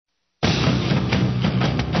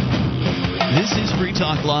This is Free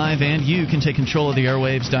Talk Live, and you can take control of the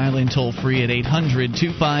airwaves. Dial in toll-free at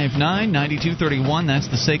 800-259-9231. That's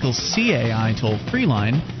the SACL CAI toll-free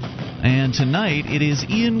line. And tonight, it is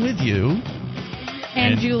Ian with you.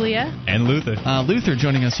 And Julia. And Luther. Luther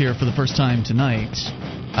joining us here for the first time tonight.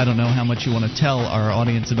 I don't know how much you want to tell our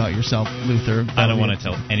audience about yourself, Luther. I don't want to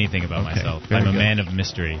tell anything about myself. I'm a man of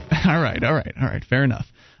mystery. All right. Fair enough.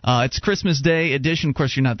 It's Christmas Day edition. Of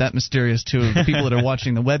course, you're not that mysterious to the people that are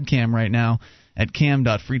watching the webcam right now at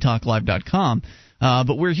cam.freetalklive.com.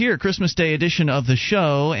 But we're here, Christmas Day edition of the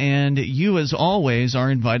show, and you, as always, are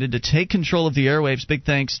invited to take control of the airwaves. Big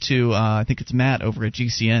thanks to, I think it's Matt over at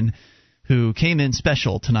GCN, who came in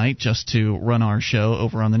special tonight just to run our show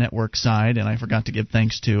over on the network side. And I forgot to give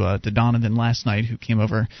thanks to Donovan last night, who came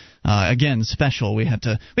over again special. We have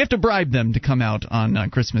to bribe them to come out on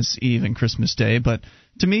Christmas Eve and Christmas Day, but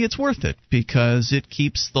to me it's worth it because it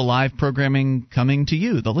keeps the live programming coming to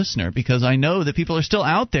you, the listener, because I know that people are still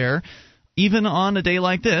out there, even on a day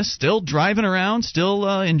like this, still driving around, still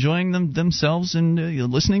enjoying themselves and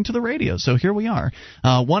listening to the radio. So here we are.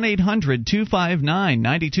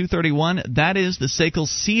 1-800-259-9231. That is the SACL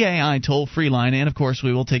CAI toll-free line. And, of course,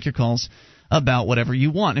 we will take your calls about whatever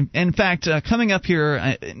you want. In fact, coming up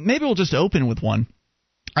here, maybe we'll just open with one.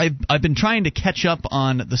 I've been trying to catch up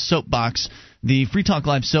on the soapbox, the Free Talk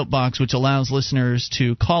Live soapbox, which allows listeners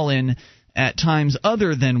to call in at times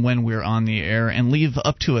other than when we're on the air and leave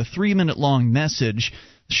up to a 3-minute-long message.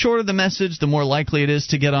 The shorter the message, the more likely it is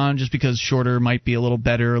to get on, just because shorter might be a little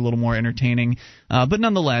better, a little more entertaining. But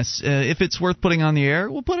nonetheless, if it's worth putting on the air,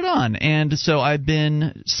 we'll put it on. And so I've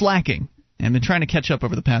been slacking and been trying to catch up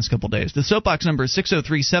over the past couple days. The soapbox number is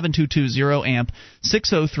 603-722-0-AMP,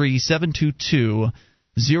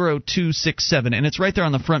 603-722-0267, and it's right there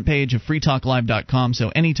on the front page of freetalklive.com, so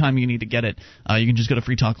anytime you need to get it, you can just go to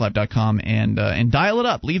freetalklive.com and dial it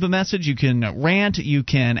up. Leave a message, you can rant, you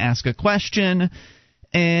can ask a question,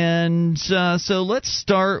 and so let's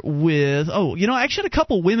start with, I actually had a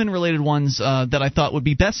couple women-related ones that I thought would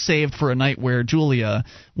be best saved for a night where Julia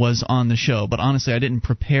was on the show, but honestly I didn't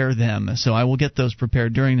prepare them, so I will get those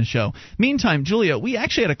prepared during the show. Meantime, Julia, we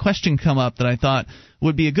actually had a question come up that I thought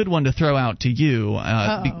would be a good one to throw out to you,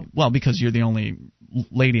 because you're the only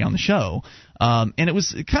lady on the show. And it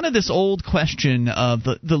was kind of this old question of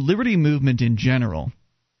the liberty movement in general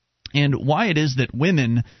and why it is that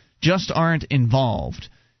women just aren't involved.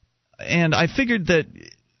 And I figured that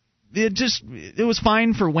it was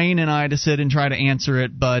fine for Wayne and I to sit and try to answer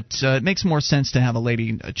it, but it makes more sense to have a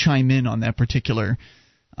lady chime in on that particular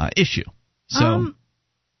issue. So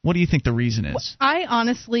what do you think the reason is? I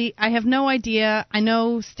have no idea. I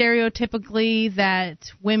know stereotypically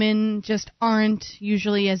that women just aren't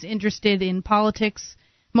usually as interested in politics.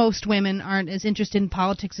 Most women aren't as interested in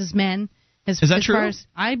politics as men. Is that true?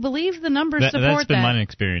 I believe the numbers support that. That's been my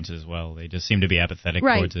experience as well. They just seem to be apathetic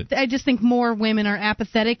towards it. I just think more women are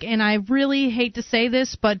apathetic, and I really hate to say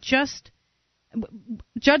this, but just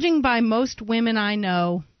judging by most women I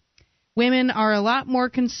know, women are a lot more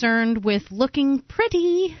concerned with looking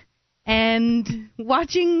pretty and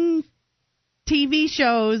watching TV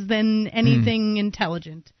shows than anything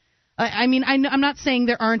intelligent. I mean, I'm not saying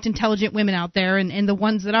there aren't intelligent women out there, and the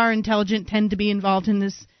ones that are intelligent tend to be involved in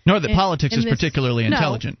this. Nor that politics is particularly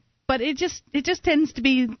intelligent. But it just tends to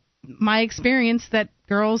be my experience that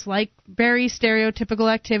girls like very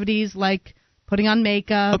stereotypical activities like putting on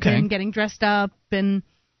makeup and getting dressed up and.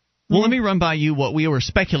 Well, let me run by you what we were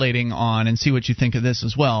speculating on and see what you think of this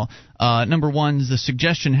as well. Number one, the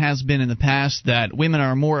suggestion has been in the past that women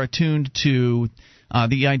are more attuned to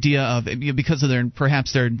the idea of, because of their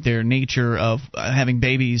nature of having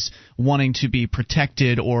babies, wanting to be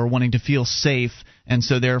protected or wanting to feel safe, and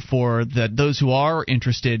so therefore that those who are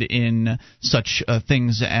interested in such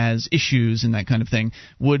things as issues and that kind of thing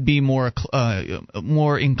would be more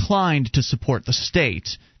inclined to support the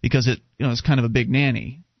state because it's kind of a big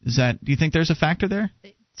nanny. Do you think there's a factor there?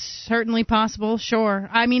 It's certainly possible, sure.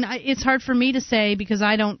 I mean, it's hard for me to say because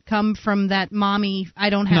I don't come from that mommy. I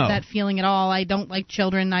don't have that feeling at all. I don't like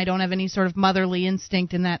children. I don't have any sort of motherly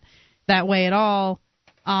instinct in that way at all.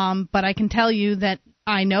 But I can tell you that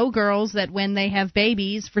I know girls that when they have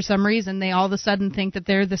babies, for some reason, they all of a sudden think that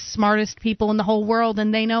they're the smartest people in the whole world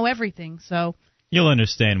and they know everything. So you'll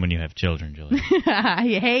understand when you have children, Julie.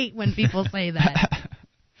 I hate when people say that.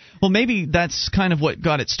 Well, maybe that's kind of what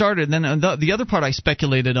got it started. Then the other part I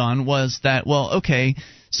speculated on was that,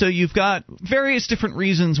 so you've got various different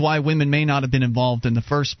reasons why women may not have been involved in the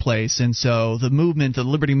first place, and so the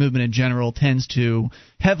liberty movement in general, tends to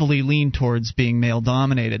heavily lean towards being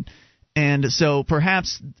male-dominated. And so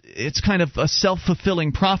perhaps it's kind of a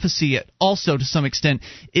self-fulfilling prophecy also to some extent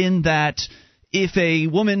in that if a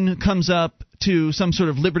woman comes up to some sort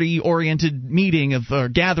of liberty-oriented meeting or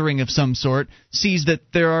gathering of some sort, sees that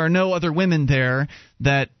there are no other women there,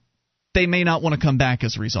 that they may not want to come back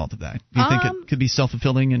as a result of that? Do you think it could be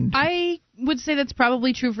self-fulfilling? And I would say that's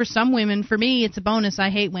probably true for some women. For me, it's a bonus. I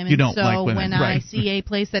hate women. You don't so like women, when right. I see a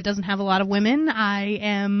place that doesn't have a lot of women, I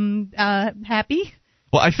am happy.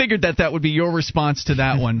 Well, I figured that would be your response to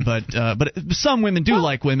that one, but some women do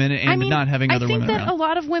like women, and not having other women around. I think that a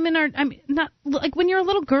lot of women are. I mean, not like when you're a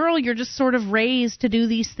little girl, you're just sort of raised to do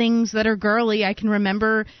these things that are girly. I can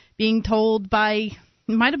remember being told by,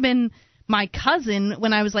 might have been my cousin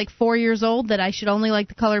when I was like 4 years old, that I should only like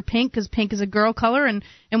the color pink because pink is a girl color, and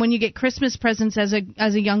when you get Christmas presents as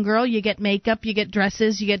a young girl, you get makeup, you get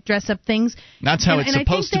dresses, you get dress up things. That's how it's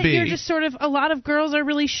supposed to be. And I think that you're just sort of, a lot of girls are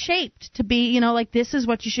really shaped to be, like, this is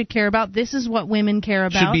what you should care about, this is what women care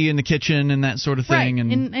about. Should be in the kitchen and that sort of thing. Right,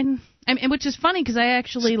 and which is funny because I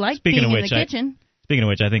actually like being in the kitchen. Speaking of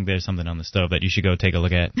which, I think there's something on the stove that you should go take a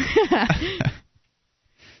look at.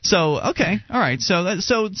 So, okay, all right. So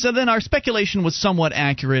then our speculation was somewhat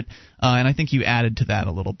accurate, and I think you added to that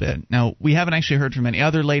a little bit. Now, we haven't actually heard from any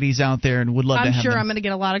other ladies out there, and would love to have them. I'm going to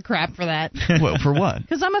get a lot of crap for that. Well, for what?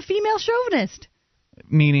 Because I'm a female chauvinist.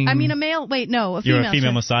 Meaning? I mean, a male. Wait, no, a female. You're a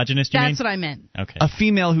female misogynist. That's what I meant. Okay. A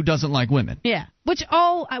female who doesn't like women. Yeah, which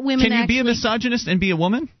all women. Can you be a misogynist and be a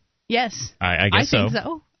woman? Yes. I guess so. I think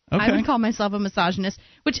so. Okay. I would call myself a misogynist,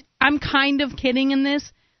 which I'm kind of kidding in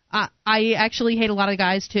this. I actually hate a lot of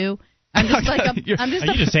guys too. I'm just like you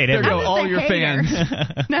just hate everyone. All your fans.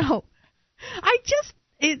 No,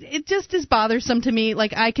 it just is bothersome to me.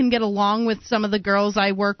 Like, I can get along with some of the girls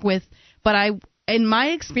I work with, but in my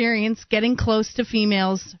experience, getting close to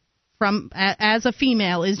females as a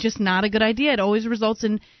female is just not a good idea. It always results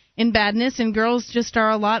in badness, and girls just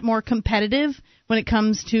are a lot more competitive when it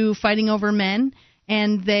comes to fighting over men,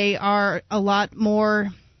 and they are a lot more.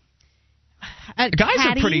 Guys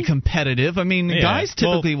are pretty competitive. I mean, guys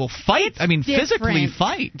typically will fight. I mean, physically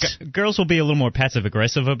fight. Girls will be a little more passive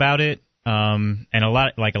aggressive about it. And a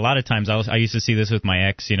lot of times I used to see this with my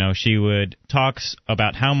ex. She would talk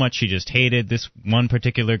about how much she just hated this one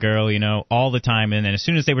particular girl, all the time. And then as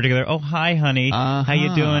soon as they were together, oh, hi, honey, how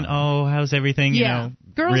you doing? Oh, how's everything?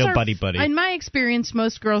 Girls real are, buddy. In my experience,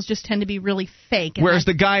 most girls just tend to be really fake. Whereas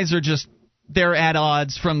the guys are they're at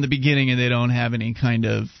odds from the beginning, and they don't have any kind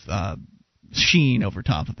of sheen over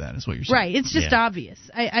top of that, is what you're saying. Right, it's just obvious.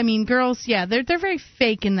 I mean, girls, they're very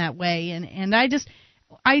fake in that way, and I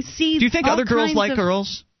see. Do you think other girls like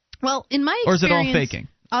girls? Well, in my experience, or is it all faking?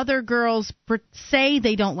 Other girls say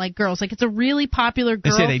they don't like girls. Like, it's a really popular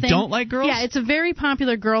girl thing. They say they don't like girls? Yeah, it's a very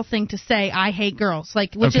popular girl thing to say, I hate girls.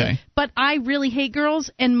 But I really hate girls,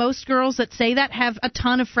 and most girls that say that have a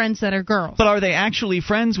ton of friends that are girls. But are they actually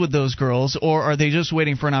friends with those girls, or are they just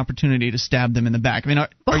waiting for an opportunity to stab them in the back? I mean, are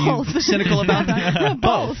you cynical about that?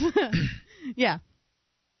 Both. Yeah.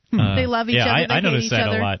 They love each other. They I noticed hate each that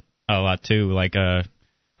other. a lot too. Like a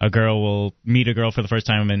girl will meet a girl for the first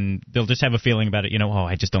time, and they'll just have a feeling about it. Oh,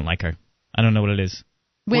 I just don't like her. I don't know what it is.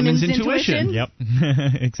 Women's intuition. Yep.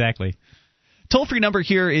 Exactly. Toll-free number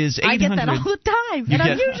here is 800. I get that all the time, and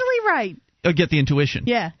I'm usually right. Get the intuition.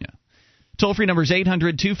 Yeah. Toll-free number is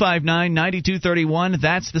 800-259-9231.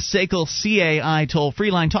 That's the SACL CAI toll-free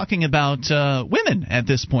line, talking about women at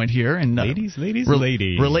this point here. And ladies.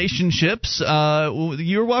 Relationships.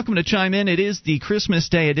 You're welcome to chime in. It is the Christmas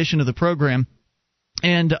Day edition of the program.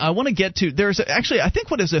 And I want to get to, there's actually, I think,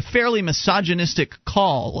 what is a fairly misogynistic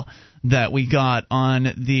call that we got on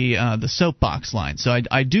the soapbox line. So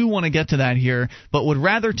I do want to get to that here, but would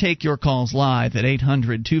rather take your calls live at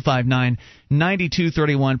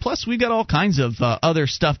 800-259-9231. Plus, we've got all kinds of other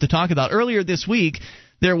stuff to talk about. Earlier this week,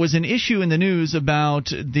 there was an issue in the news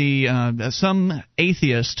about some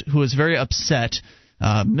atheist who was very upset.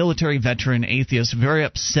 Military veteran atheist, very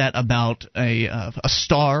upset about a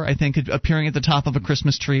star, I think, appearing at the top of a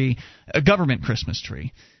Christmas tree, a government Christmas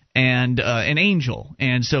tree, and an angel.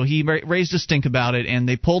 And so he raised a stink about it, and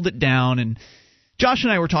they pulled it down. And Josh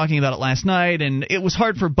and I were talking about it last night, and it was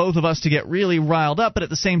hard for both of us to get really riled up. But at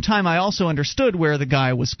the same time, I also understood where the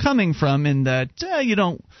guy was coming from, in that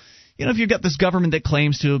if you've got this government that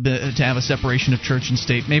claims to have a separation of church and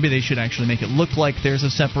state, maybe they should actually make it look like there's a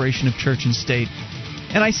separation of church and state.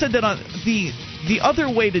 And I said that the other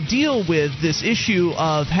way to deal with this issue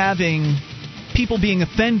of having people being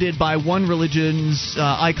offended by one religion's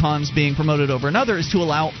icons being promoted over another is to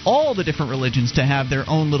allow all the different religions to have their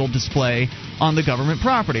own little display on the government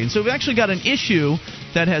property. And so we've actually got an issue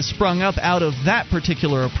that has sprung up out of that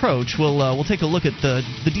particular approach. We'll take a look at the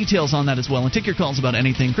details on that as well and take your calls about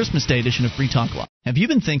anything. Christmas Day edition of Free Talk Live. Have you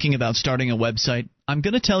been thinking about starting a website? I'm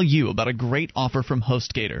going to tell you about a great offer from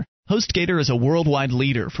HostGator. HostGator is a worldwide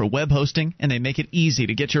leader for web hosting, and they make it easy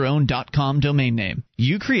to get your own .com domain name.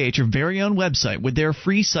 You create your very own website with their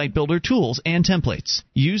free site builder tools and templates.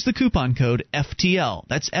 Use the coupon code FTL,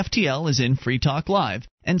 that's FTL as in Free Talk Live,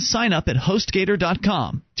 and sign up at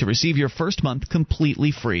HostGator.com to receive your first month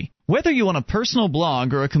completely free. Whether you want a personal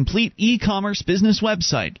blog or a complete e-commerce business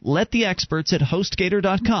website, let the experts at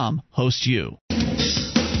HostGator.com host you.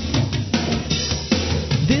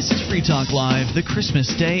 This is Free Talk Live, the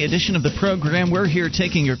Christmas Day edition of the program. We're here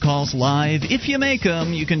taking your calls live. If you make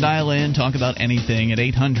them, you can dial in, talk about anything at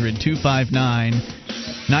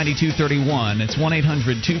 800-259-9231. It's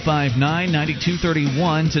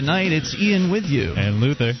 1-800-259-9231. Tonight, it's Ian with you. And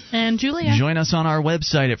Luther. And Julia. Join us on our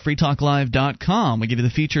website at freetalklive.com. We give you the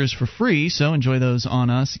features for free, so enjoy those on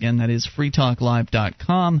us. Again, that is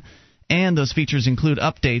freetalklive.com. And those features include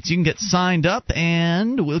updates. You can get signed up,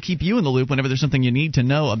 and we'll keep you in the loop whenever there's something you need to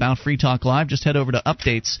know about Free Talk Live. Just head over to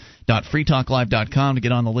updates.freetalklive.com to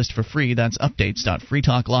get on the list for free. That's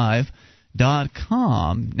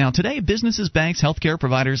updates.freetalklive.com. Now, today, businesses, banks, healthcare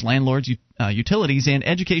providers, landlords, utilities, and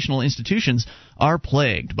educational institutions are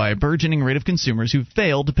plagued by a burgeoning rate of consumers who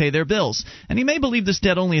failed to pay their bills. And you may believe this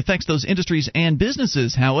debt only affects those industries and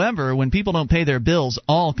businesses. However, when people don't pay their bills,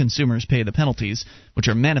 all consumers pay the penalties, which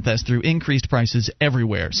are manifest through increased prices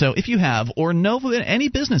everywhere. So if you have or know of any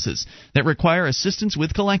businesses that require assistance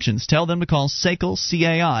with collections, tell them to call SACL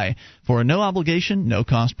CAI for a no-obligation,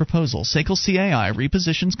 no-cost proposal. SACL CAI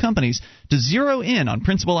repositions companies to zero in on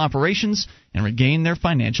principal operations and regain their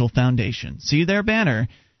financial foundation. See their banner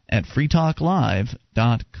at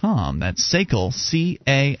freetalklive.com. That's SACL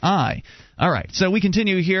CAI. All right, so we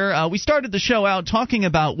continue here. We started the show out talking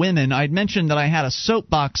about women. I'd mentioned that I had a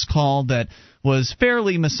soapbox call that was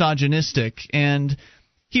fairly misogynistic, and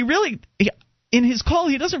in his call,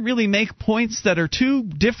 he doesn't really make points that are too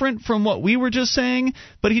different from what we were just saying,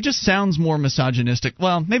 but he just sounds more misogynistic.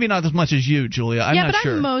 Well, maybe not as much as you, Julia. I'm not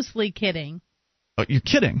sure. Yeah, but I'm mostly kidding. Oh, you're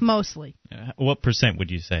kidding? Mostly. What percent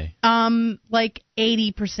would you say? Like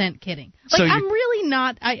 80% kidding. Like, so I'm really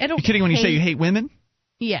not. I don't. You're kidding when you say you hate women?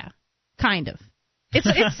 Yeah, kind of.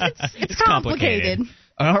 It's complicated.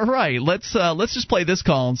 All right, let's just play this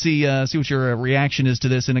call and see what your reaction is to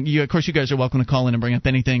this. And of course, you guys are welcome to call in and bring up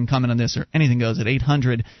anything, comment on this, or anything goes at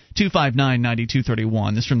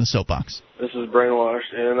 800-259-9231. This is from the soapbox. This is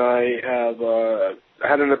Brainwashed, and I have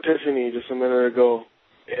had an epiphany just a minute ago,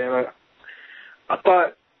 and I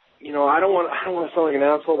thought, I don't want to sound like an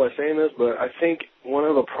asshole by saying this, but I think one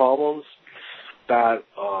of the problems that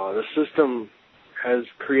the system has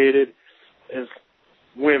created is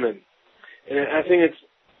women, and I think it's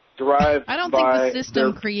derived. I don't think the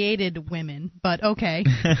system created women, but okay.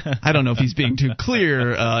 I don't know if he's being too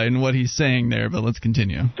clear in what he's saying there, but let's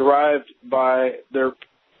continue. Derived by their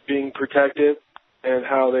being protected and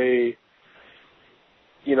how they.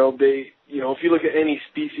 If you look at any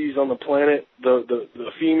species on the planet, the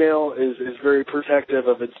female is very protective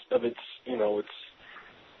of its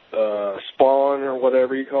spawn or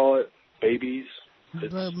whatever you call it, babies,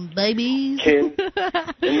 kin, and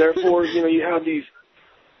therefore you have these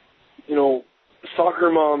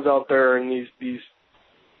soccer moms out there and these.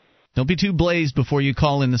 Don't be too blazed before you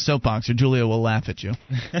call in the soapbox, or Julia will laugh at you.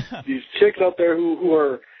 These chicks out there who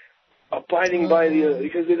are abiding by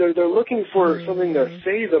because they're looking for something to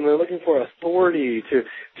save them. They're looking for authority to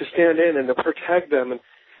stand in and to protect them.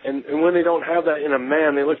 And when they don't have that in a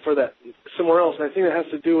man, they look for that somewhere else. And I think that has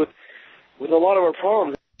to do with a lot of our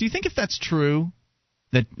problems. Do you think if that's true?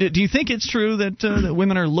 Do you think it's true that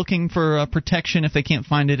women are looking for protection if they can't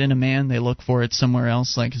find it in a man? They look for it somewhere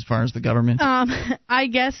else, like as far as the government? I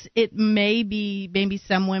guess it may be maybe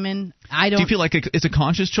some women. I don't. Do you feel like it's a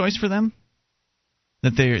conscious choice for them?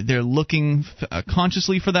 That they're looking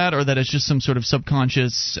consciously for that, or that it's just some sort of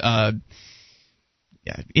subconscious,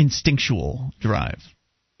 instinctual drive?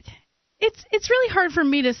 It's really hard for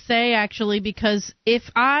me to say, actually, because if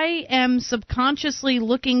I am subconsciously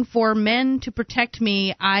looking for men to protect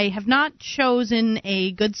me, I have not chosen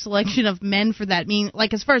a good selection of men for that.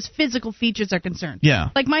 Like as far as physical features are concerned. Yeah.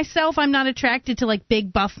 Like myself, I'm not attracted to like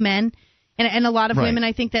big buff men. And a lot of women,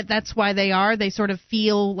 I think that's why they are. They sort of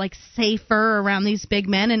feel like safer around these big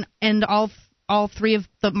men. And all three of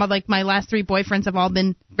my last three boyfriends have all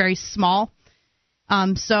been very small.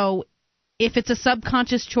 So if it's a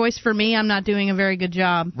subconscious choice for me, I'm not doing a very good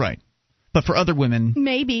job. Right. But for other women...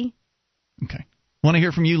 Maybe. Okay. Want to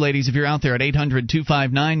hear from you, ladies, if you're out there at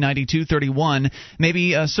 800-259-9231.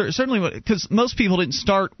 Maybe, certainly, because most people didn't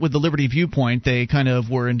start with the liberty viewpoint. They kind of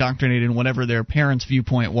were indoctrinated in whatever their parents'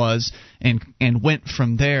 viewpoint was and went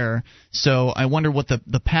from there. So I wonder what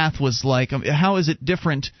the path was like. How is it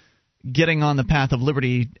different getting on the path of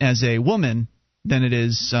liberty as a woman than it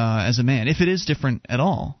is as a man, if it is different at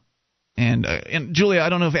all? And Julia, I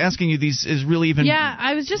don't know if asking you these is really even worthwhile. Yeah,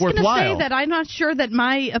 I was just going to say that I'm not sure that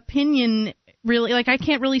my opinion really, like, I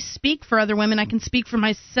can't really speak for other women. I can speak for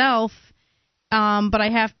myself, but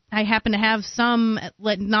I happen to have some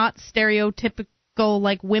not stereotypical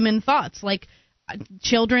like women thoughts, like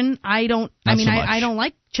children. I don't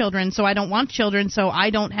like children, so I don't want children, so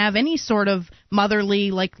I don't have any sort of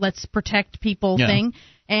motherly like let's protect people thing.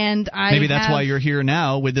 And maybe that's why you're here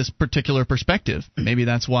now with this particular perspective. Maybe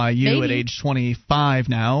that's why you at age 25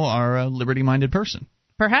 now are a liberty-minded person.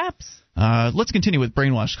 Perhaps. Let's continue with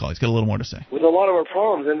Brainwashed Call. He's got a little more to say. With a lot of our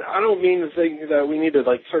problems, and I don't mean to think that we need to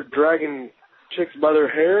like start dragging chicks by their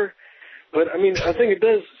hair, but I mean I think it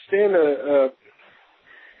does stand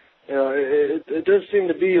it does seem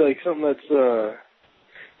to be like something that's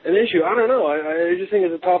an issue. I don't know. I just think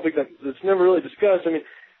it's a topic that's never really discussed. I mean,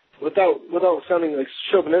 without sounding like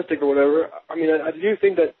chauvinistic or whatever, I mean I do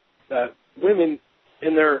think that women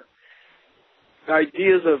in their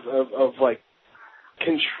ideas of like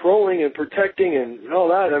controlling and protecting and all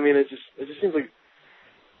that, I mean, it just seems like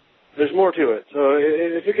there's more to it. So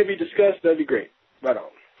if it could be discussed, that'd be great. Right on.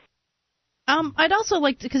 I'd also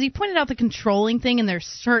like to, because he pointed out the controlling thing, and there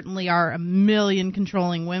certainly are a million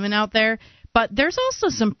controlling women out there, but there's also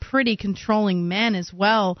some pretty controlling men as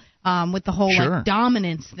well, with the whole like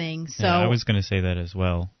dominance thing. So yeah, I was going to say that as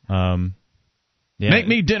well. Make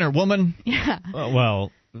me dinner, woman. Yeah.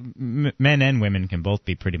 Well, men and women can both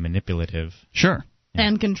be pretty manipulative. Sure. Yeah.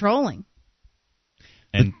 And controlling.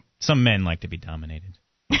 And some men like to be dominated.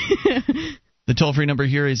 The toll-free number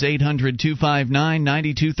here is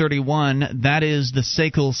 800-259-9231. That is the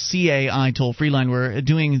SACL CAI toll-free line. We're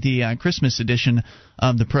doing the Christmas edition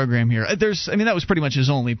of the program here. That was pretty much his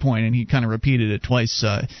only point, and he kind of repeated it twice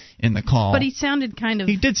in the call. But he sounded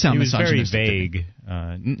He did sound misogynistic. He was very vague.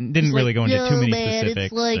 Didn't really go into too many specifics.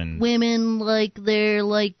 It's like women, like they're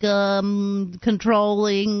like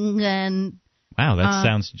controlling and... Wow, that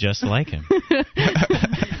sounds just like him.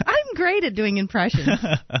 I'm great at doing impressions.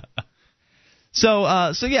 So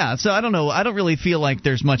I don't know. I don't really feel like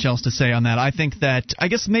there's much else to say on that. I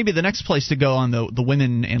guess maybe the next place to go on the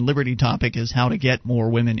women and liberty topic is how to get more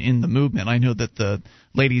women in the movement. I know that the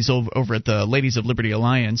ladies over at the Ladies of Liberty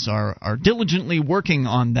Alliance are diligently working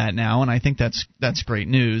on that now, and I think that's great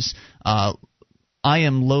news.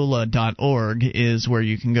 IamLola.org is where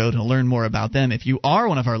you can go to learn more about them if you are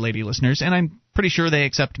one of our lady listeners, and I'm pretty sure they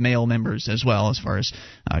accept male members as well, as far as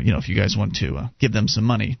if you guys want to give them some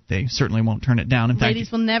money, they certainly won't turn it down. In Ladies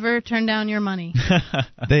will never turn down your money.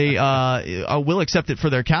 They will accept it for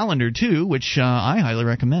their calendar too, which I highly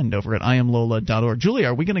recommend over at IamLola.org. Julia,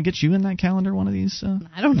 are we going to get you in that calendar one of these?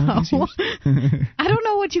 I don't know. I don't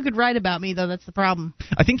know what you could write about me, though. That's the problem.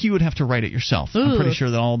 I think you would have to write it yourself. Ooh. I'm pretty sure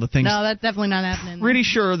that all the things. No, that's definitely not happening. Pretty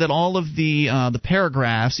sure that all of the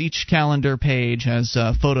paragraphs, each calendar page has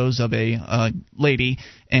photos of a lady,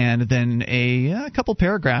 and then a couple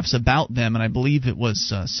paragraphs about them, and I believe it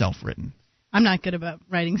was self-written. I'm not good about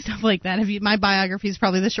writing stuff like that. My biography is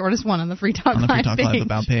probably the shortest one on the Free Talk Live page. On the Free Talk Live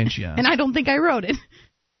About page, yeah. And I don't think I wrote it.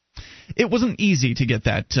 It wasn't easy to get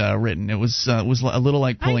that written. It was a little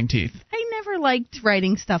like pulling teeth. I never liked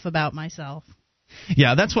writing stuff about myself.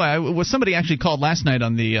 Yeah, that's why somebody actually called last night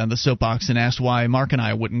on the soapbox and asked why Mark and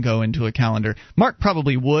I wouldn't go into a calendar. Mark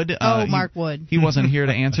probably would. Mark would. He wasn't here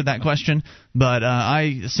to answer that question, but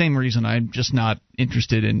same reason. I'm just not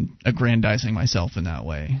interested in aggrandizing myself in that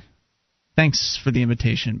way. Thanks for the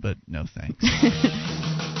invitation, but no thanks.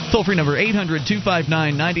 Toll-free number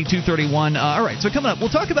 800-259-9231. All right, so coming up, we'll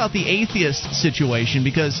talk about the atheist situation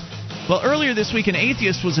because... Well, earlier this week, an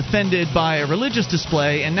atheist was offended by a religious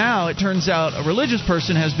display, and now it turns out a religious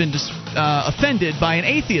person has been offended by an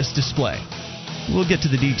atheist display. We'll get to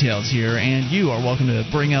the details here, and you are welcome to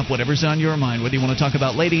bring up whatever's on your mind, whether you want to talk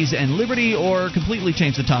about ladies and liberty or completely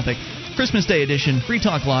change the topic. Christmas Day edition, Free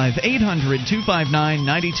Talk Live,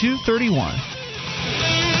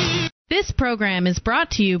 800-259-9231. This program is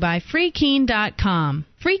brought to you by FreeKeene.com.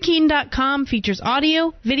 FreeKeene.com features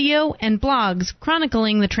audio, video, and blogs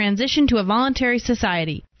chronicling the transition to a voluntary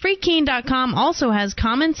society. FreeKeene.com also has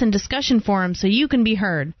comments and discussion forums so you can be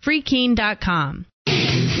heard. FreeKeene.com.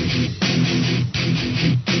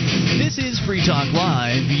 This is Free Talk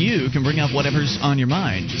Live. You can bring up whatever's on your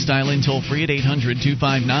mind. Just dial in toll-free at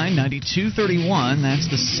 800-259-9231. That's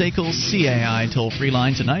the SACL CAI toll-free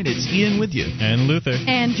line tonight. It's Ian with you. And Luther.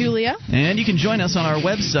 And Julia. And you can join us on our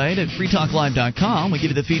website at freetalklive.com. We give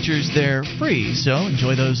you the features there free, so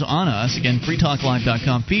enjoy those on us. Again,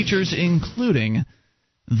 freetalklive.com, features including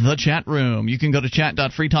the chat room. You can go to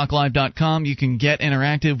chat.freetalklive.com. You can get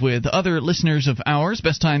interactive with other listeners of ours.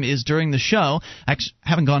 Best time is during the show. I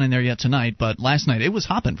haven't gone in there yet tonight, but last night it was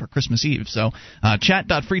hopping for Christmas Eve. So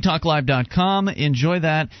chat.freetalklive.com. Enjoy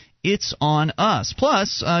that. It's on us.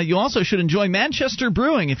 Plus, you also should enjoy Manchester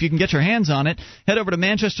Brewing if you can get your hands on it. Head over to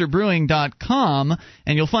manchesterbrewing.com,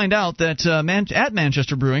 and you'll find out that at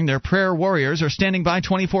Manchester Brewing, their prayer warriors are standing by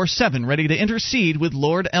 24/7, ready to intercede with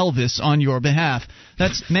Lord Elvis on your behalf.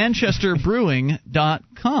 That's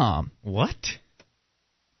manchesterbrewing.com. What?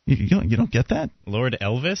 You don't get that? Lord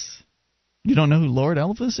Elvis? You don't know who Lord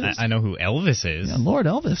Elvis is? I know who Elvis is. Yeah, Lord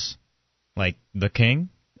Elvis. Like the king?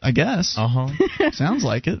 I guess. Uh-huh. Sounds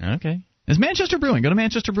like it. Okay. It's Manchester Brewing. Go to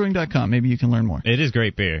manchesterbrewing.com. Maybe you can learn more. It is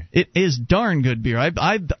great beer. It is darn good beer.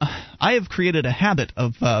 I have created a habit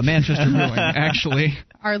of Manchester Brewing, actually.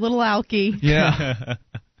 Our little alky. Yeah.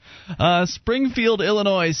 Springfield,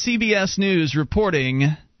 Illinois, CBS News reporting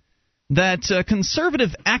that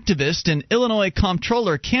conservative activist and Illinois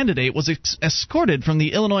comptroller candidate was escorted from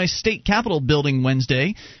the Illinois State Capitol building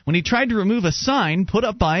Wednesday when he tried to remove a sign put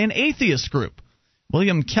up by an atheist group.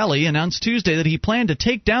 William Kelly announced Tuesday that he planned to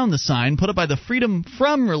take down the sign put up by the Freedom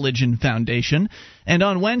From Religion Foundation, and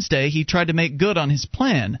on Wednesday he tried to make good on his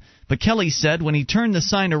plan. But Kelly said when he turned the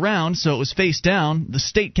sign around so it was face down, the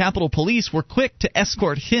state capitol police were quick to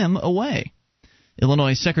escort him away.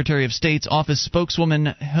 Illinois Secretary of State's office spokeswoman,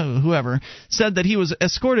 whoever, said that he was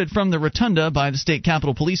escorted from the rotunda by the state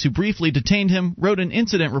capitol police, who briefly detained him, wrote an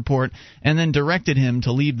incident report, and then directed him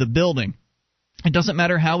to leave the building. It doesn't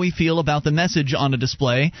matter how we feel about the message on a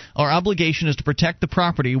display. Our obligation is to protect the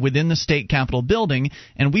property within the state capitol building,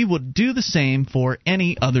 and we would do the same for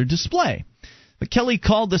any other display. But Kelly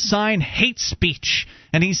called the sign hate speech,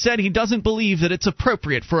 and he said he doesn't believe that it's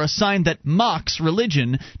appropriate for a sign that mocks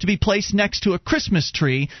religion to be placed next to a Christmas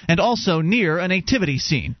tree and also near a nativity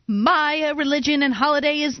scene. My religion and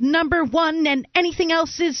holiday is number one, and anything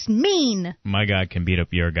else is mean. My God can beat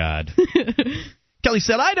up your God. Kelly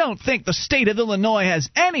said, I don't think the state of Illinois has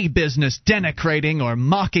any business denigrating or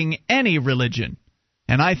mocking any religion.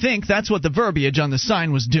 And I think that's what the verbiage on the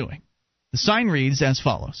sign was doing. The sign reads as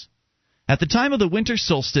follows. At the time of the winter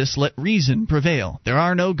solstice, let reason prevail. There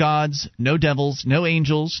are no gods, no devils, no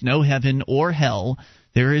angels, no heaven or hell.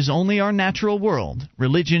 There is only our natural world.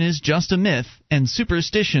 Religion is just a myth and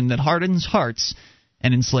superstition that hardens hearts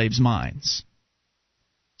and enslaves minds.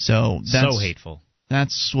 So hateful.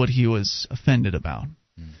 That's what he was offended about.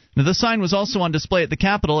 Now, the sign was also on display at the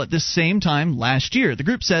Capitol at this same time last year. The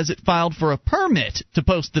group says it filed for a permit to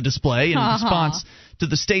post the display in response to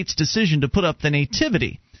the state's decision to put up the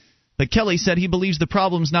nativity. But Kelly said he believes the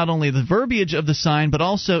problem is not only the verbiage of the sign, but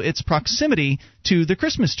also its proximity to the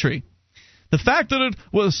Christmas tree. The fact that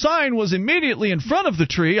the sign was immediately in front of the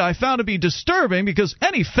tree I found to be disturbing because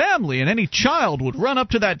any family and any child would run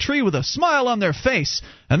up to that tree with a smile on their face,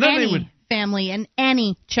 and then they would... family and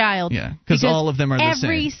any child. Yeah, because all of them are the same.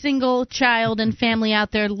 Every single child and family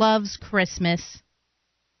out there loves Christmas.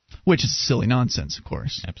 Which is silly nonsense, of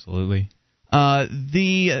course. Absolutely. So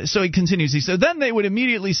he continues. He said, then they would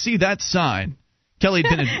immediately see that sign. Kelly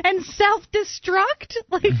had been and self-destruct?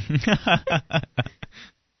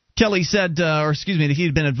 Kelly said, that he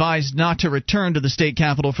had been advised not to return to the state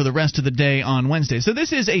capitol for the rest of the day on Wednesday. So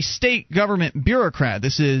this is a state government bureaucrat.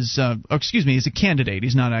 This is, he's a candidate.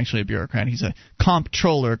 He's not actually a bureaucrat. He's a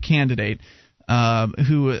comptroller candidate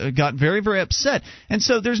who got very, very upset. And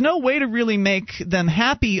so there's no way to really make them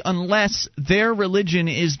happy unless their religion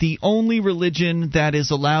is the only religion that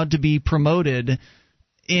is allowed to be promoted.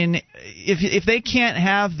 If they can't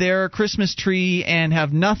have their Christmas tree and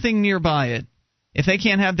have nothing nearby it, if they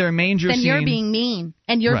can't have their manger then scene... Then you're being mean,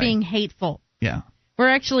 and you're being hateful. Yeah.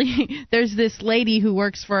 There's this lady who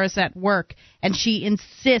works for us at work, and she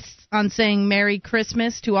insists on saying Merry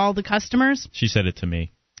Christmas to all the customers. She said it to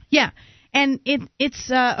me. Yeah, and it's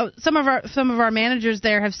some of our managers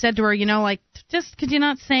there have said to her, just could you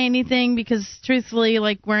not say anything, because truthfully,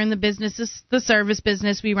 we're in the service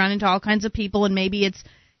business, we run into all kinds of people, and maybe it's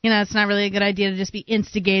not really a good idea to just be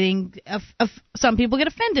instigating. Some people get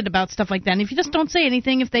offended about stuff like that. And if you just don't say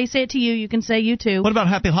anything, if they say it to you, you can say you too. What about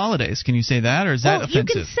Happy Holidays? Can you say that, or is that offensive?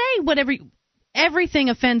 You can say whatever. Everything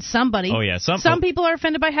offends somebody. Oh, yeah. Some people are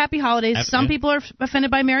offended by Happy Holidays. Some people are offended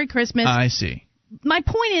by Merry Christmas. I see. my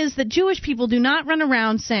point is that Jewish people do not run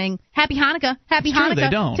around saying Happy Hanukkah, Happy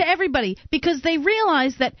Hanukkah to everybody, because they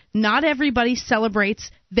realize that not everybody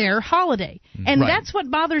celebrates their holiday. And that's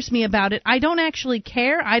what bothers me about it. I don't actually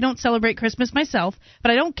care. I don't celebrate Christmas myself,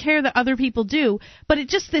 but I don't care that other people do. But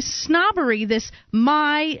it's just this snobbery, this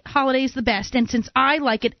my holiday's the best, and since I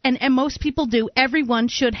like it, and most people do, everyone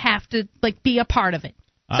should have to be a part of it.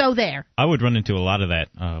 So there. I would run into a lot of that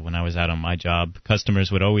when I was out on my job.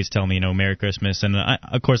 Customers would always tell me, Merry Christmas. And,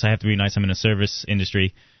 of course, I have to be nice. I'm in a service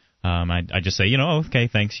industry. I just say, okay,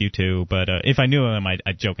 thanks, you too. But if I knew him,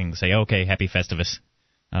 I'd jokingly say, okay, Happy Festivus.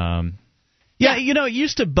 Yeah, it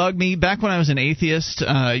used to bug me back when I was an atheist.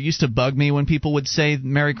 It used to bug me when people would say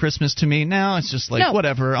Merry Christmas to me. Now it's just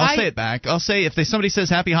whatever. I'll say it back. I'll say if somebody says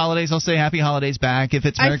Happy Holidays, I'll say Happy Holidays back. If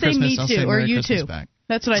it's Merry Christmas, I'll say Merry Christmas back.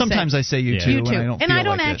 That's what Sometimes I say you too, you too. And I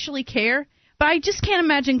don't actually care. But I just can't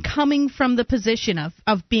imagine coming from the position of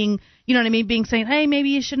being, being saying, hey, maybe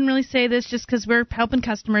you shouldn't really say this just because we're helping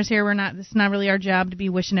customers here. This is not really our job to be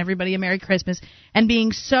wishing everybody a Merry Christmas, and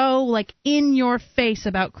being so in your face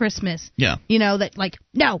about Christmas. Yeah.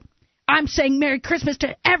 No, I'm saying Merry Christmas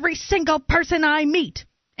to every single person I meet,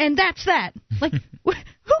 and that's that. Who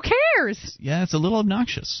cares? Yeah, it's a little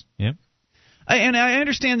obnoxious. Yep. And I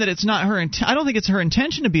understand that it's not her. I don't think it's her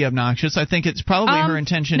intention to be obnoxious. I think it's probably her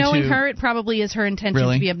intention knowing her, it probably is her intention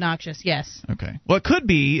to be obnoxious. Yes. Okay. Well, it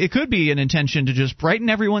could be an intention to just brighten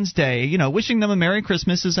everyone's day. Wishing them a Merry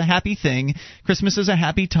Christmas is a happy thing. Christmas is a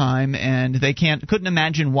happy time, and they couldn't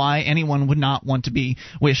imagine why anyone would not want to be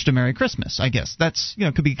wished a Merry Christmas. I guess that's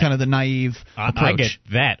could be kind of the naive approach. I get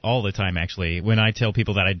that all the time, actually. When I tell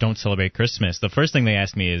people that I don't celebrate Christmas, the first thing they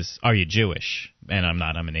ask me is, "Are you Jewish?" And I'm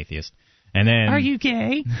not. I'm an atheist. And then, are you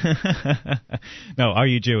gay? No, are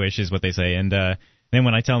you Jewish is what they say. And then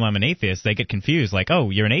when I tell them I'm an atheist, they get confused. Like,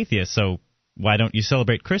 oh, you're an atheist, so why don't you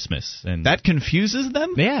celebrate Christmas? And that confuses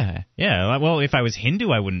them? Yeah. Well, if I was Hindu,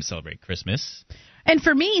 I wouldn't celebrate Christmas. And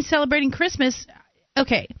for me, celebrating Christmas,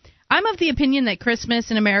 okay, I'm of the opinion that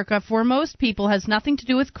Christmas in America, for most people, has nothing to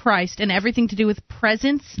do with Christ and everything to do with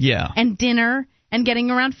presents and dinner and getting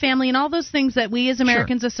around family and all those things that we as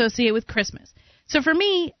Americans associate with Christmas. So for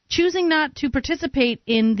me, choosing not to participate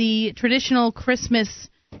in the traditional Christmas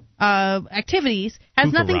activities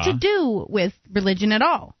has nothing to do with religion at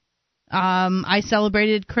all. I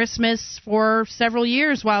celebrated Christmas for several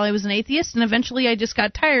years while I was an atheist, and eventually I just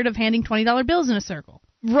got tired of handing $20 bills in a circle.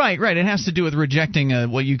 Right. It has to do with rejecting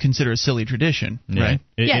what you consider a silly tradition, right?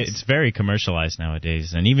 Yes. It's very commercialized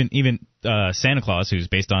nowadays, and even Santa Claus, who's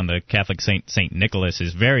based on the Catholic Saint Nicholas,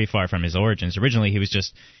 is very far from his origins. Originally, he was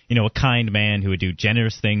just a kind man who would do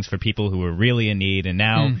generous things for people who were really in need, and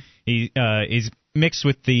now he is mixed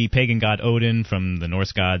with the pagan god Odin from the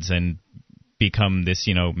Norse gods and become this,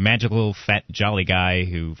 magical, fat, jolly guy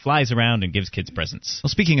who flies around and gives kids presents.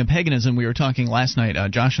 Well, speaking of paganism, we were talking last night,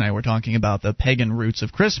 Josh and I were talking about the pagan roots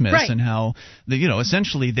of Christmas and how,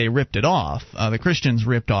 essentially they ripped it off. The Christians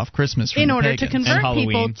ripped off Christmas from in the order pagans. to convert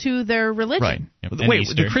people to their religion. Right. Yep. Wait,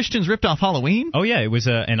 the Christians ripped off Halloween? Oh, yeah, it was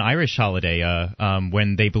an Irish holiday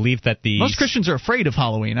when they believed that most Christians are afraid of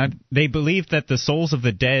Halloween. They believed that the souls of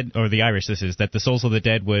the dead, or the Irish that the souls of the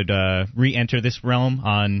dead would re-enter this realm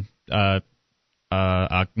on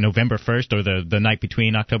November 1st, or the night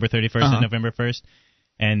between October 31st and November 1st.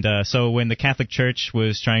 And so when the Catholic Church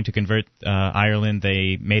was trying to convert Ireland,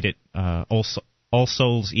 they made it All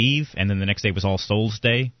Souls Eve, and then the next day was All Souls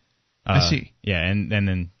Day. I see. Yeah, and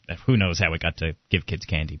then who knows how it got to give kids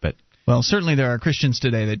candy, but... Well, certainly there are Christians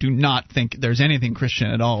today that do not think there's anything Christian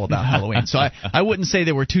at all about Halloween. So I wouldn't say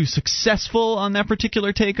they were too successful on that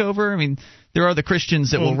particular takeover. I mean, there are the Christians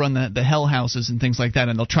that will run the hell houses and things like that,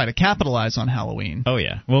 and they'll try to capitalize on Halloween. Oh,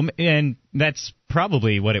 yeah. Well, and that's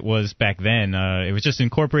probably what it was back then. It was just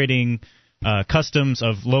incorporating customs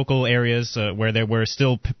of local areas where there were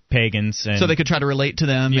still pagans. And so they could try to relate to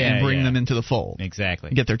them and bring them into the fold. Exactly.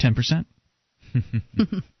 Get their 10%.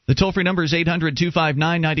 The toll-free number is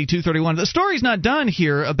 800-259-9231. The story's not done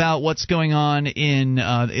here about what's going on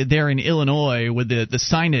there in Illinois with the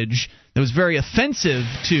signage that was very offensive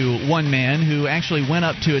to one man who actually went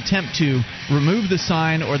up to attempt to remove the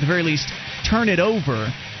sign, or at the very least turn it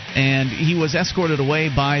over, and he was escorted away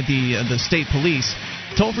by the state police.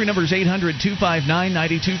 Toll-free number is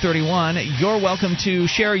 800-259-9231. You're welcome to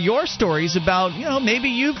share your stories about, maybe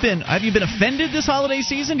have you been offended this holiday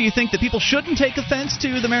season? Do you think that people shouldn't take offense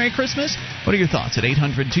to the Merry Christmas? What are your thoughts at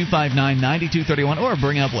 800-259-9231, or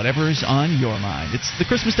bring up whatever's on your mind? It's the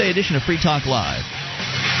Christmas Day edition of Free Talk Live.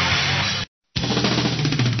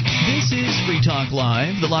 This is Free Talk Talk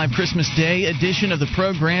Live, the live Christmas Day edition of the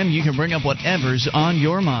program. You can bring up whatever's on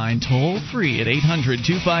your mind toll free at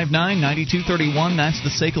 800-259-9231. That's the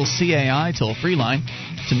SACL CAI toll free line.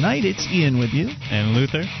 Tonight it's Ian with you. And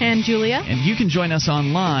Luther. And Julia. And you can join us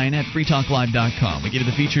online at freetalklive.com. We give you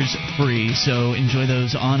the features free, so enjoy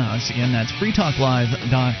those on us. Again, that's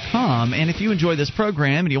freetalklive.com. And if you enjoy this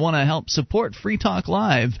program and you want to help support Free Talk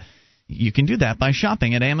Live, you can do that by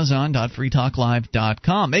shopping at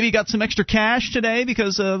amazon.freetalklive.com. Maybe you got some extra cash today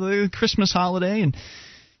because of the Christmas holiday and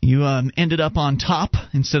you ended up on top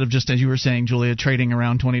instead of just, as you were saying, Julia, trading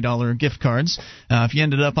around $20 gift cards. If you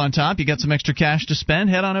ended up on top, you got some extra cash to spend,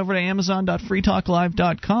 head on over to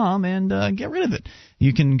amazon.freetalklive.com and get rid of it.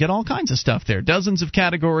 You can get all kinds of stuff there. Dozens of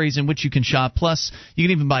categories in which you can shop. Plus, you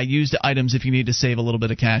can even buy used items if you need to save a little bit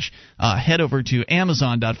of cash. Head over to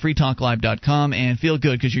amazon.freetalklive.com and feel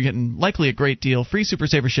good because you're getting likely a great deal. Free Super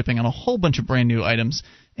Saver shipping on a whole bunch of brand new items.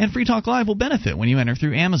 And Free Talk Live will benefit when you enter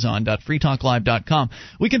through amazon.freetalklive.com.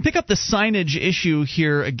 We can pick up the signage issue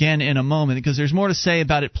here again in a moment because there's more to say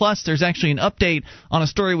about it. Plus, there's actually an update on a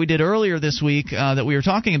story we did earlier this week that we were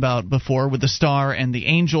talking about before with the star and the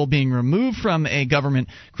angel being removed from a government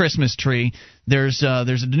Christmas tree. There's a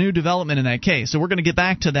new development in that case. So we're going to get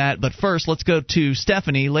back to that. But first, let's go to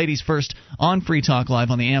Stephanie, ladies first, on Free Talk Live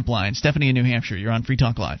on the amp line. Stephanie in New Hampshire, you're on Free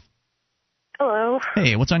Talk Live. Hello.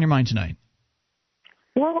 Hey, what's on your mind tonight?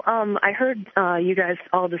 Well, I heard you guys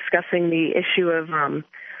all discussing the issue of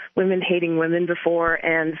women hating women before,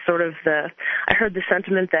 and sort of I heard the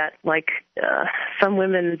sentiment that, like, some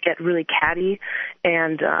women get really catty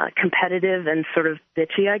and competitive and sort of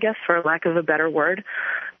bitchy, I guess, for lack of a better word.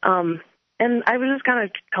 And I was just kind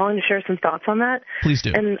of calling to share some thoughts on that. Please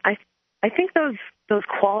do. And I think those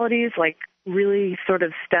qualities, like, really sort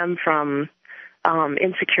of stem from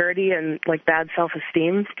insecurity and like bad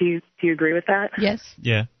self-esteem. Do you agree with that? Yes.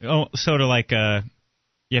 Yeah. Oh, sort of like you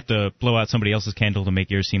have to blow out somebody else's candle to make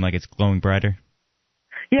yours seem like it's glowing brighter.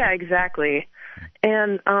 Yeah, exactly.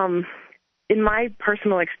 And in my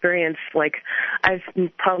personal experience, like, I've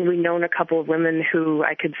probably known a couple of women who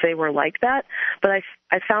I could say were like that, but I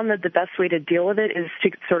found that the best way to deal with it is to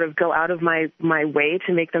sort of go out of my way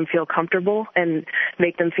to make them feel comfortable and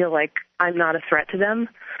make them feel like I'm not a threat to them.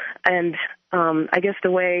 And I guess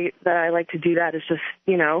the way that I like to do that is just,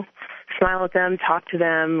 smile at them, talk to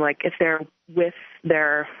them. Like, if they're with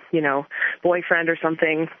their, boyfriend or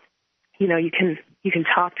something, you can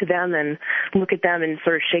talk to them and look at them and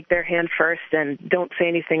sort of shake their hand first, and don't say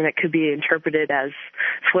anything that could be interpreted as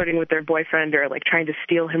flirting with their boyfriend or like trying to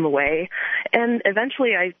steal him away. And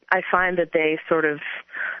eventually I find that they sort of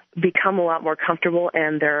become a lot more comfortable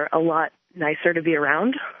and they're a lot nicer to be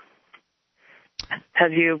around.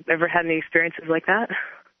 Have you ever had any experiences like that?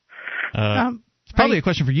 It's probably a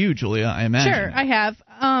question for you, Julia, I imagine. Sure, I have.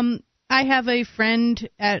 I have a friend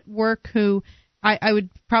at work who I would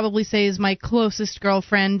probably say is my closest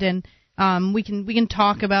girlfriend, and we can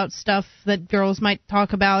talk about stuff that girls might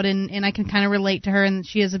talk about, and I can kind of relate to her, and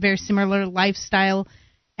she has a very similar lifestyle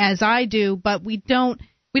as I do, but we don't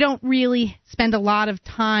really spend a lot of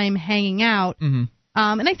time hanging out. Mm-hmm.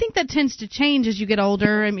 And I think that tends to change as you get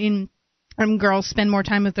older. I mean, girls spend more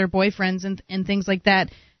time with their boyfriends and things like that.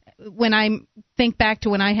 When I think back to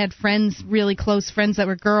when I had friends, really close friends that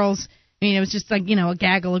were girls, I mean, it was just like, a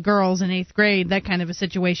gaggle of girls in 8th grade, that kind of a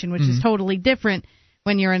situation, which is totally different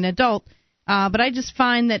when you're an adult. But I just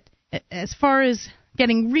find that as far as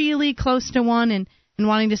getting really close to one and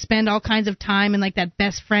wanting to spend all kinds of time and like that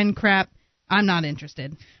best friend crap, I'm not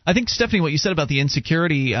interested. I think, Stephanie, what you said about the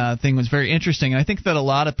insecurity thing was very interesting. I think that a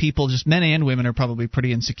lot of people, just men and women, are probably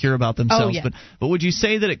pretty insecure about themselves. Oh, yeah. But would you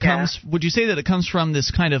say that it comes? Yeah. Would you say that it comes from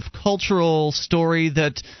this kind of cultural story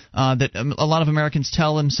that a lot of Americans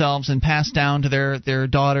tell themselves and pass down to their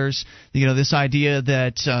daughters? This idea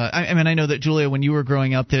that I know that, Julia, when you were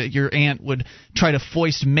growing up, that your aunt would try to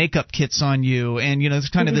foist makeup kits on you, and there's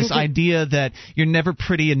kind of this idea that you're never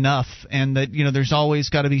pretty enough, and that there's always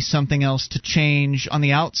got to be something else to change on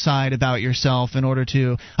the outside about yourself in order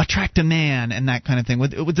to attract a man and that kind of thing.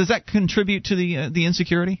 Does that contribute to the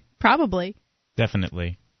insecurity? Probably.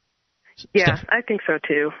 Definitely. Yeah, I think so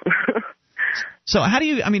too. So how do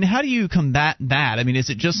you combat that? I mean, is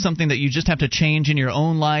it just something that you just have to change in your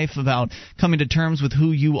own life about coming to terms with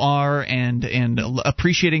who you are and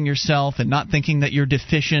appreciating yourself and not thinking that you're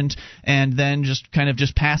deficient, and then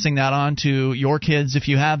just passing that on to your kids if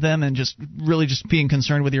you have them, and just really just being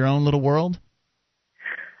concerned with your own little world?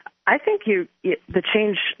 I think that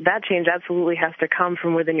change absolutely has to come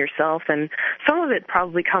from within yourself, and some of it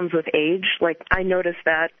probably comes with age. Like, I noticed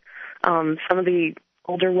that some of the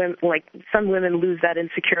older women, like some women lose that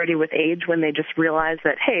insecurity with age when they just realize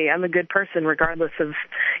that, hey, I'm a good person regardless of,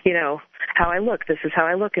 how I look. This is how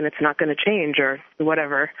I look and it's not going to change or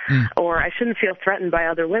whatever. Or I shouldn't feel threatened by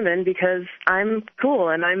other women because I'm cool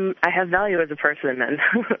and I have value as a person. And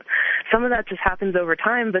some of that just happens over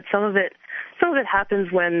time, but some of it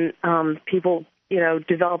happens when people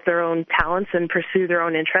develop their own talents and pursue their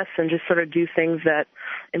own interests and just sort of do things that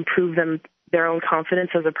improve their own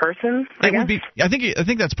confidence as a person. I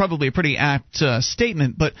think that's probably a pretty apt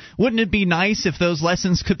statement, but wouldn't it be nice if those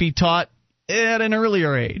lessons could be taught at an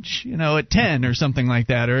earlier age, at 10 or something like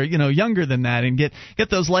that, or younger than that, and get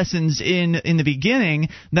those lessons in the beginning.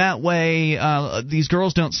 That way these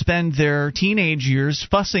girls don't spend their teenage years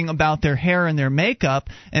fussing about their hair and their makeup,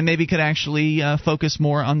 and maybe could actually focus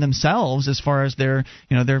more on themselves as far as their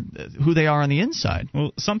who they are on the inside.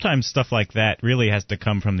 Well, sometimes stuff like that really has to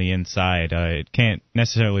come from the inside. It can't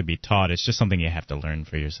necessarily be taught. It's just something you have to learn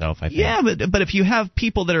for yourself, I think. Yeah, but if you have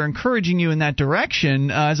people that are encouraging you in that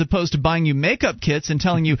direction, as opposed to buying you makeup kits and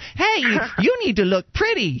telling you, hey, you need to look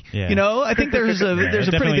pretty. Yeah. I think there's a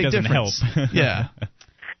pretty big difference. Help. Yeah.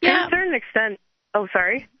 To a certain extent. Oh,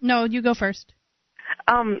 sorry. No, you go first.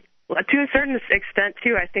 To a certain extent,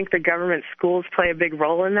 too, I think the government schools play a big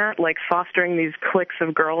role in that, like fostering these cliques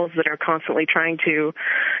of girls that are constantly trying to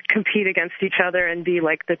compete against each other and be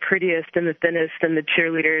like the prettiest and the thinnest and the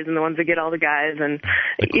cheerleaders and the ones that get all the guys. And,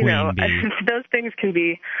 those things can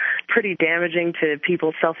be pretty damaging to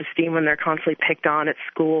people's self-esteem when they're constantly picked on at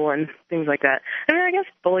school and things like that. I mean, I guess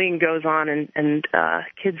bullying goes on and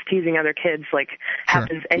kids teasing other kids,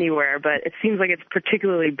 happens anywhere, but it seems like it's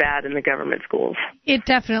particularly bad in the government schools. It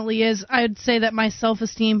definitely is. I'd say that my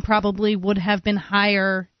self-esteem probably would have been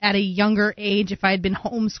higher at a younger age if I had been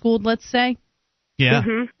homeschooled, let's say. Yeah.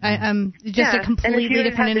 I'm just a completely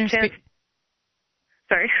different experience.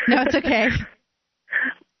 Sorry. No, it's okay.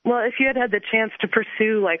 Well, if you had the chance to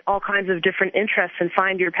pursue all kinds of different interests and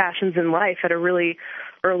find your passions in life at a really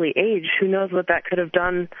early age, who knows what that could have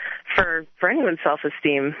done for anyone's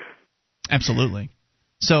self-esteem. Absolutely.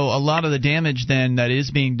 So a lot of the damage then that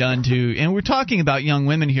is being done to, and we're talking about young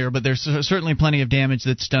women here, but there's certainly plenty of damage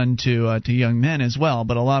that's done to young men as well.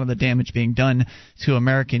 But a lot of the damage being done to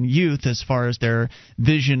American youth, as far as their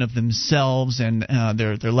vision of themselves and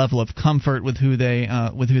their level of comfort with who they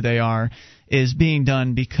are, is being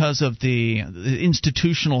done because of the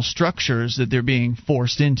institutional structures that they're being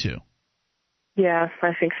forced into. Yeah,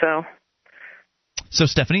 I think so. So,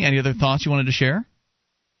 Stephanie, any other thoughts you wanted to share?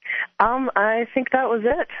 I think that was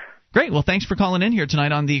it. Great. Well, thanks for calling in here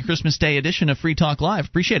tonight on the Christmas Day edition of Free Talk Live.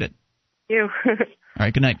 Appreciate it. Thank you. All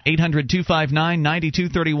right, good night.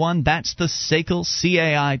 800-259-9231. That's the SACL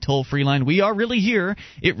CAI toll-free line. We are really here.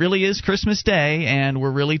 It really is Christmas Day, and we're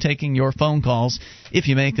really taking your phone calls, if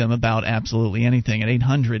you make them, about absolutely anything at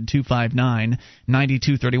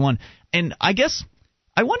 800-259-9231. And I guess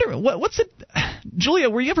I wonder, what's it, Julia,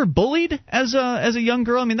 were you ever bullied as a young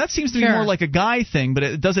girl? I mean, that seems to be more like a guy thing,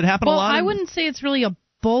 but does it happen a lot? Well, I wouldn't say it's really a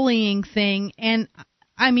bullying thing, and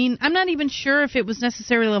I mean, I'm not even sure if it was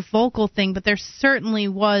necessarily a vocal thing, but there certainly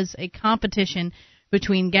was a competition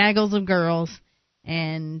between gaggles of girls,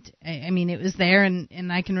 and I mean, it was there,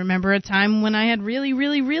 and I can remember a time when I had really,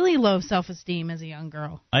 really, really low self-esteem as a young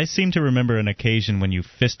girl. I seem to remember an occasion when you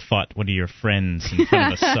fist-fought one of your friends in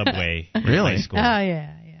front of a subway. Really? In high school. Oh,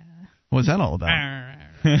 yeah. What was that all about?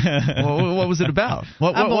 What was it about?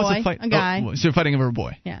 What was the fight? A guy. Oh, so you're fighting over a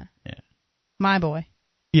boy? Yeah. My boy.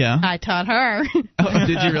 Yeah. I taught her. Oh,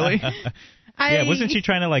 did you really? Yeah, wasn't she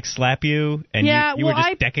trying to slap you, and you were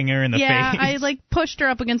just decking her in the face? Yeah, I pushed her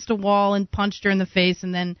up against a wall and punched her in the face,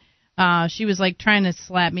 and then she was trying to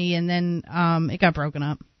slap me, and then it got broken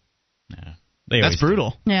up. Yeah, that's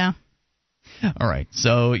brutal. Yeah. All right,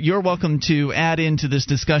 so you're welcome to add into this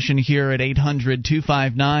discussion here at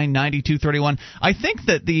 800-259-9231. I think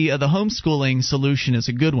that the homeschooling solution is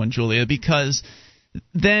a good one, Julia, because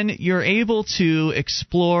then you're able to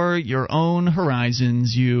explore your own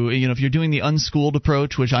horizons. If you're doing the unschooled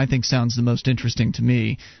approach, which I think sounds the most interesting to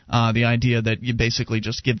me, the idea that you basically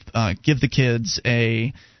just give the kids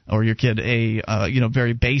your kid a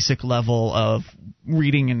very basic level of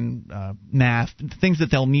reading and math, things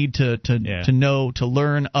that they'll need to know, to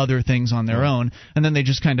learn other things on their own, and then they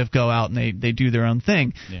just kind of go out and they do their own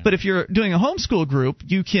thing. Yeah. But if you're doing a homeschool group,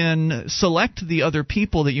 you can select the other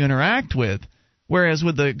people that you interact with. Whereas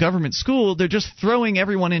with the government school, they're just throwing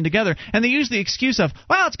everyone in together, and they use the excuse of,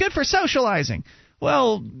 well, it's good for socializing.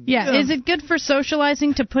 Well, yeah, is it good for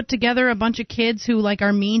socializing to put together a bunch of kids who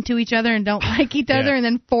are mean to each other and don't like each other, and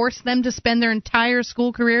then force them to spend their entire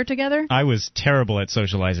school career together? I was terrible at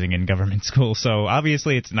socializing in government school, so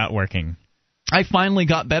obviously it's not working. I finally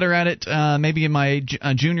got better at it. Maybe in my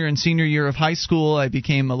junior and senior year of high school, I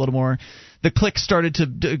became a little more. The click started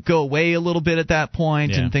to go away a little bit at that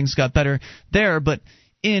point, and things got better there. But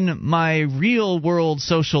in my real world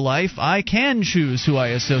social life, I can choose who I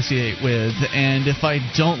associate with, and if I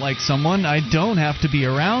don't like someone, I don't have to be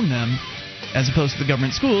around them, as opposed to the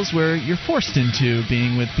government schools where you're forced into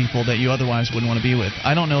being with people that you otherwise wouldn't want to be with.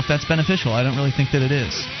 I don't know if that's beneficial. I don't really think that it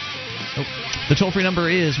is. The toll-free number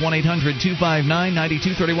is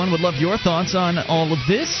 1-800-259-9231. Would love your thoughts on all of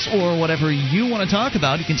this or whatever you want to talk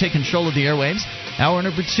about. You can take control of the airwaves. Hour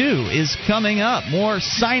number 2 is coming up. More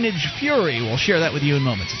signage fury. We'll share that with you in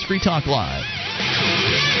moments. It's Free Talk Live.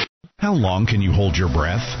 How long can you hold your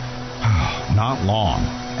breath? Not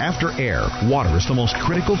long. After air, water is the most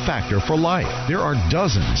critical factor for life. There are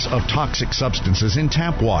dozens of toxic substances in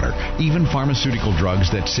tap water, even pharmaceutical drugs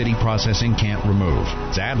that city processing can't remove.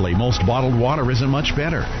 Sadly, most bottled water isn't much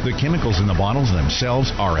better. The chemicals in the bottles themselves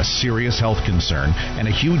are a serious health concern and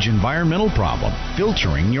a huge environmental problem.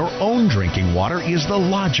 Filtering your own drinking water is the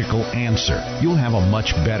logical answer. You'll have a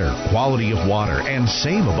much better quality of water and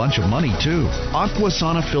save a bunch of money, too.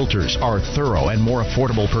 Aquasana filters are thorough and more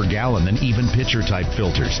affordable per gallon than even pitcher-type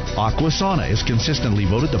filters. Aquasana is consistently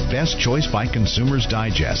voted the best choice by Consumers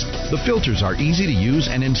Digest. The filters are easy to use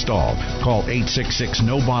and install. Call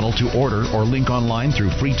 866-NO-BOTTLE to order or link online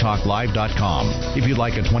through freetalklive.com. If you'd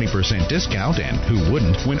like a 20% discount, and who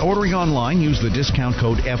wouldn't, when ordering online, use the discount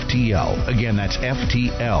code FTL. Again, that's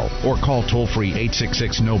FTL. Or call toll-free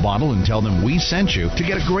 866-NO-BOTTLE and tell them we sent you to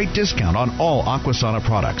get a great discount on all Aquasana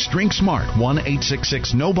products. Drink smart.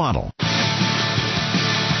 1-866-NO-BOTTLE.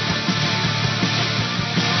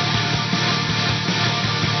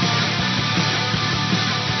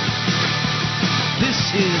 This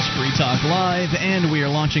is Free Talk Live, and we are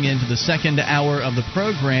launching into the second hour of the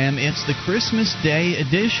program. It's the Christmas Day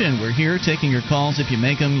edition. We're here taking your calls. If you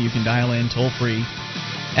make them, you can dial in toll-free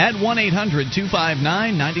at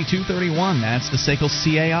 1-800-259-9231. That's the SACL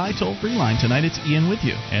CAI toll-free line. Tonight it's Ian with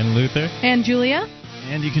you. And Luther. And Julia.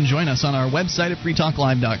 And you can join us on our website at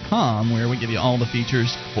freetalklive.com, where we give you all the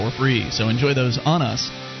features for free. So enjoy those on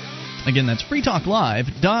us. Again, that's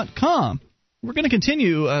freetalklive.com. We're going to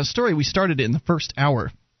continue a story we started in the first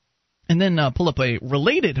hour, and then pull up a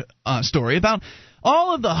related story about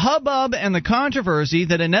all of the hubbub and the controversy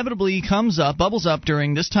that inevitably bubbles up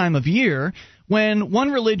during this time of year when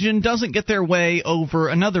one religion doesn't get their way over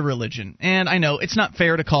another religion. And I know it's not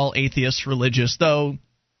fair to call atheists religious, though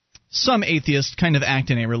some atheists kind of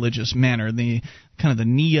act in a religious manner, the kind of the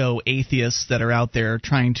neo-atheists that are out there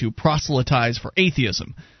trying to proselytize for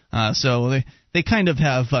atheism. So they kind of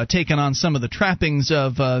have taken on some of the trappings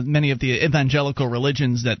of many of the evangelical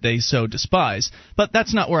religions that they so despise. But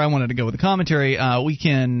that's not where I wanted to go with the commentary. I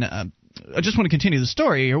just want to continue the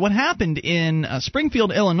story here. What happened in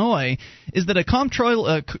Springfield, Illinois, is that a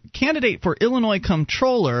candidate for Illinois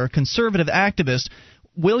comptroller, conservative activist,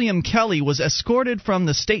 William Kelly, was escorted from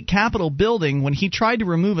the state capitol building when he tried to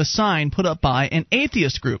remove a sign put up by an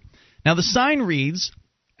atheist group. Now, the sign reads,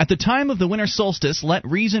 "At the time of the winter solstice, let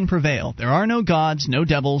reason prevail. There are no gods, no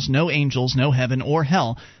devils, no angels, no heaven or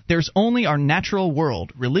hell. There's only our natural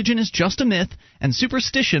world. Religion is just a myth and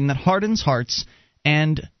superstition that hardens hearts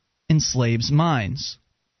and enslaves minds."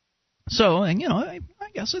 So, and I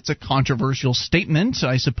guess it's a controversial statement,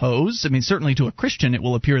 I suppose. I mean, certainly to a Christian it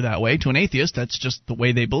will appear that way. To an atheist, that's just the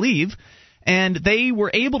way they believe. And they were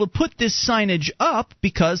able to put this signage up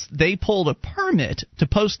because they pulled a permit to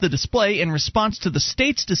post the display in response to the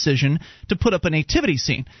state's decision to put up a nativity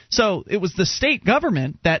scene. So it was the state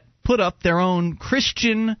government that put up their own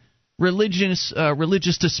Christian religious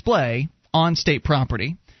display on state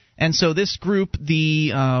property. And so this group,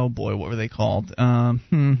 what were they called? Well,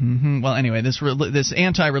 anyway, this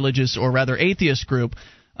anti-religious, or rather atheist group,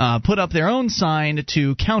 put up their own sign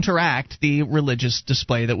to counteract the religious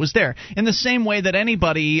display that was there. In the same way that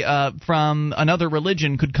anybody from another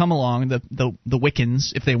religion could come along, the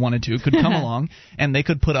Wiccans, if they wanted to, could come along, and they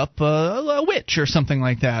could put up a witch or something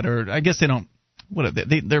like that. Or I guess they don't. What are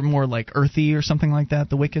they? They're more like earthy or something like that,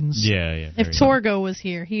 the Wiccans? Yeah. If Torgo was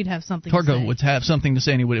here, he'd have something to say. Torgo would have something to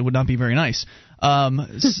say, and it would not be very nice.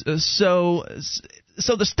 So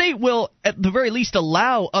the state will, at the very least,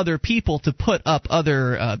 allow other people to put up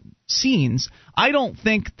other scenes. I don't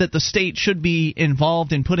think that the state should be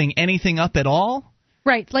involved in putting anything up at all.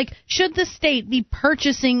 Right. Like, should the state be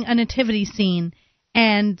purchasing a nativity scene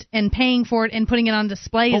and paying for it and putting it on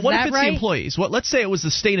display? Well, Is what that if it's right? the employees? Let's say it was the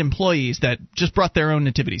state employees that just brought their own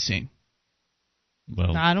nativity scene.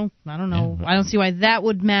 Well, I don't know. Yeah. I don't see why that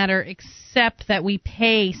would matter, except that we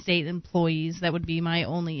pay state employees. That would be my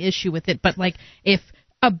only issue with it. But, like, if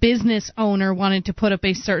a business owner wanted to put up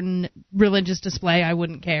a certain religious display, I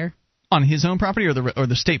wouldn't care. On his own property or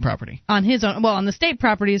the state property? On his own. Well, on the state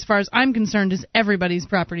property, as far as I'm concerned, is everybody's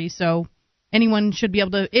property. So anyone should be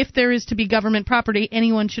able to, if there is to be government property,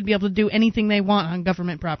 anyone should be able to do anything they want on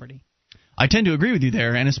government property. I tend to agree with you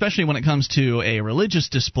there, and especially when it comes to a religious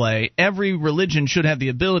display, every religion should have the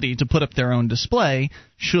ability to put up their own display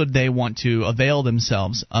should they want to avail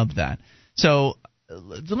themselves of that. So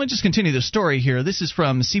let me just continue the story here. This is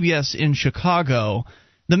from CBS in Chicago.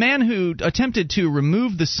 The man who attempted to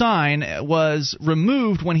remove the sign was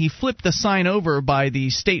removed when he flipped the sign over by the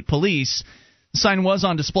state police. The sign was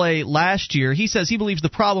on display last year. He says he believes the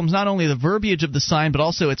problem is not only the verbiage of the sign, but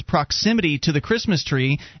also its proximity to the Christmas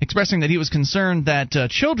tree, expressing that he was concerned that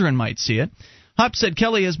children might see it. Hupp said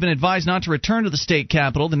Kelly has been advised not to return to the state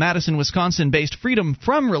capitol. The Madison, Wisconsin-based Freedom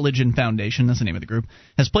From Religion Foundation, that's the name of the group,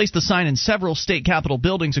 has placed the sign in several state capitol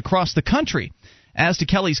buildings across the country. As to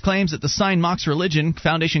Kelly's claims that the sign mocks religion,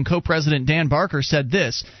 Foundation co-president Dan Barker said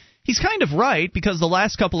this: "He's kind of right, because the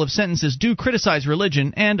last couple of sentences do criticize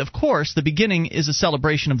religion, and, of course, the beginning is a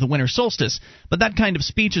celebration of the winter solstice. But that kind of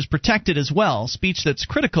speech is protected as well, speech that's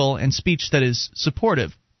critical and speech that is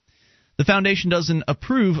supportive." The foundation doesn't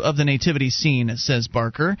approve of the nativity scene, says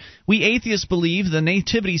Barker. "We atheists believe the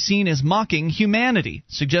nativity scene is mocking humanity,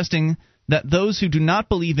 suggesting that those who do not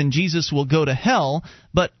believe in Jesus will go to hell,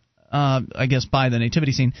 but I guess by the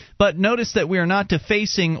nativity scene. But notice that we are not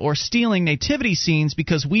defacing or stealing nativity scenes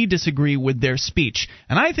because we disagree with their speech."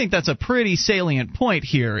 And I think that's a pretty salient point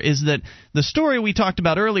here, is that the story we talked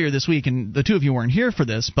about earlier this week, and the two of you weren't here for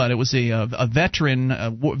this, but it was a veteran,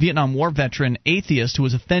 Vietnam War veteran atheist who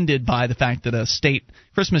was offended by the fact that a state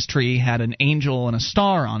Christmas tree had an angel and a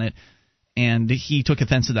star on it. And he took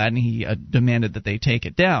offense to that, and he demanded that they take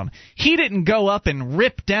it down. He didn't go up and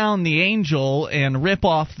rip down the angel and rip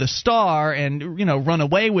off the star and, run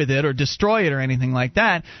away with it or destroy it or anything like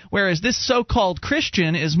that, whereas this so-called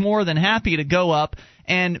Christian is more than happy to go up,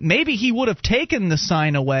 and maybe he would have taken the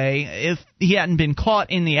sign away if he hadn't been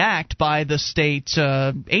caught in the act by the state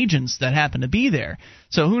agents that happened to be there.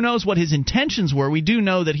 So who knows what his intentions were. We do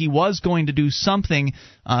know that he was going to do something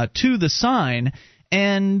to the sign.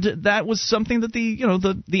 And that was something that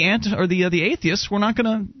the atheists were not going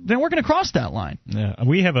to, they weren't going to cross that line. Yeah,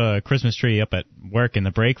 we have a Christmas tree up at work in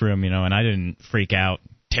the break room, and I didn't freak out,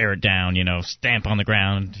 tear it down, stamp on the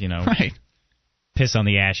ground, right, piss on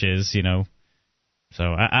the ashes,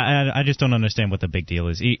 So I just don't understand what the big deal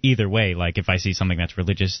is. Either way, like if I see something that's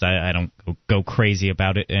religious, I don't go crazy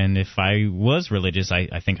about it. And if I was religious,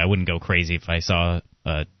 I think I wouldn't go crazy if I saw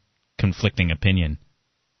a conflicting opinion.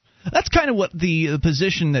 That's kind of what the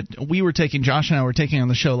position that we were taking, Josh and I were taking on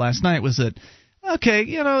the show last night, was that, okay,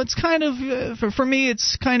 it's kind of, for me,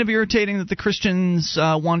 it's kind of irritating that the Christians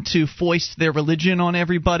want to foist their religion on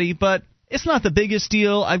everybody, but it's not the biggest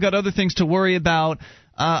deal. I've got other things to worry about.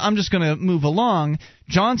 I'm just going to move along.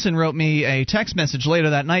 Johnson wrote me a text message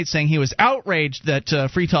later that night saying he was outraged that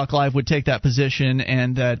Free Talk Live would take that position,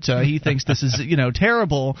 and that he thinks this is,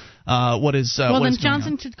 terrible. What is well, what then is going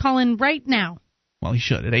Johnson on. should call in right now. Well, he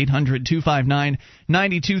should at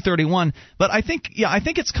 800-259-9231. But I think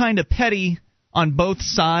it's kind of petty on both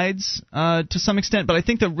sides to some extent. But I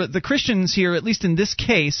think the Christians here, at least in this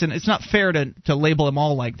case, and it's not fair to label them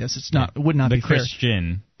all like this. It would not be fair. The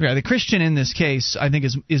Christian. Yeah, the Christian in this case, I think,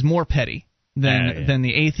 is more petty than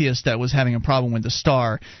the atheist that was having a problem with the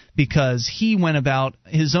star, because he went about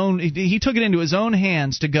his own. He took it into his own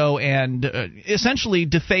hands to go and essentially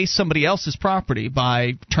deface somebody else's property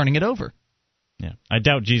by turning it over. Yeah, I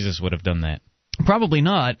doubt Jesus would have done that. Probably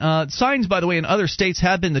not. Signs, by the way, in other states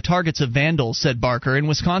have been the targets of vandals, said Barker. In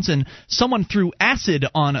Wisconsin, someone threw acid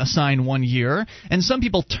on a sign one year, and some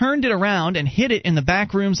people turned it around and hid it in the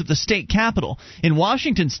back rooms of the state capitol. In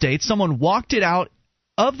Washington state, someone walked it out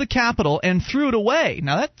of the capitol and threw it away.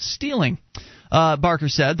 Now, that's stealing. Barker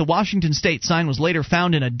said the Washington state sign was later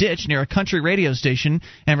found in a ditch near a country radio station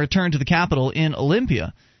and returned to the capitol in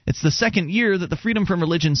Olympia. It's the second year that the Freedom from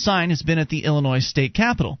Religion sign has been at the Illinois state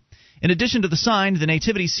capitol. In addition to the sign, the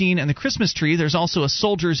nativity scene, and the Christmas tree, there's also a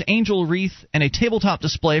soldier's angel wreath and a tabletop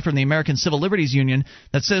display from the American Civil Liberties Union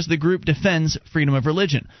that says the group defends freedom of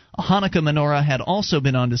religion. A Hanukkah menorah had also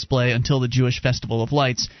been on display until the Jewish Festival of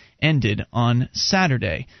Lights ended on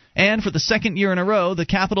Saturday. And for the second year in a row, the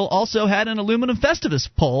Capitol also had an aluminum Festivus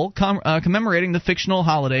pole commemorating the fictional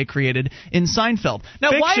holiday created in Seinfeld.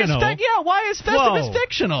 Now, fictional? why is Festivus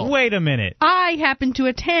fictional? Wait a minute. I happened to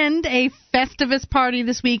attend a Festivus party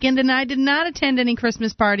this weekend, and I did not attend any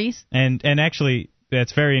Christmas parties. And actually,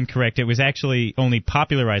 that's very incorrect. It was actually only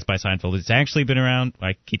popularized by Seinfeld. It's actually been around,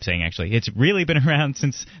 I keep saying actually, it's really been around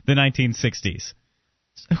since the 1960s.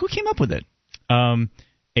 Who came up with it? A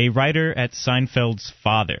writer at Seinfeld's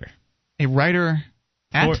father. A writer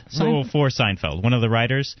at for Seinfeld, one of the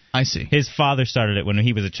writers. I see. His father started it when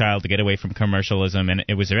he was a child to get away from commercialism, and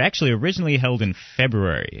it was actually originally held in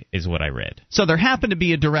February, is what I read. So there happened to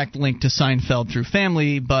be a direct link to Seinfeld through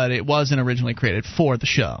family, but it wasn't originally created for the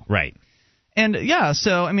show. Right. And yeah,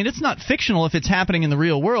 so I mean, it's not fictional if it's happening in the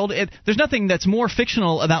real world. There's nothing that's more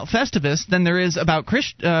fictional about Festivus than there is about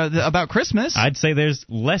Christmas. I'd say there's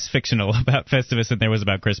less fictional about Festivus than there was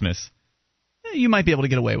about Christmas. You might be able to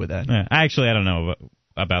get away with that. I don't know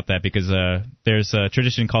about that because there's a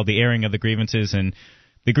tradition called the airing of the grievances, and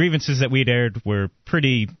the grievances that we'd aired were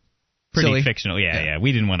pretty Silly. fictional. Yeah,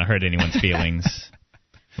 we didn't want to hurt anyone's feelings.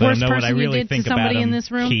 Worst know what I person you really did think to somebody about in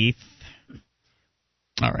this room? Keith.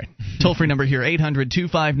 All right. Toll-free number here,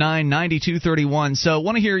 800-259-9231. So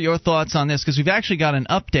want to hear your thoughts on this because we've actually got an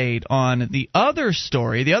update on the other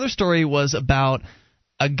story. The other story was about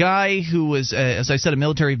a guy who was, as I said, a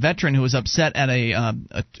military veteran who was upset at a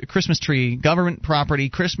Christmas tree, government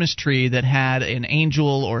property Christmas tree that had an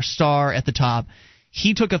angel or star at the top.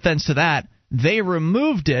 He took offense to that. They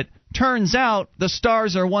removed it. Turns out the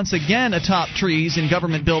stars are once again atop trees in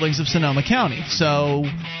government buildings of Sonoma County. So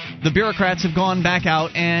the bureaucrats have gone back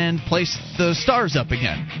out and placed the stars up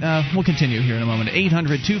again. We'll continue here in a moment.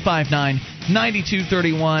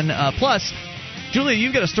 800-259-9231. Plus, Julia,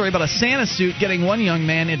 you've got a story about a Santa suit getting one young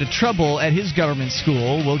man into trouble at his government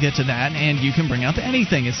school. We'll get to that, and you can bring up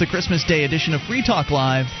anything. It's the Christmas Day edition of Free Talk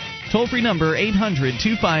Live. Toll-free number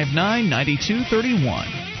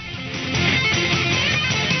 800-259-9231.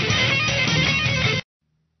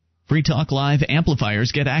 Free Talk Live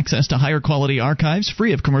amplifiers get access to higher quality archives,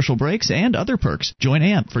 free of commercial breaks, and other perks. Join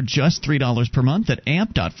AMP for just $3 per month at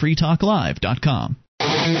amp.freetalklive.com.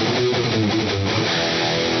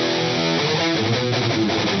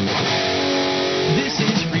 This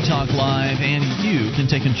is Free Talk Live, and you can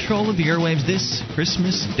take control of the airwaves this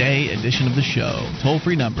Christmas Day edition of the show.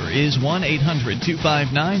 Toll-free number is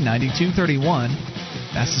 1-800-259-9231.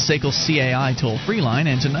 That's the SACL CAI toll-free line,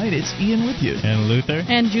 and tonight it's Ian with you. And Luther.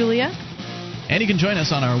 And Julia. And you can join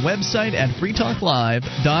us on our website at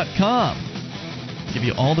freetalklive.com. Give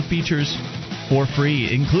you all the features for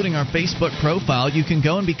free, including our Facebook profile. You can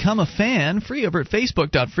go and become a fan free over at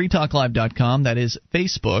facebook.freetalklive.com. That is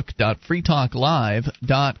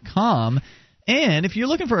facebook.freetalklive.com. And if you're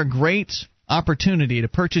looking for a great opportunity to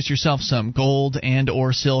purchase yourself some gold and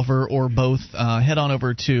or silver or both, head on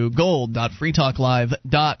over to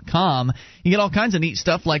gold.freetalklive.com. You get all kinds of neat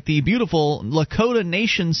stuff like the beautiful Lakota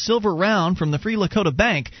Nation silver round from the Free Lakota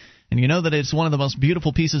Bank. And you know that it's one of the most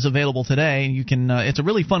beautiful pieces available today. You can it's a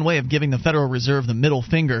really fun way of giving the Federal Reserve the middle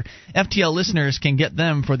finger. FTL listeners can get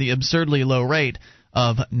them for the absurdly low rate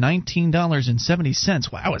of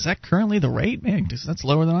 $19.70. Wow, is that currently the rate? Man, that's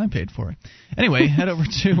lower than I paid for it. Anyway, head over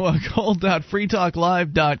to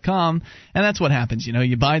gold.freetalklive.com, and that's what happens. You know,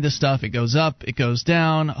 you buy this stuff, it goes up, it goes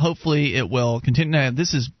down. Hopefully it will continue. Now,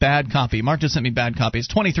 this is bad copy. Mark just sent me bad copy. It's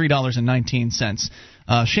 $23.19.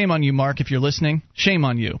 Shame on you, Mark, if you're listening. Shame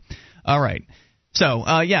on you. All right. So,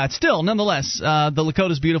 it's still, nonetheless, the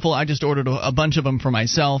Lakota's beautiful. I just ordered a bunch of them for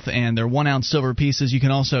myself, and they're 1-ounce silver pieces. You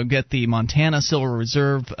can also get the Montana Silver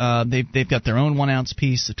Reserve. They've got their own 1-ounce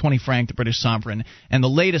piece, the 20 franc, the British Sovereign. And the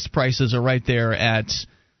latest prices are right there at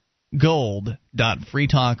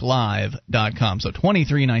gold.freetalklive.com. So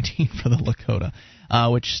 $23.19 for the Lakota,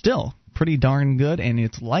 which still pretty darn good, and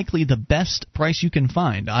it's likely the best price you can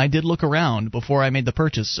find. I did look around before I made the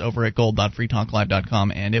purchase over at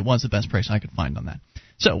gold.freetalklive.com, and it was the best price I could find on that.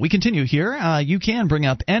 So we continue here. You can bring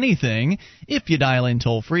up anything if you dial in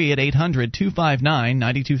toll-free at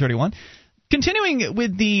 800-259-9231. Continuing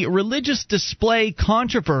with the religious display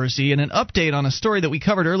controversy and an update on a story that we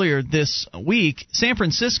covered earlier this week, San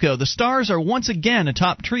Francisco, the stars are once again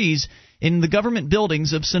atop trees in the government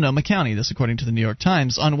buildings of Sonoma County. This according to the New York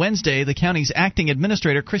Times. On Wednesday, the county's acting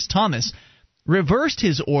administrator, Chris Thomas, reversed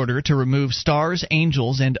his order to remove stars,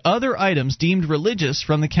 angels, and other items deemed religious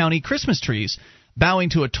from the county Christmas trees,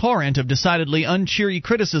 bowing to a torrent of decidedly uncheery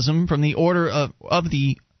criticism from the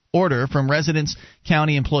order from residents,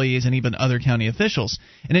 county employees, and even other county officials.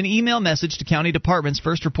 In an email message to county departments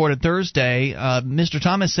first reported Thursday, Mr.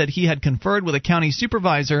 Thomas said he had conferred with a county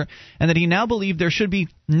supervisor and that he now believed there should be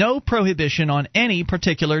no prohibition on any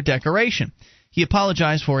particular decoration. He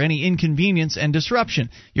apologized for any inconvenience and disruption.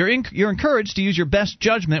 You're encouraged to use your best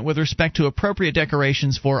judgment with respect to appropriate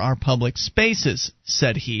decorations for our public spaces,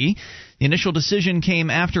 said he. The initial decision came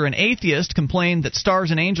after an atheist complained that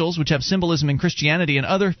stars and angels, which have symbolism in Christianity and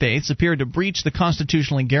other faiths, appeared to breach the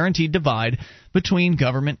constitutionally guaranteed divide between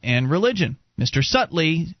government and religion. Mr.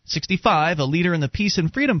 Sutley, 65, a leader in the Peace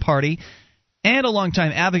and Freedom Party and a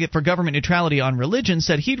longtime advocate for government neutrality on religion,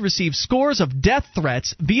 said he'd received scores of death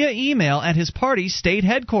threats via email at his party's state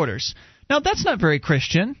headquarters. Now, that's not very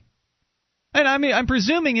Christian. And I mean, I'm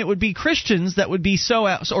presuming it would be Christians that would be so,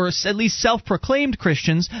 or at least self-proclaimed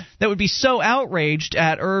Christians, that would be so outraged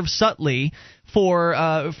at Irv Sutley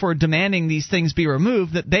for demanding these things be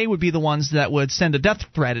removed that they would be the ones that would send a death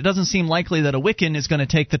threat. It doesn't seem likely that a Wiccan is going to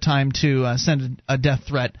take the time to send a death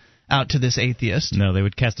threat out to this atheist. No, they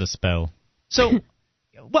would cast a spell. So,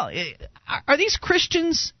 well, are these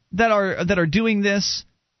Christians that are doing this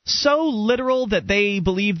so literal that they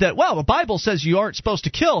believe that, well, the Bible says you aren't supposed to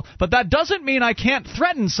kill, but that doesn't mean I can't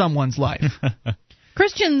threaten someone's life?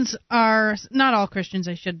 Christians are not all Christians.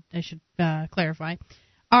 I should clarify.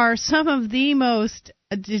 Are some of the most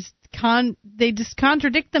they just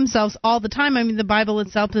contradict themselves all the time. I mean, the Bible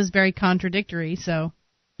itself is very contradictory. So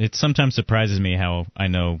it sometimes surprises me how I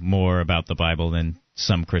know more about the Bible than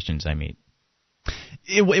some Christians I meet.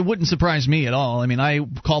 It wouldn't surprise me at all. I mean, I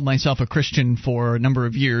called myself a Christian for a number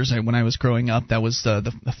of years. When I was growing up, that was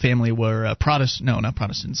the family were not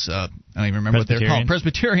Protestants. I don't even remember what they're called.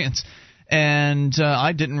 Presbyterians. And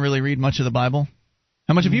I didn't really read much of the Bible.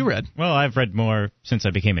 How much have you read? Well, I've read more since I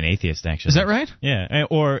became an atheist, actually. Is that right? Yeah,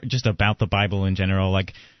 or just about the Bible in general.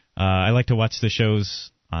 Like, I like to watch the shows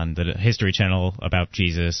on the History Channel about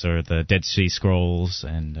Jesus or the Dead Sea Scrolls,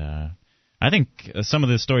 and I think some of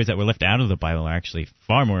the stories that were left out of the Bible are actually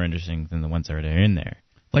far more interesting than the ones that are in there.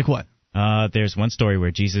 Like what? There's one story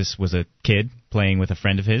where Jesus was a kid playing with a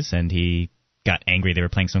friend of his, and he got angry. They were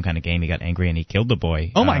playing some kind of game. He got angry, and he killed the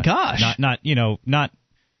boy. Oh, my gosh. Not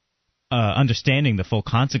understanding the full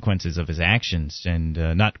consequences of his actions, and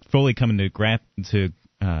not fully coming to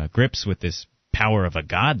grips with this power of a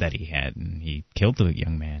God that he had, and he killed the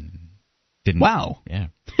young man. Wow. Yeah.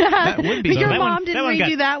 That would be Your mom didn't read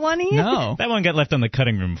you that one, Ian? No. That one got left on the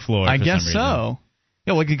cutting room floor. I for guess some reason. so.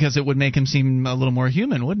 Yeah, well, because it would make him seem a little more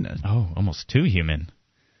human, wouldn't it? Oh, almost too human.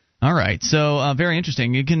 All right, so very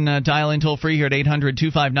interesting. You can dial in toll-free here at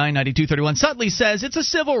 800-259-9231. Sutley says it's a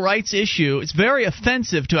civil rights issue. It's very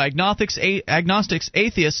offensive to agnostics,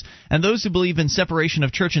 atheists, and those who believe in separation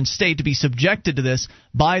of church and state to be subjected to this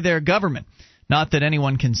by their government. Not that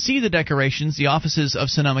anyone can see the decorations. The offices of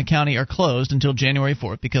Sonoma County are closed until January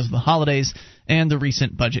 4th because of the holidays and the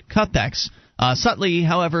recent budget cutbacks. Sutley,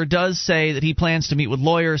 however, does say that he plans to meet with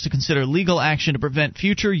lawyers to consider legal action to prevent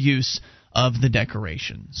future use of the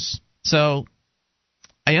decorations. So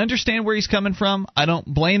I understand where he's coming from. I don't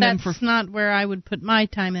blame him for... That's not where I would put my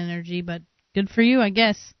time and energy, but good for you, I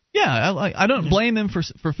guess. Yeah, I don't blame him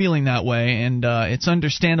for feeling that way, and it's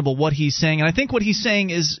understandable what he's saying. And I think what he's saying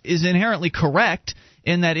is inherently correct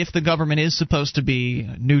in that if the government is supposed to be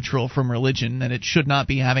neutral from religion, then it should not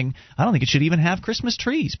be having... I don't think it should even have Christmas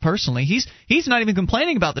trees, personally. He's not even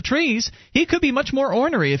complaining about the trees. He could be much more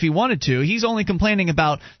ornery if he wanted to. He's only complaining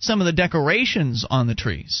about some of the decorations on the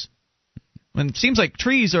trees. And it seems like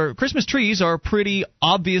Christmas trees are pretty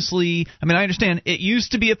obviously... I mean, I understand it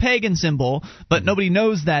used to be a pagan symbol, but nobody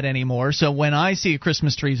knows that anymore. So when I see a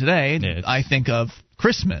Christmas tree today, I think of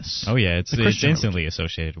Christmas. Oh, yeah, it's instantly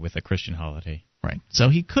associated with a Christian holiday. Right. So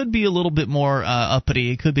he could be a little bit more uppity.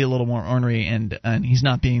 He could be a little more ornery, and he's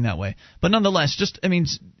not being that way. But nonetheless,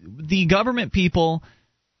 the government people,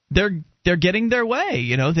 they're getting their way.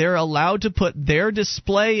 You know, they're allowed to put their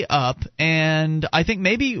display up, and I think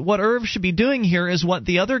maybe what Irv should be doing here is what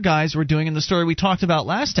the other guys were doing in the story we talked about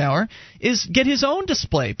last hour, is get his own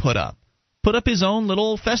display put up. Put up his own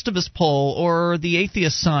little Festivus pole or the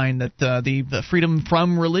atheist sign that the Freedom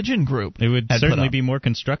From Religion group It would certainly be more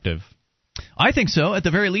constructive. I think so. At the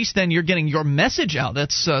very least, then you're getting your message out.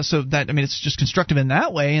 That's it's just constructive in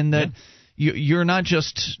that way, and that you're not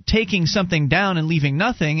just taking something down and leaving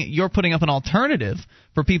nothing. You're putting up an alternative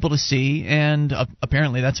for people to see, and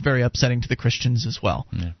apparently that's very upsetting to the Christians as well.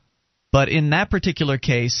 Yeah. But in that particular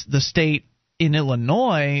case, the state in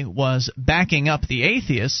Illinois was backing up the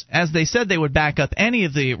atheists, as they said they would back up any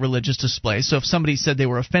of the religious displays. So if somebody said they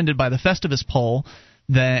were offended by the Festivus pole,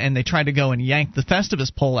 and they tried to go and yank the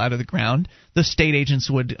Festivus pole out of the ground, the state agents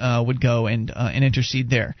would go and intercede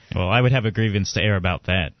there. Well, I would have a grievance to air about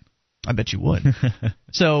that. I bet you would.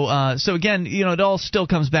 So again, it all still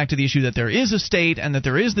comes back to the issue that there is a state and that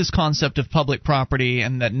there is this concept of public property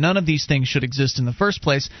and that none of these things should exist in the first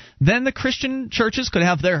place. Then the Christian churches could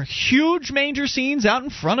have their huge manger scenes out in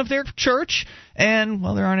front of their church, and,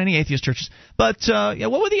 well, there aren't any atheist churches. But,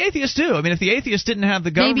 what would the atheists do? I mean, if the atheists didn't have the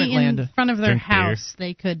government land... Maybe in front of their house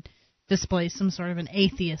they could display some sort of an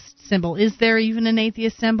atheist symbol. Is there even an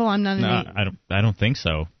atheist symbol? I'm not an I don't think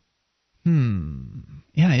so.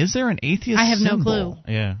 Yeah, is there an atheist I have symbol? no clue.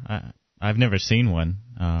 Yeah, I've never seen one.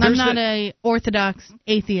 I'm not a orthodox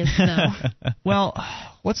atheist, though. Well,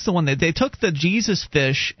 what's the one that they took the Jesus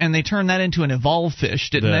fish and they turned that into an evolved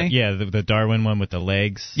fish, didn't they? Yeah, the Darwin one with the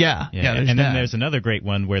legs. Yeah. And then there's another great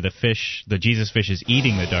one where the Jesus fish is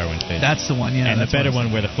eating the Darwin fish. That's the one, yeah. And the better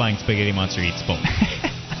one where the flying spaghetti monster eats both.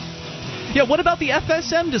 Yeah, what about the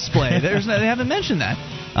FSM display? They haven't mentioned that.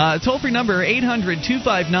 Toll-free number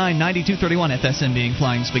 800-259-9231, FSM being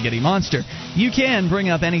Flying Spaghetti Monster. You can bring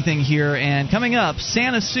up anything here, and coming up,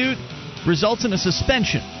 Santa suit results in a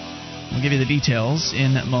suspension. We'll give you the details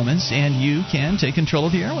in moments, and you can take control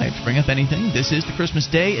of the airwaves. Bring up anything. This is the Christmas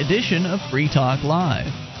Day edition of Free Talk Live.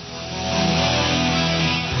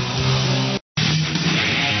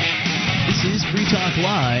 This is Free Talk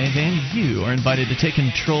Live, and you are invited to take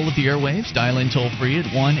control of the airwaves. Dial in toll-free at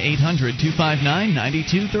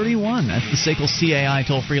 1-800-259-9231. That's the SACL CAI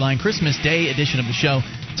toll-free line, Christmas Day edition of the show.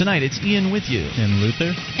 Tonight, it's Ian with you. And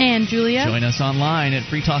Luther. And Julia. Join us online at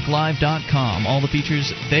freetalklive.com. All the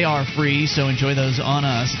features, they are free, so enjoy those on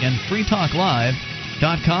us. Again,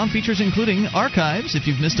 freetalklive.com. Features including archives. If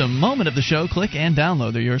you've missed a moment of the show, click and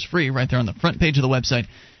download. They're yours free right there on the front page of the website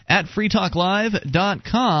at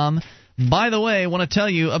freetalklive.com. By the way, I want to tell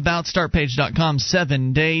you about StartPage.com's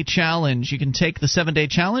 7-Day Challenge. You can take the 7-Day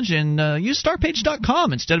Challenge and use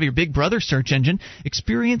StartPage.com instead of your Big Brother search engine.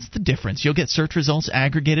 Experience the difference. You'll get search results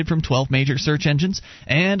aggregated from 12 major search engines,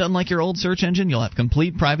 and unlike your old search engine, you'll have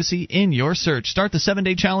complete privacy in your search. Start the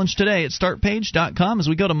 7-Day Challenge today at StartPage.com as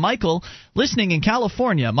we go to Michael, listening in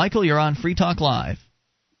California. Michael, you're on Free Talk Live.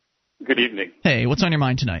 Good evening. Hey, what's on your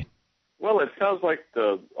mind tonight? Well, it sounds like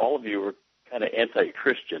all of you are kind of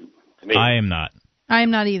anti-Christian. Me. I am not. I am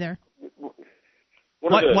not either.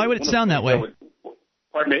 Why would it sound that way?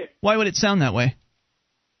 Pardon me? Why would it sound that way?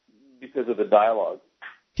 Because of the dialogue.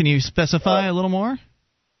 Can you specify a little more?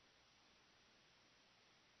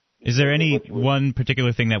 Is there any one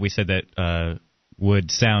particular thing that we said that would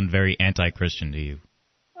sound very anti-Christian to you?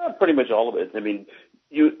 Pretty much all of it. I mean,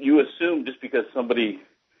 you assume just because somebody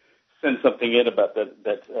sends something in about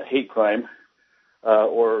that's a hate crime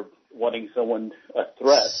or wanting someone a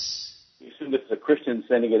threat, you assume it's a Christian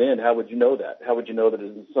sending it in. How would you know that? How would you know that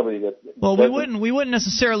it's somebody that... Well, we wouldn't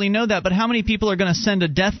necessarily know that, but how many people are going to send a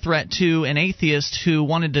death threat to an atheist who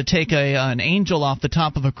wanted to take an angel off the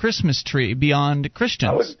top of a Christmas tree beyond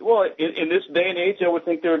Christians? In this day and age, I would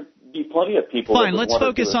think there would be plenty of people... Fine, let's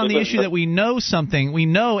focus on the issue that we know something. We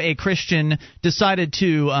know a Christian decided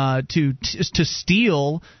to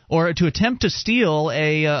steal or to attempt to steal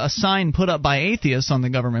a sign put up by atheists on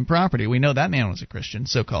the government property. We know that man was a Christian,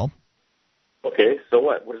 so-called. Okay, so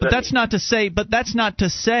what? What does that mean? That's not to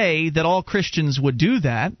say that all Christians would do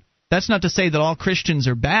that. That's not to say that all Christians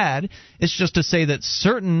are bad. It's just to say that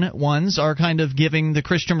certain ones are kind of giving the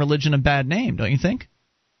Christian religion a bad name, don't you think?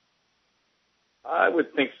 I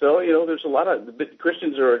would think so. You know, there's a lot of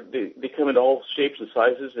Christians they come in all shapes and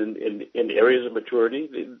sizes and in areas of maturity.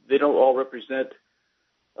 They don't all represent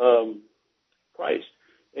Christ.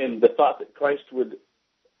 And the thought that Christ would,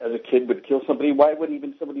 as a kid, would kill somebody, why wouldn't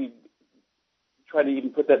even somebody try to even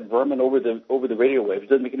put that vermin over the radio waves? It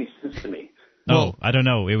doesn't make any sense to me. Oh, I don't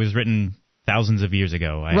know. It was written thousands of years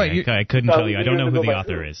ago. I couldn't tell you. I don't know who the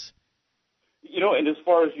author is. You know, and as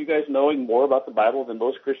far as you guys knowing more about the Bible than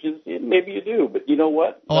most Christians, maybe you do, but you know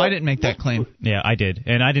what? Oh, I didn't make that claim. Yeah, I did,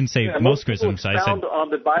 and I didn't say most Christians. I said on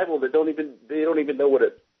the Bible that don't even know what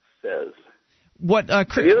it says.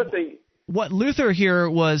 The other thing, what Luther here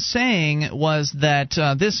was saying was that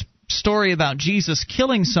this story about Jesus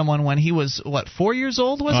killing someone when he was 4 years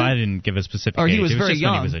old, was it? I didn't give a specific age. He was very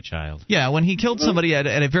young. When he was a child. Yeah, when he killed somebody at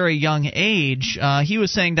a very young age, he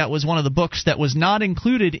was saying that was one of the books that was not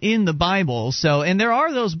included in the Bible. So, and there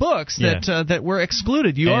are those books that were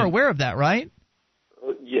excluded. You are aware of that, right?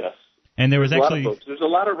 Yes. And there's a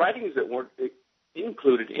lot of writings that weren't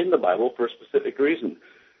included in the Bible for a specific reason.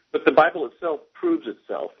 But the Bible itself proves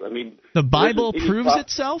itself. I mean, the Bible proves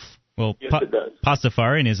itself? Well, yes, it does.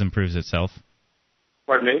 Pastafarianism proves itself.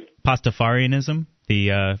 Pardon me? Pastafarianism,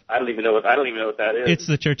 I don't even know what that is. It's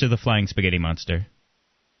the Church of the Flying Spaghetti Monster.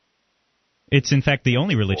 It's in fact the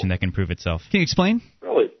only religion that can prove itself. Can you explain?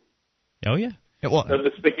 Really? Oh yeah.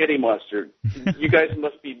 The Spaghetti Monster. You guys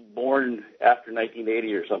must be born after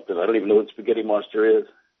 1980 or something. I don't even know what Spaghetti Monster is.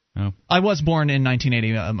 Oh. I was born in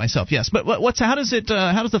 1980 myself, yes. But how does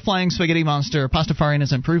the Flying Spaghetti Monster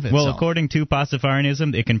Pastafarianism prove itself? Well, according to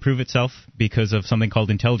Pastafarianism, it can prove itself because of something called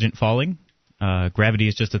intelligent falling. Gravity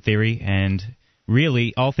is just a theory, and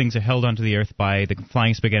really all things are held onto the earth by the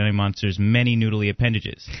Flying Spaghetti Monster's many noodly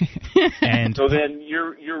appendages. And so then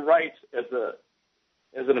your rights as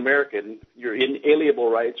as an American, your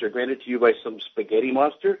inalienable rights are granted to you by some spaghetti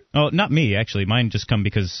monster? Oh, not me, actually. Mine just come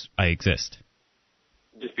because I exist.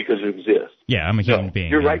 Just because you exist? Yeah, I'm a human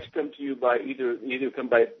being. Your rights come to you by either come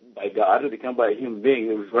by God or they come by a human being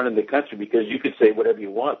who's running the country, because you could say whatever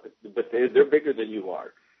you want, but they're bigger than you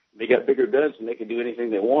are. They got bigger guns and they can do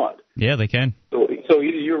anything they want. Yeah, they can. So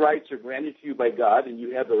either your rights are granted to you by God and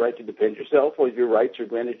you have the right to defend yourself, or your rights are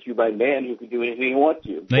granted to you by man who can do anything he wants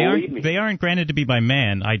to. They aren't granted to be by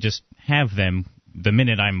man. I just have them the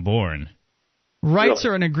minute I'm born. Rights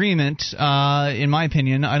are an agreement, in my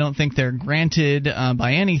opinion. I don't think they're granted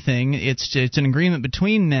by anything. It's an agreement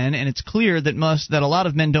between men, and it's clear that a lot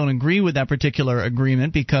of men don't agree with that particular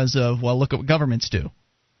agreement because of, well, look at what governments do.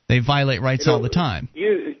 They violate rights all the time.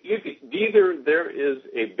 Either there is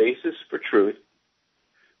a basis for truth,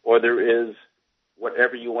 or there is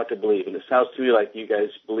whatever you want to believe. And it sounds to me like you guys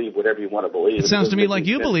believe whatever you want to believe. It sounds to me like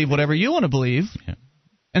you believe whatever you want to believe,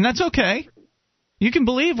 and that's okay. You can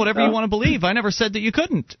believe whatever you want to believe. I never said that you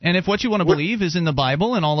couldn't. And if what you want to believe is in the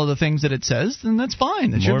Bible and all of the things that it says, then that's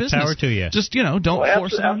fine. That's your business. More power to you. Just, don't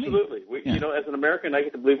force it on me. Absolutely. As an American, I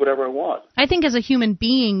get to believe whatever I want. I think as a human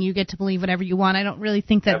being, you get to believe whatever you want. I don't really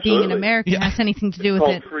think that being an American has anything to do with it.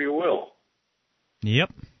 It's called free will.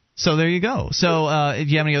 Yep. So there you go. So do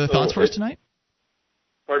you have any other thoughts for us tonight?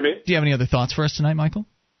 Pardon me? Do you have any other thoughts for us tonight, Michael?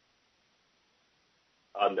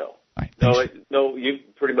 No. All right, no, you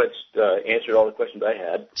pretty much answered all the questions I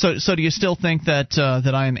had. So do you still think that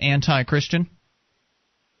I am anti-Christian?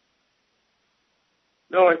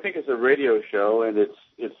 No, I think it's a radio show, and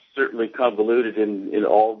it's certainly convoluted in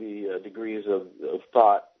all the degrees of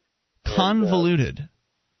thought. Convoluted.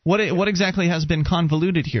 What exactly has been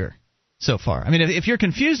convoluted here so far? I mean, if you're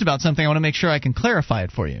confused about something, I want to make sure I can clarify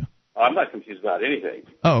it for you. I'm not confused about anything.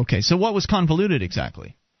 Oh, okay. So what was convoluted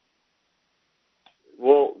exactly?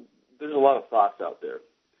 Well, there's a lot of thoughts out there.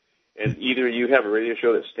 And either you have a radio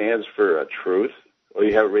show that stands for truth, or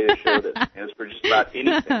you have a radio show that stands for just about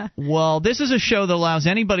anything. Well, this is a show that allows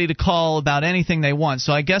anybody to call about anything they want.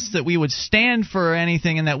 So I guess that we would stand for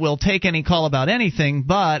anything and that we'll take any call about anything.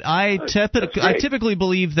 But I typically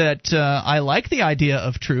believe that I like the idea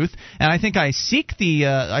of truth, and I think I seek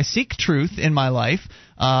truth in my life.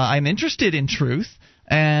 I'm interested in truth.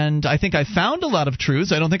 And I think I found a lot of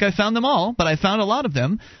truths. I don't think I found them all, but I found a lot of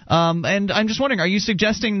them. And I'm just wondering, are you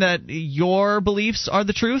suggesting that your beliefs are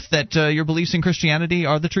the truth, that your beliefs in Christianity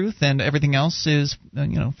are the truth, and everything else is,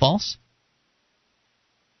 false?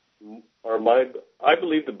 I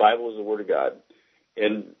believe the Bible is the Word of God.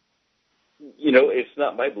 And, it's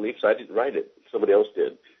not my beliefs. I didn't write it. Somebody else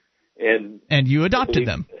did. And you adopted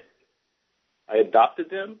them. I adopted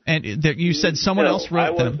them. And you said someone else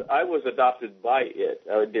wrote them. I was adopted by it.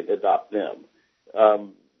 I didn't adopt them.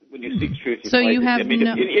 When you seek truth, I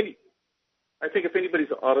think if anybody's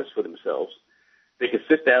honest with themselves, they can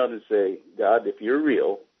sit down and say, God, if you're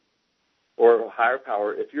real, or a higher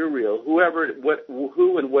power, if you're real, who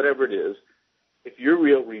and whatever it is, if you're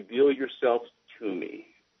real, reveal yourself to me.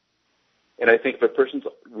 And I think if a person's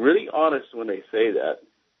really honest when they say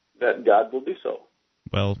that God will do so.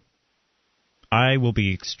 Well, I will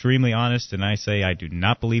be extremely honest, and I say I do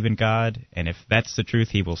not believe in God, and if that's the truth,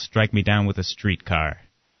 he will strike me down with a streetcar.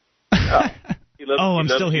 I'm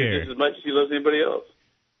still here. As much as he loves anybody else.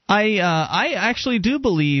 I actually do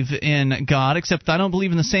believe in God, except I don't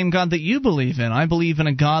believe in the same God that you believe in. I believe in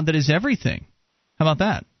a God that is everything. How about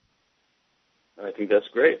that? I think that's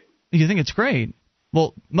great. You think it's great?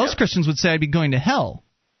 Well, most Christians would say I'd be going to hell.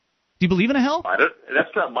 Do you believe in a hell?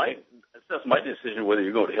 That's not my decision whether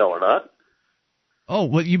you're going to hell or not. Oh,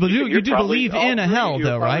 well, you do believe in a hell,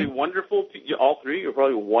 though, right? Wonderful. All three, you're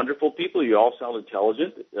probably wonderful people. You all sound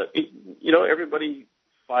intelligent. Everybody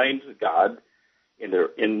finds God in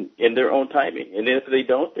their own timing, and if they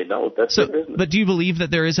don't, they don't. That's their business. But do you believe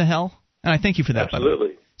that there is a hell? And I thank you for that.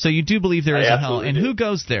 Absolutely. So you do believe there is a hell, and do. who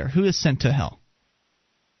goes there? Who is sent to hell?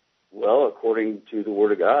 Well, according to the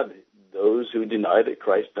Word of God, those who deny that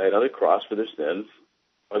Christ died on the cross for their sins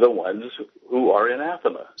are the ones who are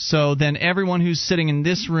anathema. So then everyone who's sitting in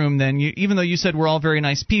this room, then, even though you said we're all very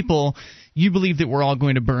nice people, you believe that we're all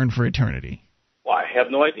going to burn for eternity. Well, I have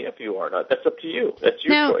no idea if you are or not. That's up to you. That's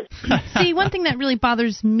your choice. See, one thing that really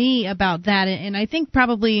bothers me about that, and I think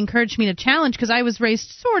probably encouraged me to challenge, because I was raised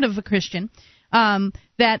sort of a Christian,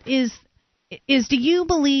 that is do you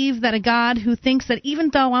believe that a God who thinks that even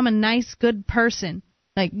though I'm a nice, good person,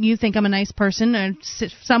 like you think I'm a nice person or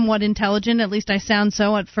somewhat intelligent, at least I sound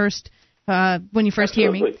so at first when you first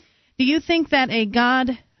hear me. Do you think that a God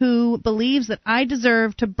who believes that I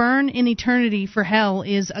deserve to burn in eternity for hell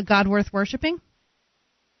is a God worth worshiping?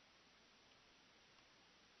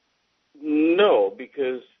 No,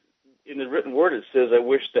 because in the written word it says, I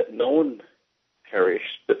wish that no one perish,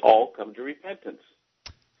 but all come to repentance.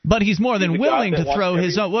 But he's more than willing to throw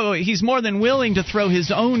his own. He's more than willing to throw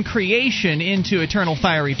his own creation into eternal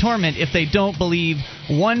fiery torment if they don't believe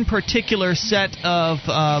one particular set of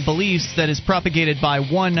beliefs that is propagated by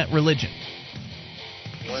one religion.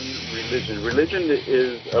 One religion. Religion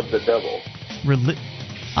is of the devil.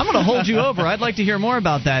 I'm going to hold you over. I'd like to hear more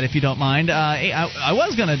about that, if you don't mind. I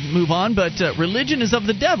was going to move on, but religion is of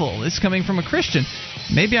the devil. It's coming from a Christian.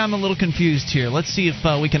 Maybe I'm a little confused here. Let's see if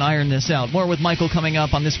we can iron this out. More with Michael coming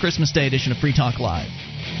up on this Christmas Day edition of Free Talk Live.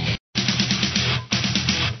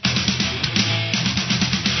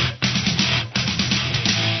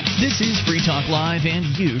 This is Free Talk Live, and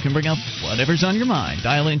you can bring up whatever's on your mind.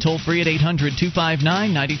 Dial in toll-free at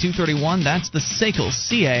 800-259-9231. That's the SACL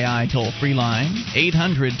CAI toll-free line,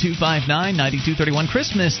 800-259-9231.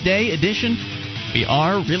 Christmas Day edition. We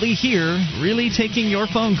are really here, really taking your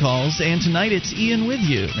phone calls, and tonight it's Ian with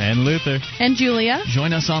you. And Luther. And Julia.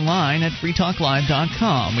 Join us online at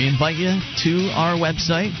freetalklive.com. We invite you to our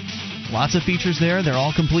website. Lots of features there. They're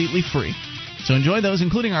all completely free. So enjoy those,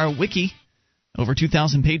 including our wiki. Over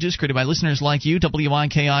 2,000 pages created by listeners like you,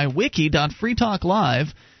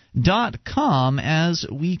 wiki.freetalklive.com. As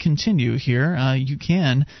we continue here, you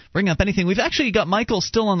can bring up anything. We've actually got Michael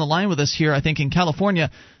still on the line with us here, I think, in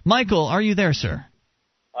California. Michael, are you there, sir?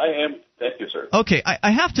 I am. Thank you, sir. Okay,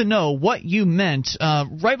 I have to know what you meant.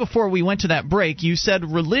 Right before we went to that break, you said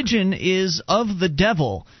religion is of the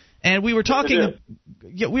devil. And we were talking.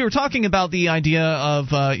 We were talking about the idea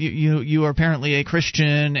of you are apparently a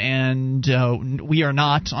Christian, and we are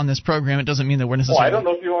not on this program. It doesn't mean that we're necessarily. I don't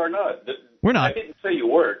know if you are or not. We're not. I didn't say you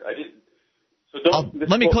weren't. I didn't. So don't.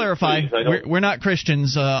 Let me clarify. Please, we're not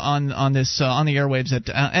Christians on this on the airwaves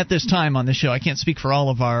at this time on this show. I can't speak for all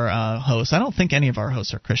of our hosts. I don't think any of our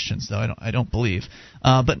hosts are Christians, though. I don't believe.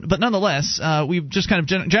 But nonetheless, we've just kind of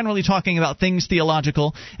generally talking about things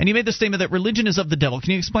theological. And you made the statement that religion is of the devil.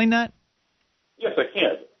 Can you explain that? Yes, I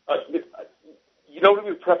can. Let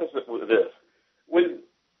me preface it with this. When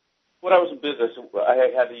I was in business,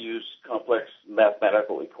 I had to use complex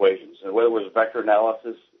mathematical equations, and whether it was vector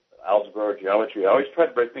analysis, algebra, or geometry, I always tried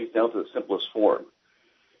to break things down to the simplest form.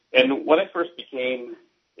 And when I first became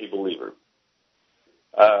a believer,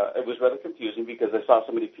 it was rather confusing because I saw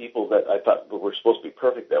so many people that I thought were supposed to be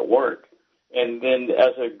perfect that weren't. And then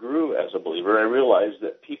as I grew as a believer, I realized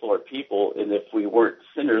that people are people, and if we weren't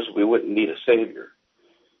sinners, we wouldn't need a Savior.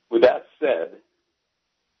 With that said,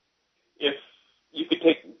 if you could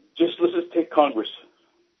let's just take Congress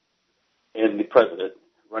and the president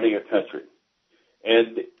running a country.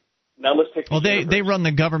 And now let's take they run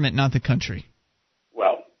the government, not the country.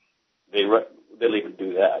 Well, they'll even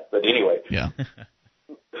do that. But anyway, yeah.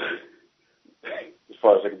 As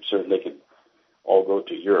far as I'm concerned, they can all go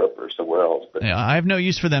to Europe or somewhere else. But yeah, I have no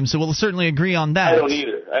use for them, so we'll certainly agree on that. I don't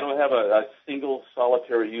either. I don't have a single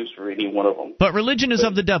solitary use for any one of them. But religion is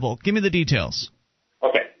of the devil. Give me the details.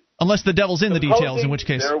 Okay. Unless the devil's in the details, in which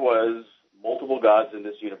case there was multiple gods in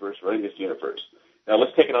this universe running this universe. Now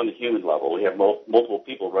let's take it on the human level. We have multiple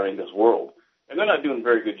people running this world, and they're not doing a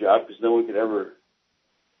very good job because no one could ever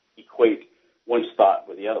equate one's thought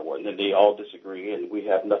with the other one, and they all disagree, and we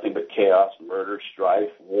have nothing but chaos, murder,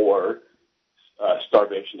 strife, war,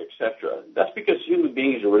 starvation, etc. That's because human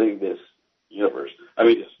beings are running this universe.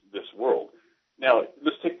 This world. Now,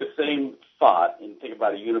 let's take the same thought and think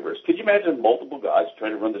about a universe. Could you imagine multiple gods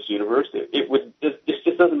trying to run this universe? It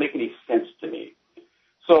just doesn't make any sense to me.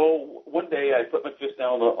 So one day I put my fist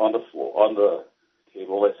down on the floor, on the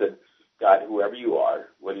table. I said, God, whoever you are,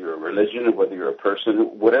 whether you're a religion or whether you're a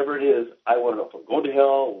person, whatever it is, I want to know. If I'm going to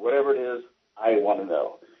hell, whatever it is, I want to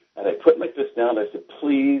know. And I put my fist down. I said,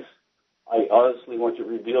 please, I honestly want you to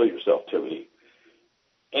reveal yourself to me.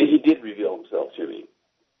 And he did reveal himself to me.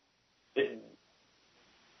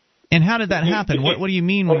 And how did that happen? What do you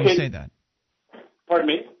mean when you say that? Pardon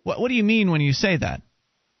me? What do you mean when you say that?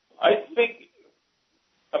 I think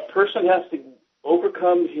a person has to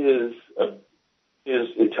overcome his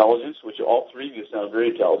intelligence, which all three of you sound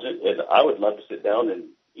very intelligent, and I would love to sit down and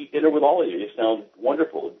eat dinner with all of you. You sound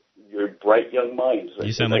wonderful. You're bright young minds.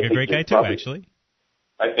 You sound like a great guy, too, actually.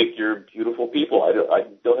 I think you're beautiful people. I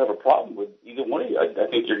don't have a problem with either one of you. I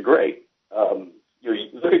think you're great.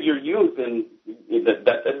 Look at your youth, and that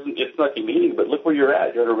doesn't, it's not demeaning, but look where you're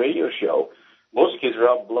at. You're at a radio show. Most kids are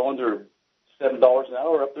out blowing their $7 an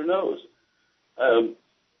hour up their nose.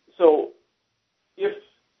 So if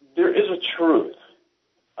there is a truth,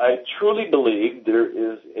 I truly believe there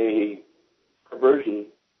is a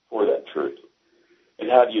perversion for that truth.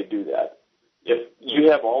 And how do you do that? if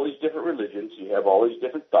you have all these different religions, you have all these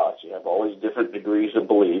different thoughts, you have all these different degrees of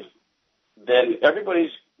belief, then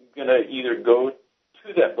everybody's going to either go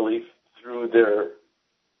to that belief through their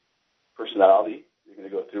personality, they're going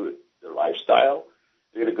to go through it, their lifestyle,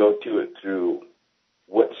 they're going to go to it through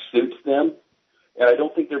what suits them, and I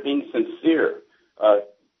don't think they're being sincere.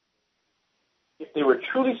 If they were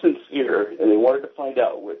truly sincere and they wanted to find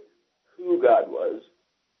out who God was,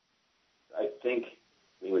 I think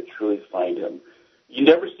they would truly find him. You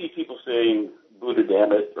never see people saying, Buddha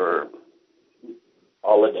damn it, or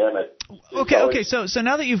Allah damn it. Okay. So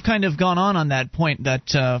now that you've kind of gone on that point, that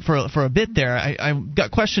for a bit there, I've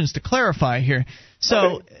got questions to clarify here.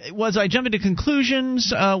 So, was I jumping to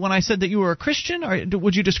conclusions when I said that you were a Christian, or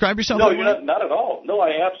would you describe yourself? No, you're not at all. No,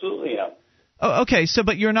 I absolutely am. Oh, okay. So,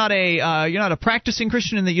 but you're not a practicing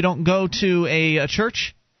Christian in that you don't go to a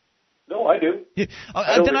church? No, I do. Then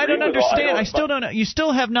I don't understand. I still don't. You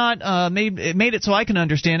still have not made it so I can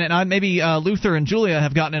understand it. And maybe Luther and Julia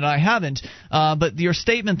have gotten it. I haven't. But your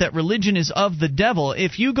statement that religion is of the devil.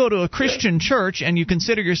 If you go to a Christian church and you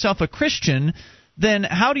consider yourself a Christian, then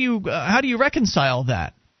how do you reconcile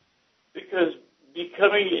that? Because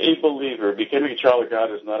becoming a believer, becoming a child of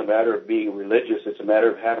God, is not a matter of being religious. It's a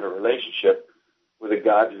matter of having a relationship with a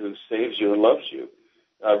God who saves you and loves you.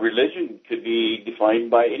 Religion could be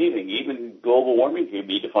defined by anything. Even global warming can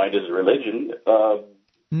be defined as a religion.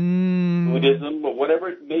 Buddhism, or whatever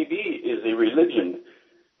it may be, is a religion.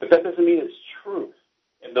 But that doesn't mean it's truth.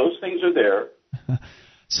 And those things are there.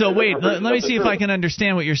 So wait, let me see if I can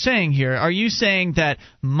understand what you're saying here. Are you saying that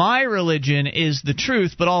my religion is the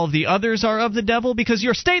truth, but all of the others are of the devil? Because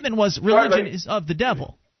your statement was religion is of the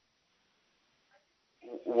devil.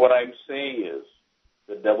 What I'm saying is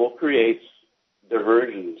the devil creates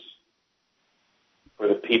diversions for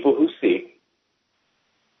the people who seek,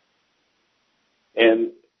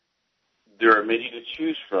 and there are many to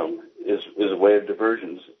choose from is a way of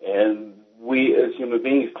diversions, and we as human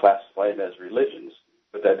beings classify them as religions,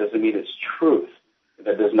 but that doesn't mean it's truth.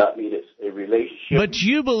 That does not mean it's a relationship. But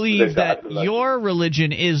you believe that your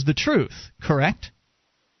religion is the truth, correct?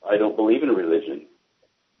 I don't believe in a religion.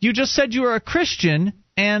 You just said you were a Christian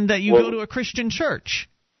and that you go to a Christian church.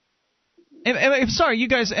 I'm sorry, you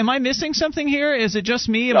guys, am I missing something here? Is it just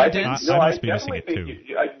me? I must be missing it too.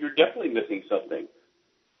 You're definitely missing something.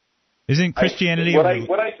 Isn't Christianity... Let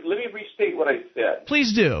me restate what I said.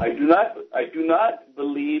 Please do. I do not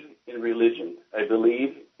believe in religion. I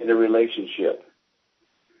believe in a relationship.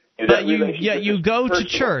 And but you go to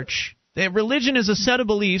church. Religion is a set of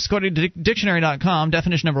beliefs, according to dictionary.com,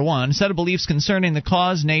 definition number 1, set of beliefs concerning the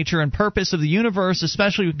cause, nature, and purpose of the universe,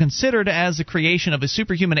 especially when considered as the creation of a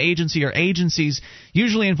superhuman agency or agencies,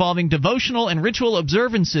 usually involving devotional and ritual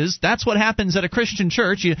observances. That's what happens at a Christian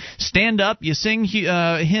church. You stand up, you sing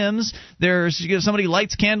hymns, somebody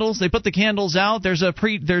lights candles, they put the candles out, there's a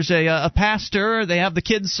pastor, they have the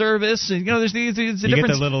kids service, and, there's these different... You get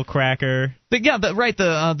the little cracker... they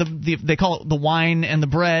call it the wine and the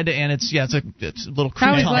bread, and it's a little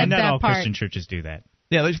crouton. Like and not all part. Christian churches do that.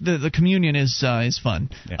 Yeah, the communion is fun.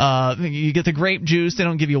 Yeah. You get the grape juice. They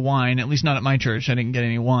don't give you wine, at least not at my church. I didn't get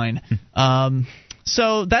any wine.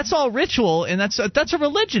 So that's all ritual, and that's a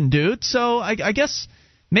religion, dude. So I guess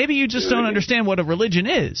maybe you just don't understand what a religion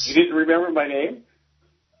is. You didn't remember my name?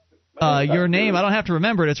 Your name? I don't have to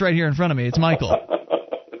remember it. It's right here in front of me. It's Michael.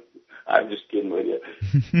 I'm just kidding with you.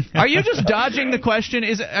 Are you just dodging the question?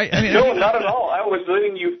 No, not at all. I was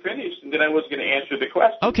letting you finish, and then I was going to answer the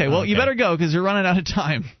question. Okay, well, you better go because you're running out of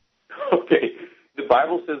time. Okay. The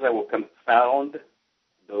Bible says, I will confound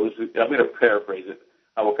those who... I'm going to paraphrase it.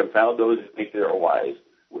 I will confound those who think they are wise.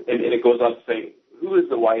 And it goes on to say, who is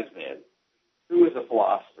the wise man? Who is the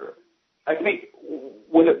philosopher? I think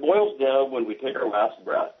when it boils down, when we take our last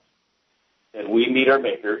breath, and we meet our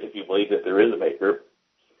Maker, if you believe that there is a Maker,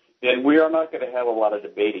 then we are not going to have a lot of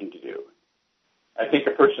debating to do. I think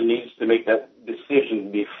a person needs to make that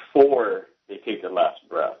decision before they take their last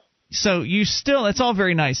breath. So that's all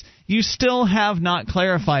very nice. You still have not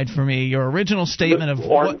clarified for me your original statement of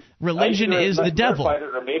what religion is the devil.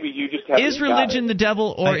 Or maybe you just haven't is religion the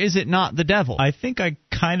devil, or is it not the devil? I think I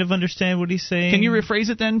kind of understand what he's saying. Can you rephrase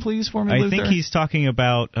it then, please, for me, Luther? I think he's talking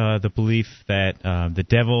about the belief that the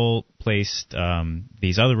devil placed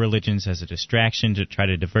these other religions as a distraction to try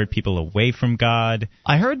to divert people away from God.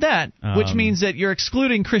 I heard that, which means that you're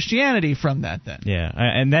excluding Christianity from that then. Yeah,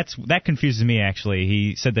 and that confuses me, actually.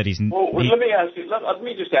 He said that he's... Well, let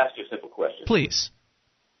me just ask you a simple question. Please.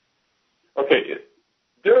 Okay,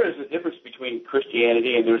 there is a difference between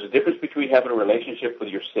Christianity and there's a difference between having a relationship with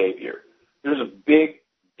your Savior. There's a big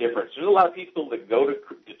difference. There's a lot of people that go to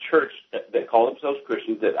church that call themselves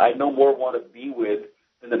Christians that I no more want to be with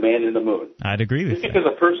than the man in the moon. I'd agree with Just you. because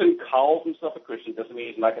a person calls himself a Christian doesn't mean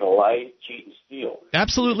he's not going to lie, cheat, and steal.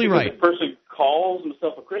 Absolutely Just right. because a person calls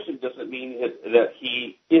himself a Christian doesn't mean that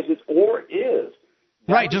he isn't or is.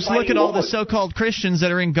 Right, just look at all the so-called Christians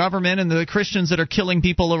that are in government and the Christians that are killing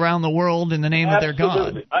people around the world in the name of their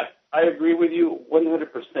God. I agree with you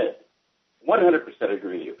 100%. 100%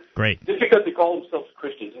 agree with you. Great. Just because they call themselves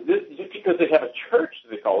Christians, just because they have a church that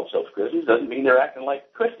they call themselves Christians, doesn't mean they're acting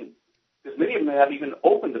like Christians. Because many of them haven't even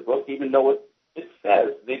opened the book to even know what it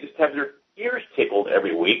says. They just have their ears tickled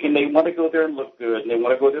every week, and they want to go there and look good, and they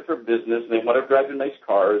want to go there for business, and they want to drive their nice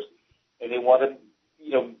cars, and they want to,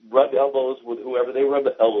 rub elbows with whoever they rub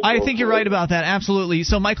elbows with. I think you're right about that, absolutely.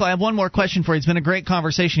 So, Michael, I have one more question for you. It's been a great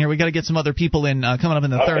conversation here. We've got to get some other people in coming up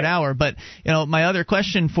in the third hour. But, my other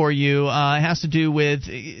question for you has to do with,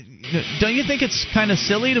 don't you think it's kind of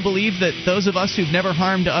silly to believe that those of us who've never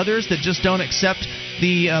harmed others, that just don't accept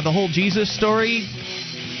the whole Jesus story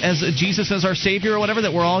as Jesus as our Savior or whatever,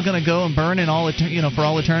 that we're all going to go and burn in for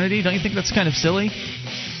all eternity? Don't you think that's kind of silly?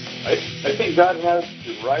 I think God has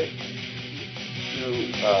the right to...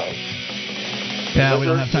 Yeah, we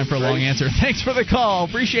don't have time for a long answer. Thanks for the call.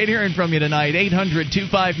 Appreciate hearing from you tonight.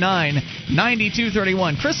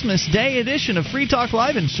 800-259-9231. Christmas Day edition of Free Talk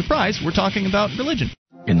Live. And surprise, we're talking about religion.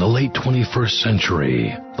 In the late 21st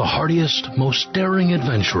century, the hardiest, most daring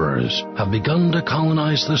adventurers have begun to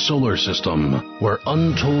colonize the solar system, where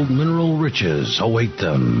untold mineral riches await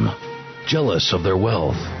them. Jealous of their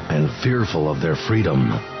wealth and fearful of their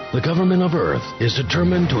freedom, the government of Earth is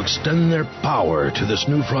determined to extend their power to this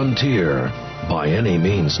new frontier by any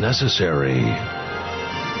means necessary.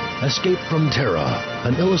 Escape from Terra,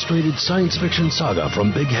 an illustrated science fiction saga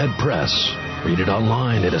from Big Head Press. Read it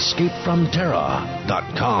online at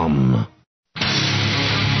escapefromterra.com.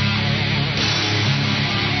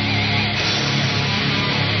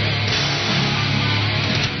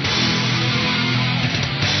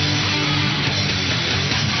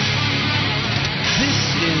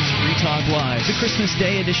 Talk Live, the Christmas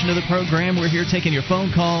Day edition of the program. We're here taking your phone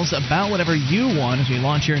calls about whatever you want as we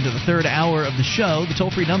launch here into the third hour of the show. The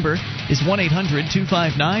toll-free number is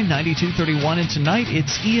 1-800-259-9231, and tonight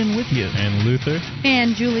it's Ian with you. And Luther.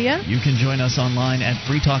 And Julia. You can join us online at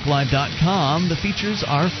freetalklive.com. The features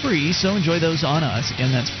are free, so enjoy those on us. Again,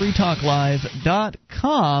 that's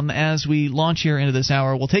freetalklive.com. As we launch here into this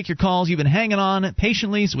hour, we'll take your calls. You've been hanging on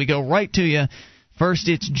patiently, so we go right to you. First,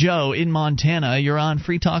 it's Joe in Montana. You're on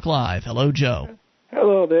Free Talk Live. Hello, Joe.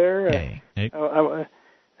 Hello there. Hey.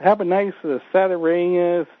 Have a nice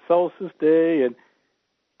Saturday, Solstice Day, and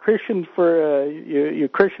Christians for your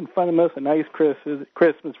Christian fundamentalists, a nice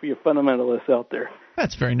Christmas for your fundamentalists out there.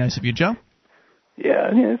 That's very nice of you, Joe.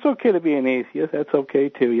 Yeah, it's okay to be an atheist. That's okay,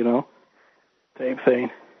 too, Same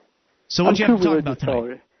thing. So what do you have to talk about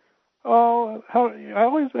tonight? Oh,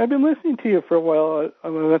 I've been listening to you for a while.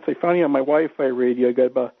 Once I found you on my Wi-Fi radio, I got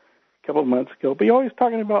about a couple of months ago. But you're always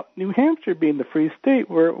talking about New Hampshire being the free state.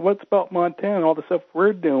 What's about Montana and all the stuff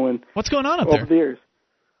we're doing? What's going on up over there? The years?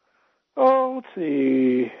 Oh, let's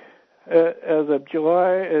see. As of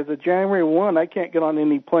January 1, I can't get on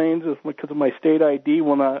any planes because of my state ID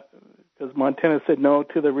because Montana said no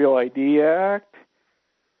to the Real ID Act.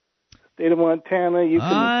 State of Montana,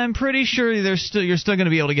 I'm pretty sure you're still going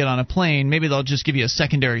to be able to get on a plane. Maybe they'll just give you a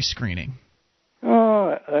secondary screening.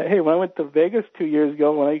 Hey, when I went to Vegas 2 years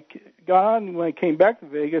ago, when I came back to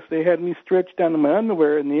Vegas, they had me stretched down to my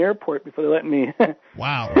underwear in the airport before they let me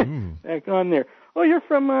wow. back on there. Oh, you're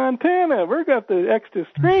from Montana. We've got the extra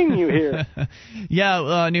screen you here.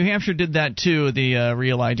 Yeah, New Hampshire did that too, the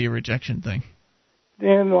Real ID rejection thing.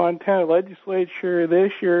 Then the Montana legislature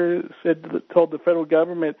this year told the federal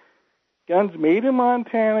government guns made in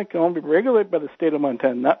Montana can only be regulated by the state of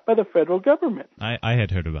Montana, not by the federal government. I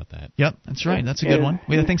had heard about that. Yep, that's right. That's a good one.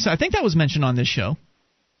 I think that was mentioned on this show.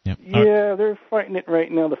 Yep. Yeah, they're fighting it right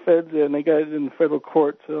now, the feds, and they got it in the federal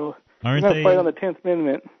court. So they're going to fight on the 10th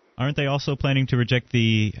Amendment. Aren't they also planning to reject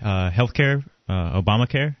the health care,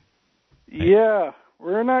 Obamacare? Yeah,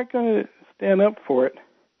 we're not going to stand up for it.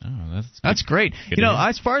 Oh, that's great.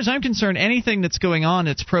 As far as I'm concerned, anything that's going on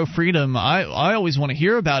that's pro-freedom, I always want to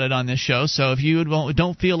hear about it on this show. So if you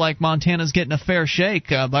don't feel like Montana's getting a fair shake,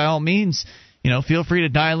 by all means, feel free to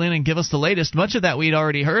dial in and give us the latest. Much of that we'd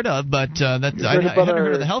already heard of, but I haven't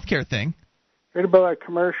heard of the healthcare thing. Heard about our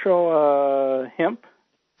commercial hemp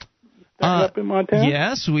up in Montana?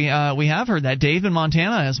 Yes, we have heard that. Dave in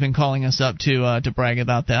Montana has been calling us up to brag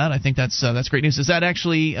about that. I think that's great news. Is that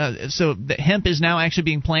actually so? The hemp is now actually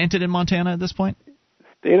being planted in Montana at this point?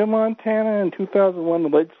 State of Montana in 2001, the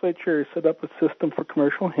legislature set up a system for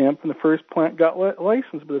commercial hemp, and the first plant got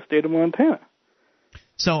licensed by the state of Montana.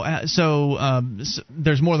 So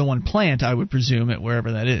there's more than one plant, I would presume, at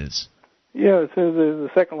wherever that is. Yeah, it says there's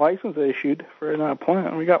a second license issued for a plant,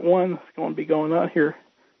 and we got one that's going to be going on here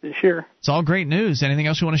this year. It's all great news. Anything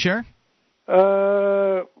else you want to share?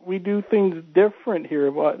 We do things different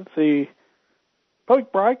here. Let's see.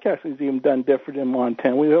 Public broadcasting is even done different in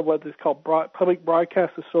Montana. We have what is called public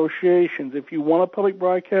broadcast associations. If you want a public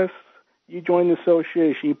broadcast, you join the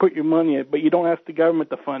association. You put your money in it, but you don't ask the government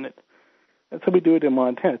to fund it. That's how we do it in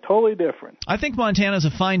Montana. Totally different. I think Montana is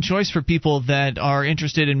a fine choice for people that are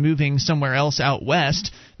interested in moving somewhere else out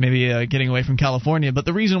west, maybe getting away from California. But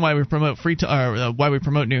the reason why we promote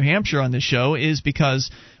New Hampshire on this show is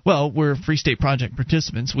because, well, we're Free State Project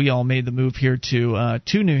participants. We all made the move here to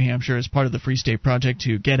New Hampshire as part of the Free State Project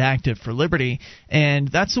to get active for liberty. And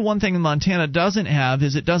that's the one thing Montana doesn't have,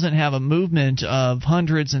 is it doesn't have a movement of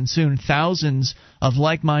hundreds and soon thousands of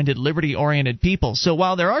like-minded, liberty-oriented people. So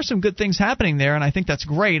while there are some good things happening there, and I think that's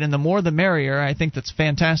great, and the more the merrier, I think that's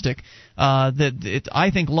fantastic,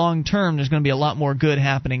 I think long-term there's going to be a lot more good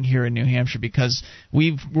happening here in New Hampshire because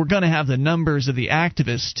we're going to have the numbers of the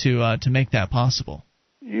activists to make that possible.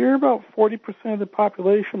 You're about 40% of the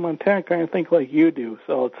population of Montana kind of think like you do,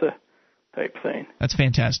 so it's a type thing. That's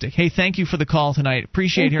fantastic. Hey, thank you for the call tonight.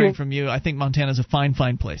 Appreciate hearing from you. I think Montana's a fine,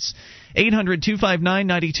 fine place.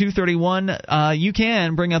 800-259-9231. You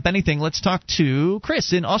can bring up anything. Let's talk to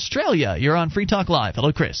Chris in Australia. You're on Free Talk Live.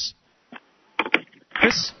 Hello, Chris.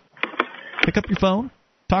 Chris, pick up your phone.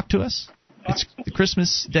 Talk to us. It's the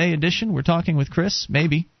Christmas Day edition. We're talking with Chris,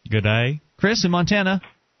 maybe. Good day. Chris in Montana.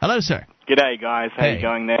 Hello, sir. G'day, guys. How you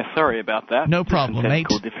going there? Sorry about that. No problem, mate.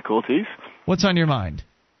 Technical difficulties. What's on your mind?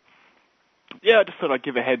 Yeah, I just thought I'd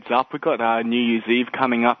give a heads up. We've got New Year's Eve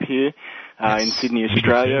coming up here in Sydney,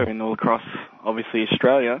 Australia, and all across, obviously,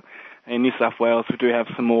 Australia. In New South Wales, we do have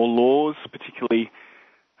some more laws, particularly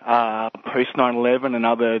post 9/11 and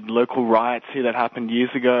other local riots here that happened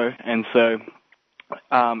years ago. And so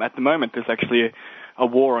at the moment, there's actually a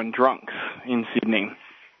war on drunks in Sydney.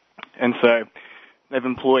 And so they've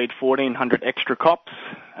employed 1,400 extra cops.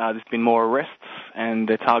 There's been more arrests, and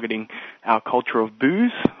they're targeting our culture of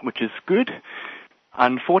booze, which is good.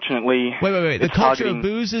 Unfortunately... Wait. The culture of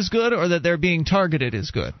booze is good, or that they're being targeted is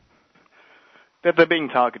good? That they're being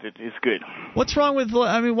targeted is good. What's wrong with...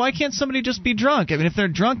 I mean, why can't somebody just be drunk? I mean, if they're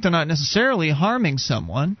drunk, they're not necessarily harming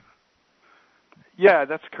someone. Yeah,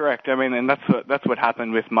 that's correct. I mean, and that's what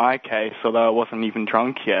happened with my case, although I wasn't even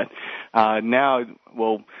drunk yet.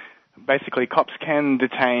 Basically, cops can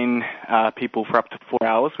detain people for up to 4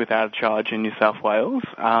 hours without a charge in New South Wales.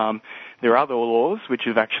 There are other laws which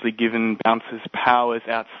have actually given bouncers powers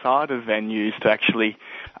outside of venues to actually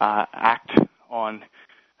act on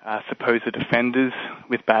supposed offenders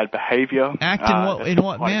with bad behavior. Act in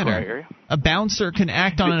what manner? A bouncer can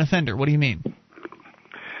act on an offender. What do you mean?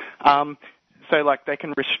 So, like, they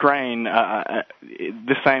can restrain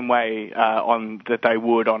the same way that they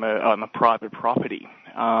would on a private property,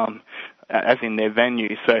 as in their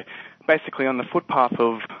venue. So, basically, on the footpath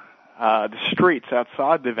of the streets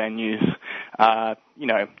outside the venues,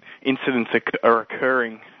 incidents are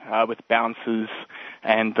occurring with bouncers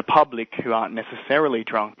and the public who aren't necessarily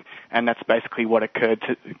drunk, and that's basically what occurred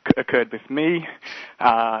with me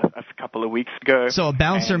a couple of weeks ago. So a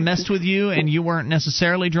bouncer messed with you, and you weren't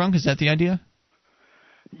necessarily drunk? Is that the idea?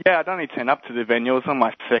 Yeah, I'd only turned up to the venue. I was on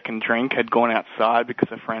my second drink. I'd gone outside because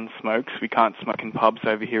a friend smokes. We can't smoke in pubs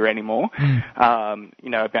over here anymore. A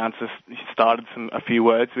bouncer started a few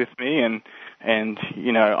words with me, and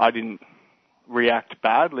I didn't react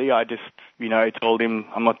badly. I just, told him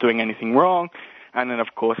I'm not doing anything wrong. And then,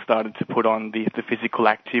 of course, started to put on the physical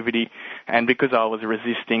activity. And because I was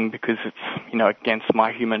resisting, because it's, against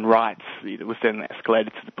my human rights, it was then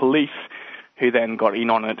escalated to the police, who then got in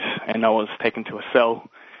on it, and I was taken to a cell,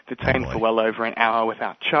 detained for well over an hour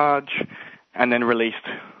without charge, and then released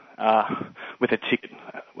with a ticket,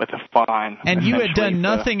 with a fine. And you had done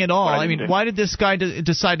nothing at all. I mean, why did this guy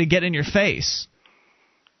decide to get in your face?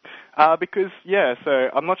 So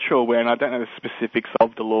I'm not sure when. I don't know the specifics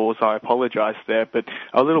of the laws. I apologize there. But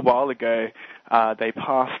a little while ago, they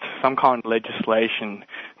passed some kind of legislation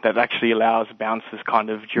that actually allows bouncers kind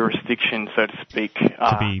of jurisdiction, so to speak,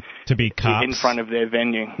 to be cops in front of their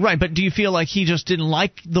venue. Right, but do you feel like he just didn't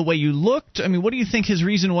like the way you looked? I mean, what do you think his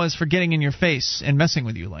reason was for getting in your face and messing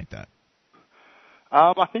with you like that?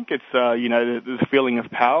 I think it's, the feeling of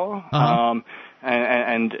power.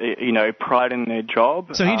 And pride in their job.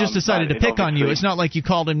 So he just decided to pick on you. It's not like you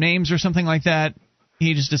called him names or something like that.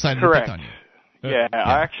 He just decided Correct. to pick on you. Yeah,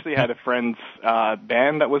 I actually had a friend's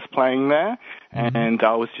band that was playing there, and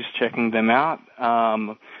I was just checking them out.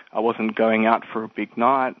 I wasn't going out for a big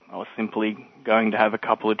night. I was simply going to have a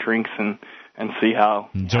couple of drinks and see how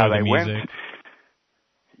they went.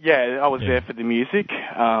 Yeah, I was there for the music.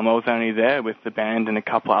 I was only there with the band and a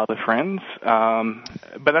couple of other friends.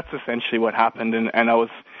 But that's essentially what happened, and I was,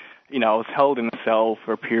 I was held in a cell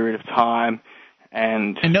for a period of time.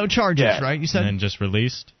 And no charges, right? You said? And then just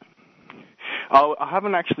released? I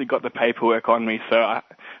haven't actually got the paperwork on me, so I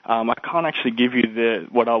can't actually give you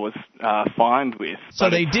what I was fined with. So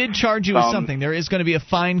they did charge you with something. There is going to be a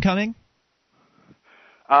fine coming?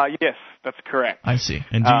 Yes, that's correct. I see.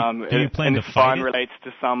 And do you plan to fight fine it? relates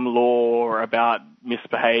to some law about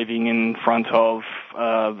misbehaving in front of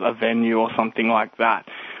a venue or something like that.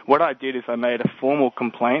 What I did is I made a formal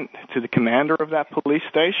complaint to the commander of that police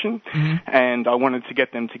station, and I wanted to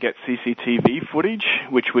get them to get CCTV footage,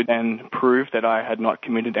 which would then prove that I had not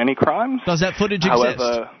committed any crimes. Does that footage exist?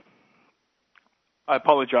 I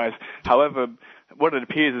apologize. However, what it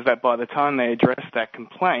appears is that by the time they addressed that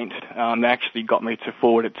complaint, they actually got me to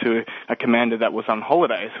forward it to a commander that was on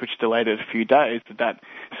holidays, which delayed it a few days, that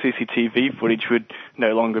CCTV footage would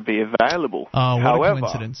no longer be available. What a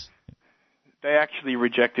coincidence. They actually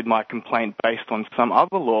rejected my complaint based on some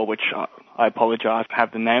other law, which I apologize, I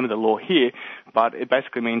have the name of the law here, but it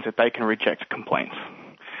basically means that they can reject complaints.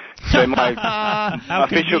 So my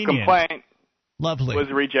official complaint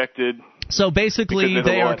was rejected. So basically,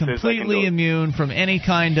 they are completely immune from any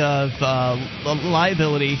kind of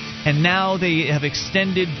liability, and now they have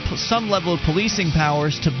extended some level of policing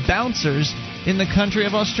powers to bouncers in the country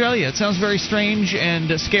of Australia. It sounds very strange and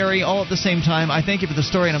scary all at the same time. I thank you for the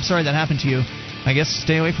story, and I'm sorry that happened to you. I guess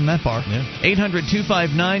stay away from that bar.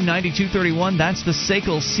 800-259-9231. That's the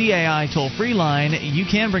SACL CAI toll-free line. You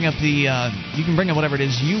can bring up you can bring up whatever it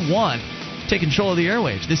is you want. Take control of the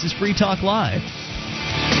airwaves. This is Free Talk Live.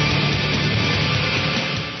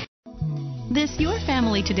 This Your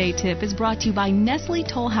Family Today tip is brought to you by Nestle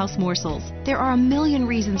Toll House Morsels. There are a million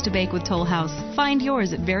reasons to bake with Toll House. Find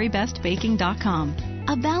yours at verybestbaking.com.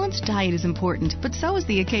 A balanced diet is important, but so is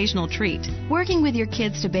the occasional treat. Working with your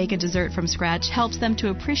kids to bake a dessert from scratch helps them to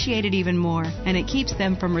appreciate it even more, and it keeps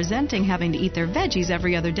them from resenting having to eat their veggies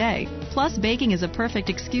every other day. Plus, baking is a perfect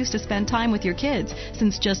excuse to spend time with your kids,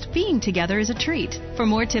 since just being together is a treat. For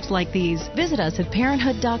more tips like these, visit us at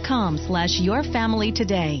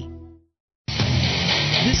parenthood.com/yourfamilytoday.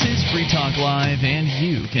 This is Free Talk Live, and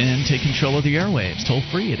you can take control of the airwaves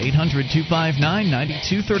toll-free at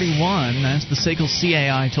 800-259-9231. That's the SACL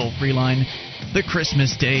CAI toll-free line, the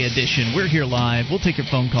Christmas Day edition. We're here live. We'll take your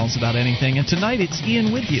phone calls about anything. And tonight, it's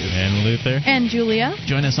Ian with you. And Luther. And Julia.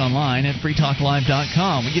 Join us online at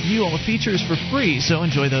freetalklive.com. We give you all the features for free, so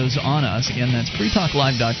enjoy those on us. Again, that's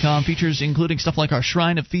freetalklive.com. Features including stuff like our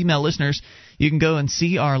Shrine of Female Listeners. You can go and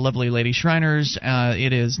see our lovely lady Shriners.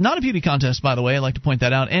 It is not a beauty contest, by the way. I'd like to point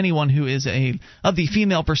that out. Anyone who is of the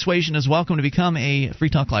female persuasion is welcome to become a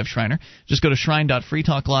Free Talk Live Shriner. Just go to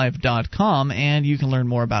shrine.freetalklive.com, and you can learn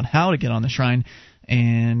more about how to get on the Shrine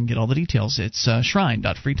and get all the details. It's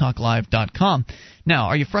shrine.freetalklive.com. Now,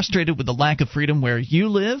 are you frustrated with the lack of freedom where you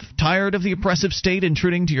live? Tired of the oppressive state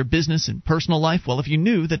intruding to your business and personal life? Well, if you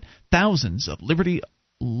knew that thousands of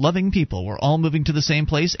liberty-loving people were all moving to the same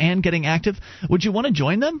place and getting active, would you want to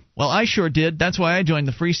join them? Well, I sure did. That's why I joined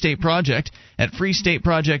the Free State Project at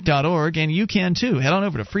freestateproject.org, and you can too. Head on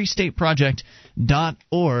over to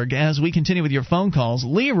freestateproject.org. As we continue with your phone calls,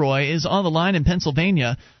 Leroy is on the line in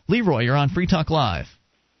Pennsylvania. Leroy, you're on Free Talk Live.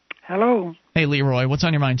 Hello. Hey, Leroy, what's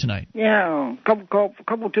on your mind tonight? Yeah,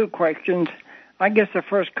 two questions. I guess the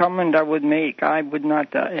first comment I would make, I would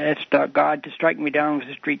not ask God to strike me down with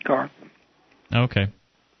a streetcar. Okay.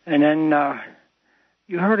 And then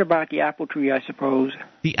you heard about the apple tree, I suppose.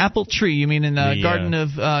 The apple tree? You mean in the Garden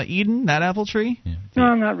of Eden, that apple tree? Yeah. No,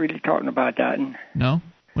 I'm not really talking about that. No?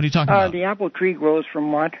 What are you talking about? The apple tree grows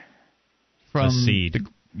from what? From a seed.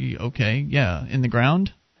 Okay, yeah. In the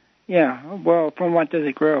ground? Yeah. Well, from what does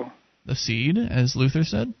it grow? The seed, as Luther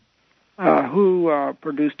said. Who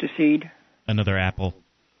produced the seed? Another apple.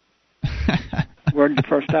 Where did the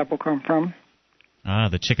first apple come from?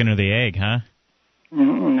 The chicken or the egg, huh?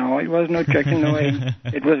 No, it was no chicken, no egg.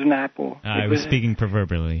 It was an apple. I was speaking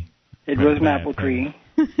proverbially. It was an apple tree.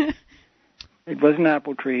 It was an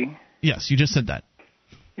apple tree. Yes, you just said that.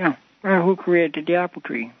 Yeah. Who created the apple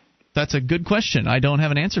tree? That's a good question. I don't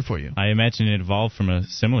have an answer for you. I imagine it evolved from a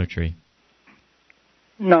similar tree.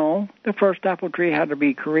 No, the first apple tree had to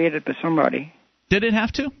be created by somebody. Did it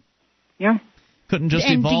have to? Yeah. Couldn't just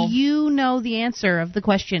evolve? And do you know the answer of the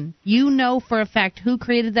question? You know for a fact who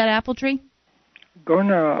created that apple tree? Go in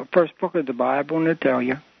the first book of the Bible and it'll tell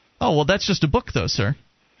you. Oh, well, that's just a book, though, sir.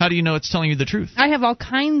 How do you know it's telling you the truth? I have all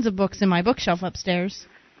kinds of books in my bookshelf upstairs.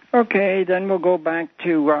 Okay, then we'll go back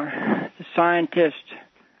to the scientists.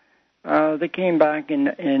 They came back in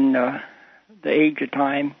the age of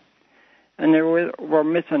time, and they were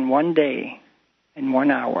missing 1 day and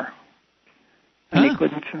 1 hour. And they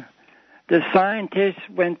couldn't. The scientists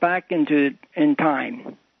went back in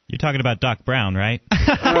time. You're talking about Doc Brown, right?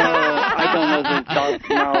 I don't know if it's Doc.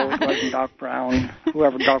 No, it wasn't Doc Brown.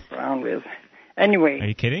 Whoever Doc Brown was. Anyway. Are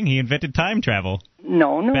you kidding? He invented time travel.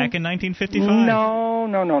 No. Back in 1955. No.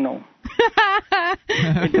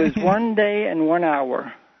 It was 1 day and 1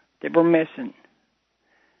 hour. They were missing.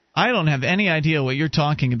 I don't have any idea what you're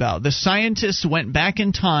talking about. The scientists went back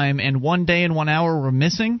in time, and 1 day and 1 hour were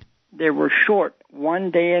missing? They were short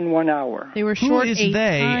 1 day and 1 hour. They were short a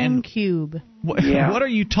time cube. What are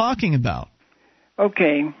you talking about?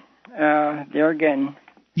 Okay, there again.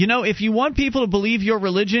 You know, if you want people to believe your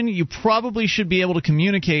religion, you probably should be able to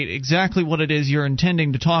communicate exactly what it is you're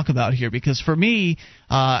intending to talk about here, because for me,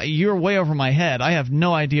 you're way over my head. I have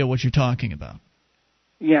no idea what you're talking about.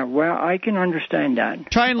 Yeah, well, I can understand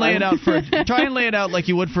that. Try and lay it out like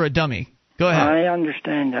you would for a dummy. Go ahead. I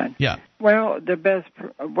understand that. Yeah. Well, the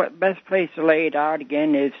best place to lay it out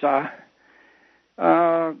again is go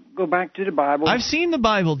back to the Bible. I've seen the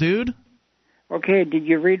Bible, dude. Okay, did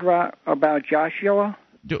you read about Joshua?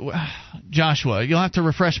 Joshua, you'll have to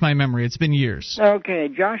refresh my memory. It's been years. Okay,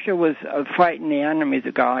 Joshua was fighting the enemies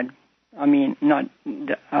of God. I mean, not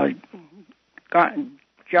God.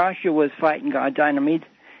 Joshua was fighting God's enemies,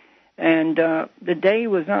 and the day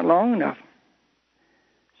was not long enough.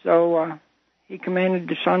 So he commanded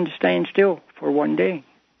the sun to stand still for 1 day.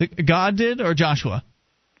 God did, or Joshua?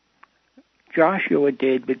 Joshua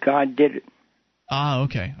did, but God did it. Ah,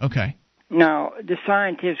 okay. Now, the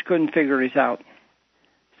scientists couldn't figure this out,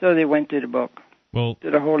 so they went to the book, to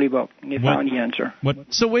the holy book, and they found the answer.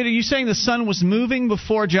 So wait, are you saying the sun was moving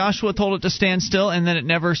before Joshua told it to stand still, and then it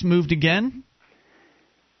never moved again?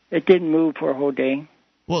 It didn't move for a whole day.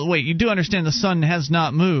 Well, wait, you do understand the sun has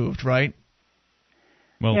not moved, right?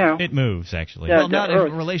 Well, yeah. It moves, actually. Well, not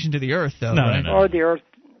in relation to the Earth, though, right? Or the Earth,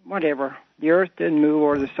 whatever. The Earth didn't move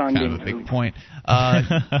or the sun didn't move. Kind of a big point.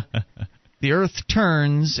 The Earth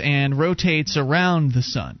turns and rotates around the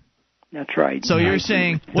sun. That's right. So you're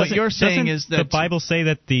saying is that the Bible say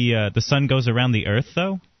that the sun goes around the Earth,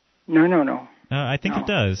 though? No. I think it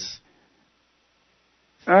does.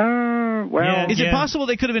 Well, is it possible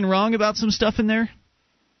they could have been wrong about some stuff in there?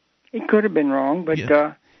 It could have been wrong, but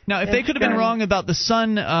now, if they could have been wrong about the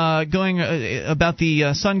sun going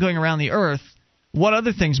around the Earth, what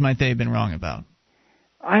other things might they have been wrong about?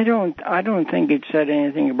 I don't think it said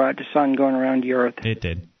anything about the sun going around the Earth. It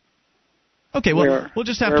did. Okay, well, we'll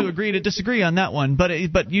just have to agree to disagree on that one. But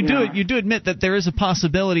you do admit that there is a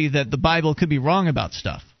possibility that the Bible could be wrong about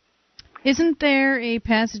stuff. Isn't there a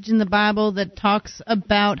passage in the Bible that talks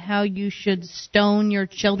about how you should stone your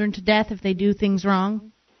children to death if they do things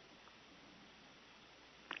wrong?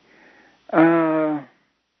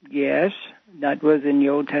 Yes, that was in the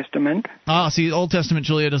Old Testament. See, Old Testament,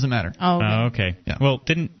 Julia, doesn't matter. Oh, okay. Yeah. Well,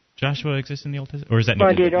 didn't Joshua exist in the Old Testament, or is that?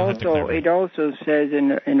 But it also says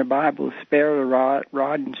in the Bible, spare the rod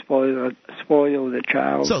and spoil the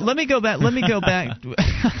child. So let me go back.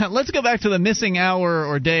 Let's go back to the missing hour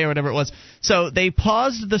or day or whatever it was. So they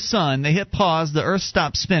paused the sun. They hit pause. The Earth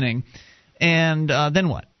stopped spinning, and then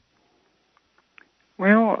what?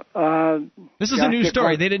 Well, this is a new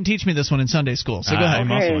story. They didn't teach me this one in Sunday school. So go ahead.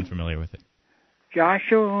 I'm also unfamiliar with it.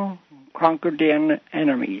 Joshua conquered the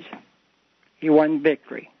enemies. He won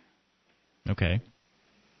victory. Okay.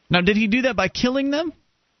 Now, did he do that by killing them?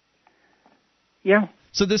 Yeah.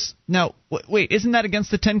 So wait, isn't that against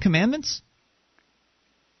the Ten Commandments?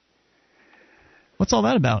 What's all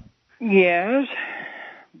that about? Yes,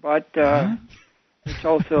 but it's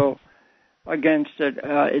also against it.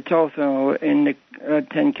 It's also in the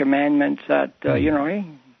Ten Commandments that,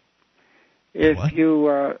 if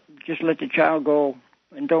you just let the child go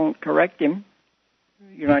and don't correct him,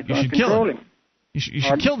 you're not going to control him. You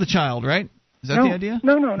should kill the child, right? Is that the idea?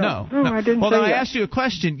 No, I didn't Well, say then that. I asked you a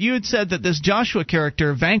question. You had said that this Joshua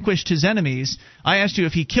character vanquished his enemies. I asked you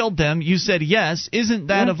if he killed them. You said yes. Isn't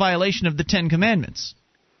that a violation of the Ten Commandments?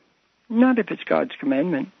 Not if it's God's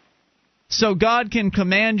commandment. So God can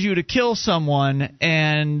command you to kill someone,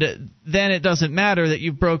 and then it doesn't matter that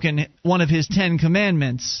you've broken one of his 10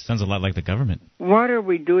 commandments. Sounds a lot like the government. What are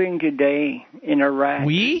we doing today in Iraq?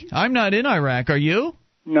 We? I'm not in Iraq. Are you?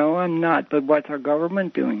 No, I'm not. But what's our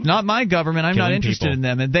government doing? Not my government. I'm not interested in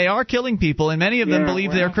them. And they are killing people, and many of them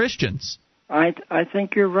believe they're Christians. I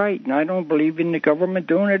think you're right, and I don't believe in the government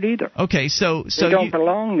doing it either. Okay, so they don't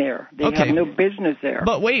belong there. They have no business there.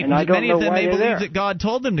 But wait, and I don't many know of them why may they're believe there. that God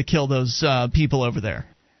told them to kill those people over there.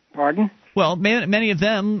 Pardon? Well, many of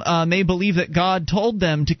them may believe that God told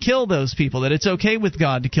them to kill those people, that it's okay with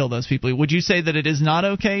God to kill those people. Would you say that it is not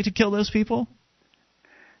okay to kill those people?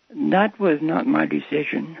 That was not my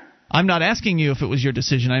decision. I'm not asking you if it was your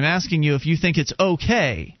decision. I'm asking you if you think it's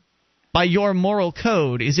okay. By your moral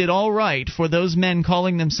code, is it all right for those men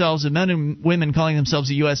calling themselves, men and women calling themselves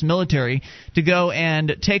the U.S. military, to go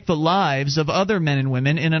and take the lives of other men and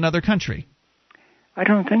women in another country? I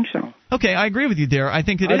don't think so. Okay, I agree with you there. I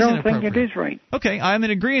think it is inappropriate. I don't think it is right. Okay, I'm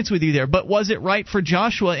in agreement with you there. But was it right for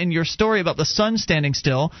Joshua in your story about the sun standing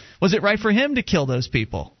still? Was it right for him to kill those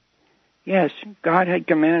people? Yes, God had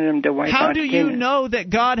commanded him to wipe out How do you Canaan. know that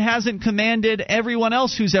God hasn't commanded everyone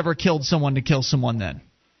else who's ever killed someone to kill someone then?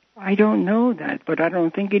 I don't know that, but I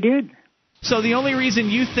don't think he did. So the only reason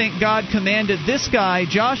you think God commanded this guy,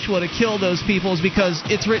 Joshua, to kill those people is because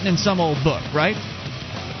it's written in some old book, right?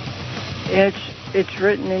 It's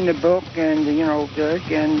written in the book, and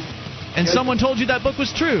and someone told you that book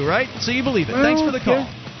was true, right? So you believe it. Well, Thanks for the call.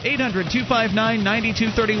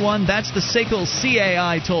 800-259-9231. That's the SACL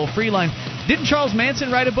CAI toll-free line. Didn't Charles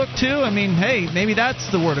Manson write a book too? I mean, hey, maybe that's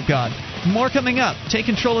the word of God. More coming up. Take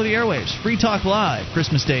control of the airwaves. Free Talk Live,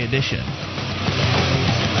 Christmas Day edition.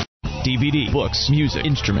 DVD, books, music,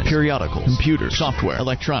 instruments, periodicals, computers, software,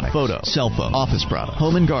 electronic, photo, cell phone, office product,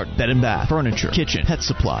 home and garden, bed and bath, furniture, kitchen, pet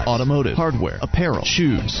supply, automotive, hardware, apparel,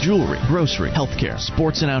 shoes, jewelry, grocery, healthcare,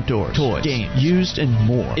 sports and outdoors, toys, games, used, and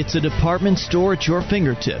more. It's a department store at your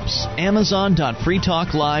fingertips.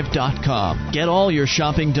 Amazon.freetalklive.com. Get all your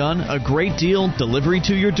shopping done, a great deal, delivery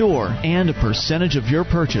to your door, and a percentage of your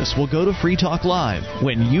purchase will go to Free Talk Live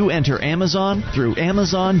when you enter Amazon through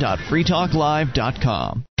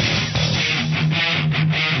Amazon.freetalklive.com.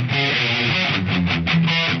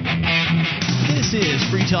 This is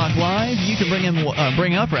Free Talk Live. You can bring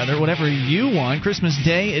up whatever you want. Christmas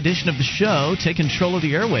Day edition of the show. Take control of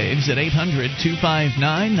the airwaves at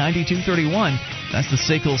 800-259-9231. That's the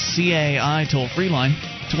SACL CAI toll-free line.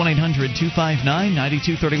 It's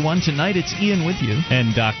 1-800-259-9231. Tonight it's Ian with you.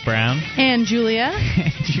 And Doc Brown. And Julia.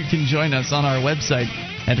 And you can join us on our website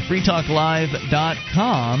at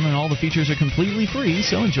freetalklive.com, and all the features are completely free,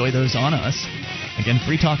 so enjoy those on us. Again,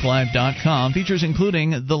 freetalklive.com. Features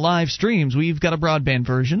including the live streams. We've got a broadband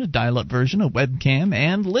version, a dial-up version, a webcam,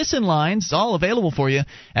 and listen lines. It's all available for you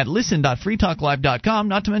at listen.freetalklive.com,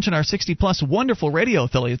 not to mention our 60-plus wonderful radio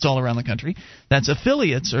affiliates all around the country. That's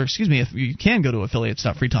affiliates, or excuse me, if you can go to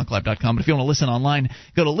affiliates.freetalklive.com, but if you want to listen online,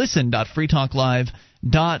 go to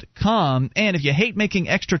listen.freetalklive.com. And if you hate making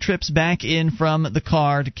extra trips back in from the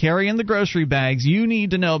car to carry in the grocery bags, you need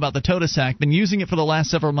to know about the Tote Sack. Been using it for the last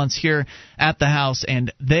several months here at the house,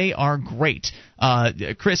 and they are great.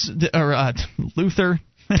 Luther.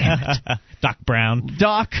 Doc Brown.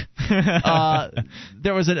 Doc.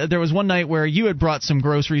 There was one night where you had brought some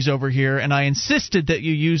groceries over here, and I insisted that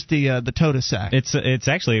you use the Tote Sack. It's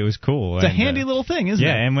actually, it was cool. It's a handy little thing, isn't it?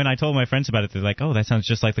 Yeah, and when I told my friends about it, they're like, "Oh, that sounds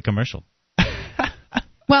just like the commercial."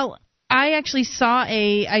 Well, I actually saw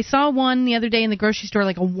one the other day in the grocery store,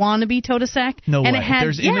 like a wannabe Tote Sack. No and way. It had,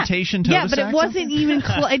 There's imitation Tote Sacks? Yeah, but it wasn't even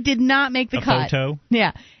it did not make the cut. Photo?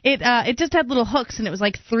 Yeah. It just had little hooks, and it was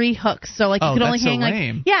like 3 hooks, so like you could only hang so like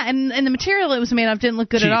lame. Yeah, and the material it was made of didn't look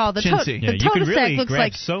good Cheap, at all. The Tote you Sack could really looks grab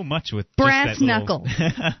like so much with brass just that knuckle.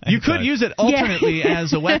 You could use it alternately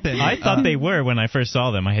as a weapon. I thought they were when I first saw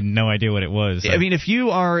them. I had no idea what it was. I mean, if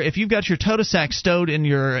you've got your Tote Sack stowed in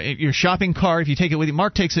your shopping cart, if you take it with you,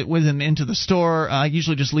 Mark takes it with him into the store. I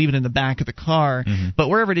usually just leave it in the back of the car. Mm-hmm. But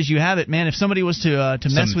wherever it is you have it, man, if somebody was to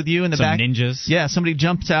mess with you in the back, ninjas. Yeah, somebody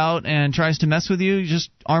jumps out and tries to mess with you, you just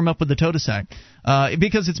arm up with the Tote Sack.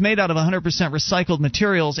 Because it's made out of 100% recycled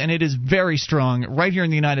materials, and it is very strong right here in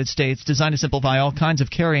the United States, designed to simplify all kinds of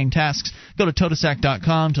carrying tasks. Go to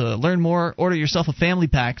totasack.com to learn more. Order yourself a family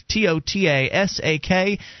pack,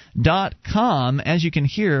 TOTASAK.com. As you can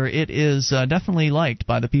hear, it is definitely liked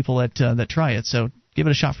by the people that try it, so give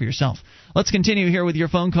it a shot for yourself. Let's continue here with your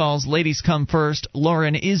phone calls. Ladies come first.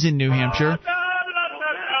 Lauren is in New Hampshire.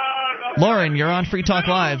 Lauren, you're on Free Talk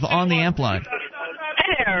Live on the Amp line.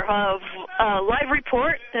 Hey there. Live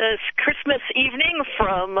report this Christmas evening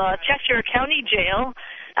from Cheshire County Jail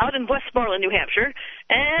out in Westmoreland, New Hampshire,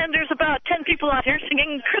 and there's about 10 people out here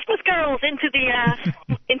singing Christmas carols into the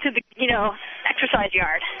exercise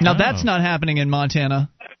yard. Now that's not happening in Montana.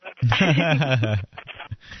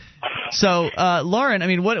 So, Lauren, I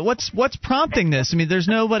mean, what's prompting this? I mean, there's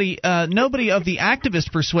nobody of the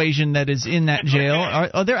activist persuasion that is in that jail.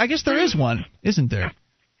 Are there? I guess there is one, isn't there?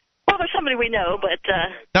 Well, there's somebody we know, but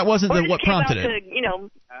that wasn't what prompted it. To,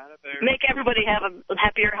 make everybody have a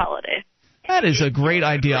happier holiday. That is a great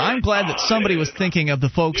idea. I'm glad that somebody was thinking of the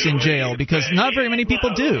folks in jail because not very many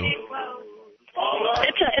people do.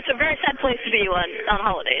 It's a very sad place to be on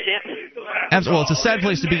holidays, yeah. Well, it's a sad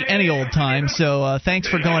place to be any old time, so thanks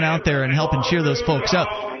for going out there and helping cheer those folks up.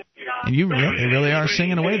 And they really are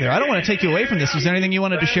singing away there. I don't want to take you away from this. Is there anything you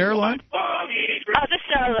wanted to share, Lauren?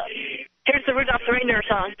 Here's the Rudolph the Reindeer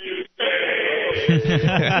song.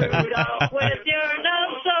 Rudolph, with your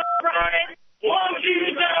nose so bright, won't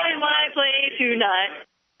you join my play tonight?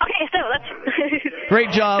 Okay, so that's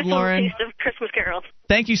great job, Lauren. Taste of Christmas carols.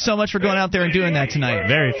 Thank you so much for going out there and doing that tonight.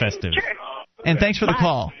 Very festive. Sure. And thanks for the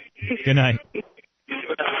call. Good night.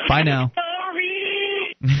 Bye now.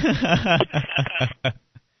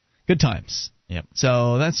 Good times. Yep.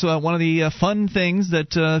 So that's one of the fun things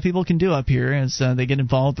that people can do up here as they get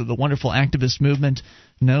involved with the wonderful activist movement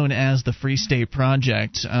known as the Free State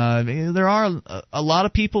Project. There are a lot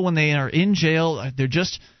of people when they are in jail, they're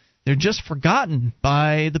just forgotten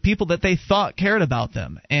by the people that they thought cared about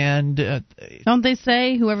them. And don't they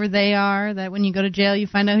say, whoever they are, that when you go to jail you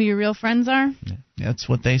find out who your real friends are? That's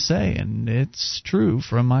what they say, and it's true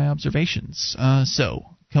from my observations. So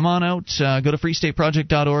come on out, go to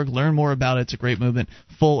freestateproject.org, learn more about it. It's a great movement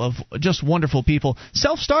full of just wonderful people.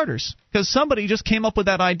 Self-starters, because somebody just came up with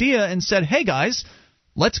that idea and said, hey guys,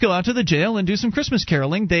 let's go out to the jail and do some Christmas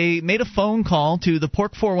caroling. They made a phone call to the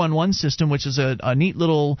Pork 411 system, which is a neat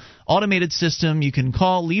little automated system. You can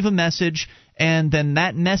call, leave a message, and then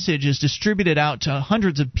that message is distributed out to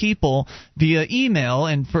hundreds of people via email.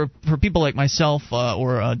 And for people like myself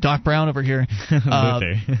or Doc Brown over here,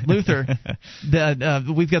 Luther,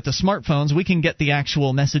 we've got the smartphones. We can get the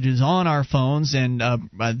actual messages on our phones, and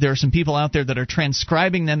there are some people out there that are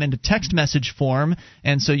transcribing them into text message form,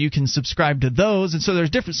 and so you can subscribe to those. And so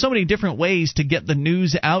there's so many different ways to get the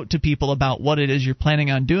news out to people about what it is you're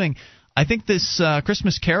planning on doing. I think this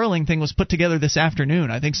Christmas caroling thing was put together this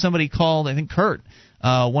afternoon. I think somebody called, I think Kurt,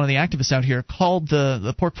 one of the activists out here, called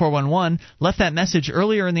the Pork 411, left that message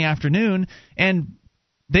earlier in the afternoon, and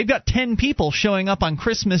they've got 10 people showing up on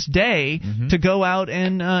Christmas Day to go out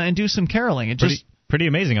and do some caroling. It Pretty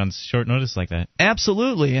amazing on short notice like that.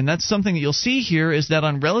 Absolutely, and that's something that you'll see here is that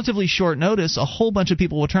on relatively short notice, a whole bunch of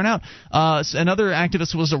people will turn out. Another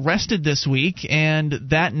activist was arrested this week, and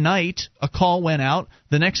that night a call went out.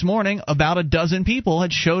 The next morning, about a dozen people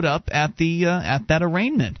had showed up at that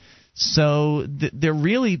arraignment. So they're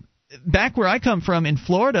really, back where I come from in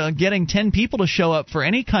Florida, getting 10 people to show up for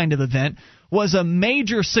any kind of event was a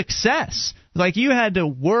major success. Like, you had to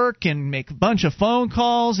work and make a bunch of phone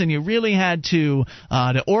calls, and you really had to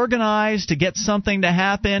organize to get something to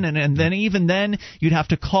happen, and then even then you'd have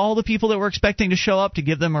to call the people that were expecting to show up to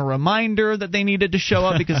give them a reminder that they needed to show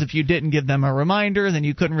up, because if you didn't give them a reminder, then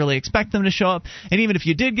you couldn't really expect them to show up, and even if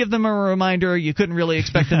you did give them a reminder, you couldn't really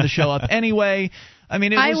expect them to show up anyway. I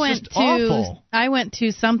mean, it was just awful. I went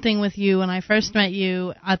to something with you when I first met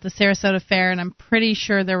you at the Sarasota Fair, and I'm pretty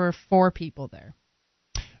sure there were 4 people there.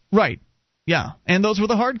 Right. Yeah, and those were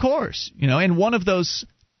the hardcores, and one of those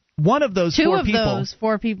 4 people. 2 of those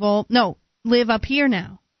 4 people, live up here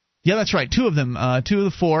now. Yeah, that's right. 2 of them, 2 of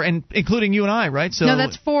the 4, and including you and I, right? So no,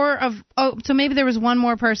 that's 4 of. Oh, so maybe there was one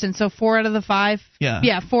more person. So 4 out of the 5.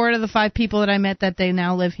 Yeah, 4 out of the 5 people that I met that they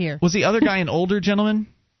now live here. Was the other guy an older gentleman?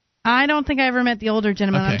 I don't think I ever met the older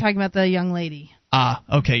gentleman. Okay. I'm talking about the young lady.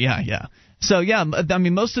 Okay, yeah. So, yeah, I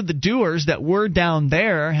mean, most of the doers that were down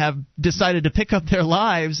there have decided to pick up their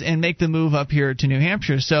lives and make the move up here to New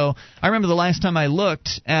Hampshire. So I remember the last time I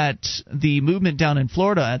looked at the movement down in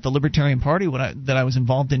Florida at the Libertarian Party that I was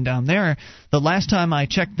involved in down there, the last time I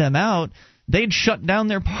checked them out, they'd shut down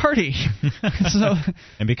their party.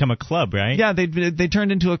 And become a club, right? Yeah, they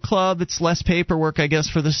turned into a club. It's less paperwork, I guess,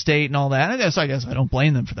 for the state and all that. I guess I don't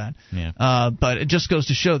blame them for that. Yeah. But it just goes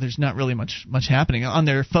to show there's not really much happening. On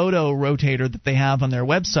their photo rotator that they have on their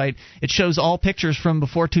website, it shows all pictures from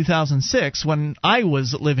before 2006 when I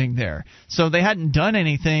was living there. So they hadn't done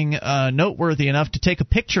anything noteworthy enough to take a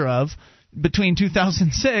picture of between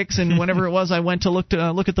 2006 and whenever it was I went to look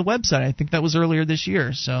at the website. I think that was earlier this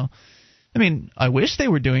year. So, I mean, I wish they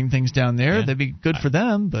were doing things down there. Yeah. That'd be good for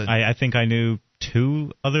them. But I think I knew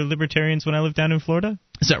 2 other libertarians when I lived down in Florida.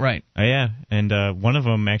 Is that right? Yeah, and one of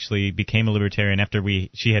them actually became a libertarian after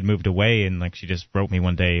she had moved away, and she just wrote me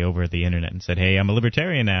one day over the internet and said, "Hey, I'm a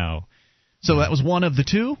libertarian now." So that was one of the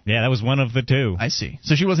 2? Yeah, that was one of the 2. I see.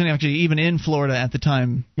 So she wasn't actually even in Florida at the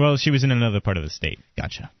time. Well, she was in another part of the state.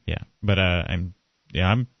 Gotcha. Yeah, but I'm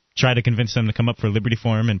try to convince them to come up for Liberty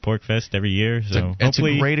Forum and Pork Fest every year. So it's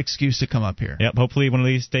a great excuse to come up here. Yep. Hopefully, one of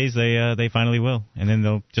these days they finally will, and then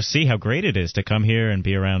they'll just see how great it is to come here and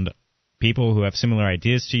be around people who have similar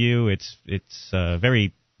ideas to you. It's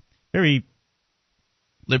very, very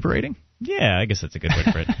liberating. Yeah, I guess that's a good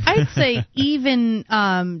word for it. I'd say even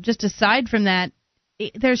just aside from that,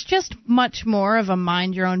 there's just much more of a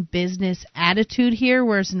mind your own business attitude here,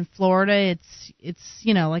 whereas in Florida it's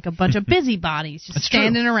like a bunch of busybodies just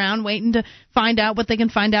standing around waiting to find out what they can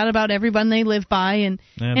find out about everyone they live by, and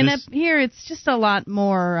up here it's just a lot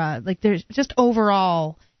more there's just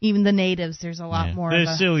overall, even the natives, there's a lot more.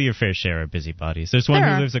 There's still your fair share of busybodies. There's one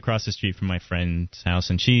who lives across the street from my friend's house,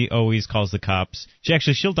 and she always calls the cops.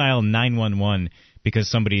 She'll dial 911 because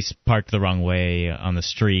somebody's parked the wrong way on the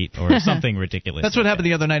street or something ridiculous. That's what happened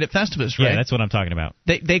the other night at Festivus, right? Yeah, that's what I'm talking about.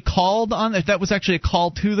 They called on that was actually a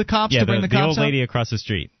call to the cops to bring the cops the old lady across the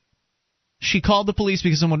street. She called the police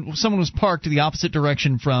because someone was parked the opposite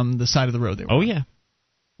direction from the side of the road they were on. Oh yeah.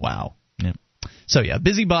 Wow. Yeah. So, yeah,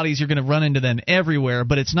 busybodies, you're going to run into them everywhere,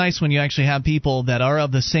 but it's nice when you actually have people that are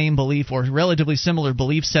of the same belief or relatively similar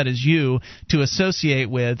belief set as you to associate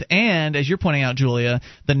with. And, as you're pointing out, Julia,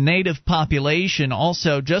 the native population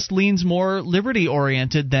also just leans more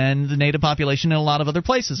liberty-oriented than the native population in a lot of other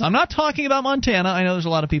places. I'm not talking about Montana. I know there's a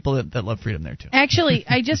lot of people that love freedom there, too. Actually,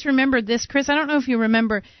 I just remembered this, Chris. I don't know if you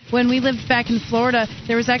remember, when we lived back in Florida,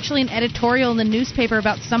 there was actually an editorial in the newspaper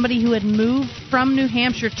about somebody who had moved from New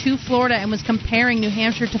Hampshire to Florida and was comparing New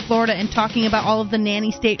Hampshire to Florida and talking about all of the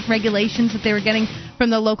nanny state regulations that they were getting from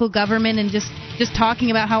the local government and just talking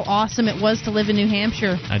about how awesome it was to live in New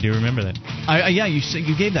Hampshire. I do remember that. Yeah,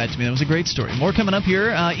 you gave that to me. That was a great story. More coming up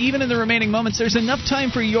here. Even in the remaining moments, there's enough time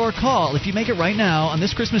for your call. If you make it right now on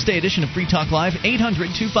this Christmas Day edition of Free Talk Live,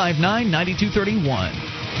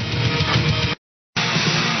 800-259-9231.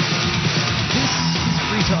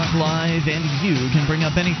 Talk Live, and you can bring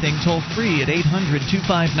up anything toll-free at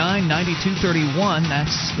 800-259-9231.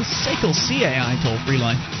 That's the SACL CAI toll-free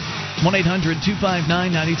line.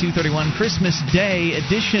 1-800-259-9231, Christmas Day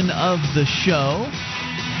edition of the show.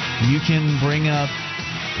 You can bring up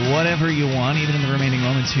whatever you want, even in the remaining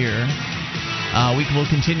moments here. We will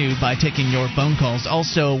continue by taking your phone calls.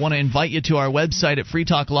 Also, want to invite you to our website at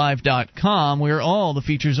freetalklive.com, where all the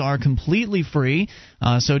features are completely free.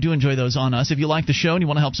 So do enjoy those on us. If you like the show and you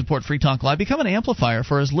want to help support Free Talk Live, become an amplifier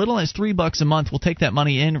for as little as $3 a month. We'll take that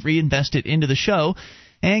money in, reinvest it into the show,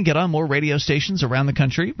 and get on more radio stations around the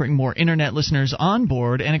country, bring more internet listeners on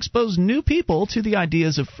board, and expose new people to the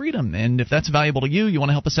ideas of freedom. And if that's valuable to you, you want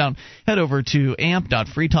to help us out, head over to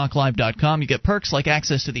amp.freetalklive.com. You get perks like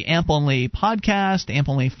access to the AMP-only podcast,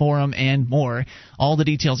 AMP-only forum, and more. All the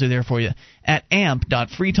details are there for you at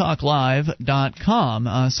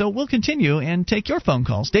amp.freetalklive.com. So we'll continue and take your phone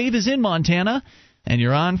calls. Dave is in Montana, and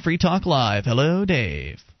you're on Free Talk Live. Hello,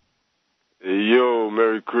 Dave. Hey, yo,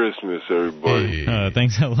 Merry Christmas, everybody. Hey.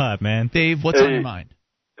 Thanks a lot, man. Dave, what's on your mind?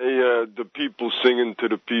 Hey, the people singing to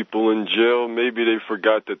the people in jail, maybe they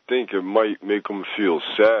forgot to think it might make them feel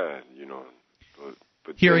sad,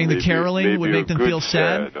 But hearing the caroling would make them feel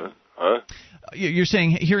sad? Huh? You're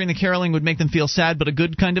saying hearing the caroling would make them feel sad, but a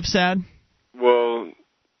good kind of sad? Well,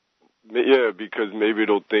 yeah, because maybe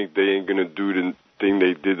they'll think they ain't going to do the thing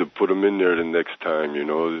they did to put them in there the next time,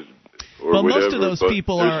 Or well, whatever, most of those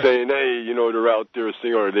people are saying, hey, they're out there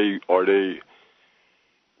singing. Are they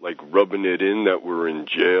like rubbing it in that we're in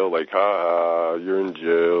jail? Like, you're in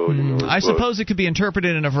jail. I suppose it could be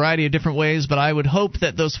interpreted in a variety of different ways, but I would hope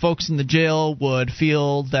that those folks in the jail would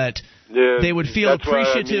feel that they would feel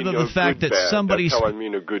appreciative of the fact that somebody. That's how I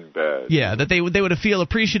mean a good bad. Yeah, that they would feel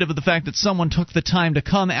appreciative of the fact that someone took the time to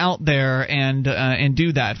come out there and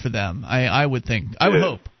do that for them. I would think. I would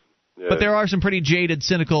hope. Yeah. But there are some pretty jaded,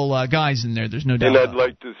 cynical guys in there. There's no doubt. And I'd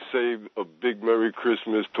like to say a big Merry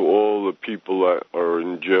Christmas to all the people that are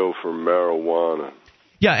in jail for marijuana.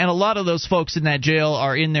 Yeah, and a lot of those folks in that jail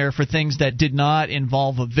are in there for things that did not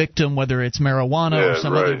involve a victim, whether it's marijuana or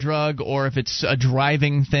some other drug, or if it's a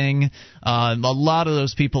driving thing. A lot of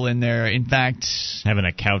those people in there, in fact... Having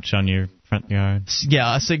a couch on your front yard.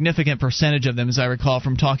 Yeah, a significant percentage of them, as I recall,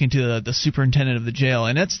 from talking to the superintendent of the jail.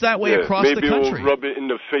 And it's that way across the country. Maybe we'll rub it in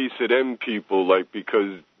the face of them people,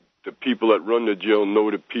 because the people that run the jail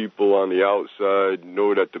know the people on the outside,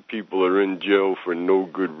 know that the people are in jail for no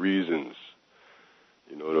good reasons.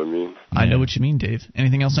 You know what I mean? I know what you mean, Dave.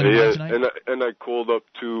 Anything else on your mind tonight? And I called up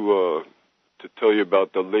to tell you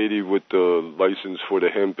about the lady with the license for the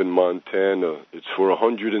hemp in Montana. It's for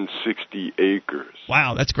 160 acres.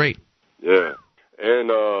 Wow, that's great. Yeah.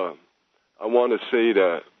 And I want to say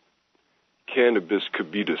that cannabis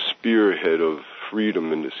could be the spearhead of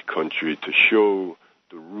freedom in this country to show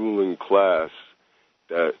the ruling class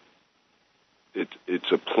that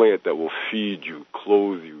it's a plant that will feed you,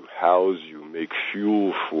 clothe you, house you, make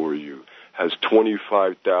fuel for you, has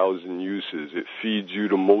 25,000 uses. It feeds you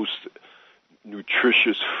the most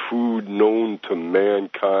nutritious food known to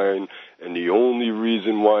mankind, and the only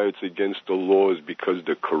reason why it's against the law is because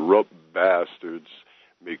the corrupt bastards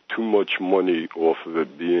make too much money off of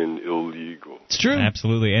it being illegal. It's true.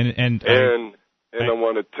 Absolutely. And I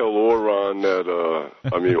want to tell Orion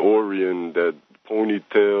that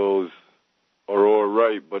ponytails are all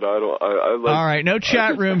right, but I like... All right, no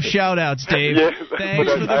chat room shout-outs, Dave. Yeah, Thanks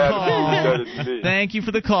for the call. Thank you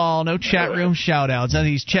for the call. No chat room shout-outs.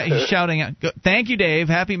 He's shouting out. Thank you, Dave.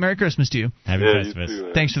 Merry Christmas to you. Happy Christmas.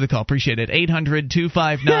 Too, thanks for the call. Appreciate it.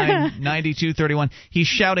 800-259-9231. He's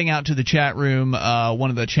shouting out to the chat room, one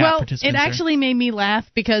of the chat participants. It actually made me laugh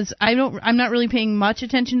because I'm not really paying much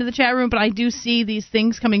attention to the chat room, but I do see these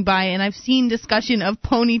things coming by, and I've seen discussion of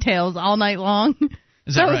ponytails all night long.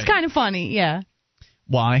 So right? It's kind of funny, yeah.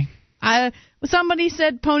 Why? Somebody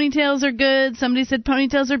said ponytails are good. Somebody said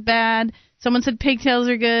ponytails are bad. Someone said pigtails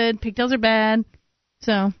are good. Pigtails are bad.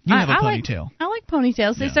 So you have a ponytail. I like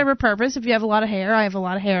ponytails. They serve a purpose. If you have a lot of hair, I have a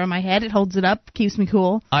lot of hair on my head. It holds it up, keeps me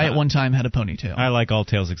cool. I at one time had a ponytail. I like all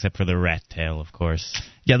tails except for the rat tail, of course.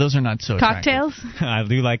 Yeah, those are not so attractive. Cocktails? I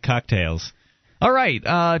do like cocktails. All right,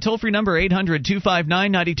 toll-free number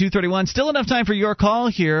 800-259-9231. Still enough time for your call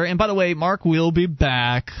here. And by the way, Mark will be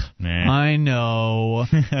back. I know.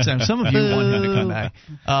 Some of you want him to come back.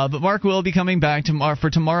 But Mark will be coming back for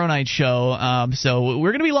tomorrow night's show. So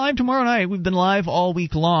we're going to be live tomorrow night. We've been live all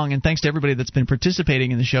week long, and thanks to everybody that's been participating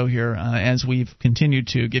in the show here as we've continued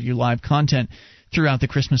to give you live content throughout the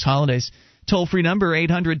Christmas holidays. Toll-free number,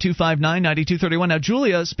 800-259-9231. Now,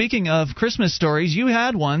 Julia, speaking of Christmas stories, you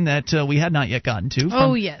had one that we had not yet gotten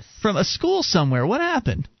to. Yes. From a school somewhere. What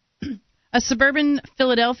happened? A suburban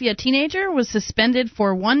Philadelphia teenager was suspended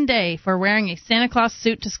for 1 day for wearing a Santa Claus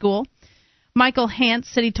suit to school. Michael Hance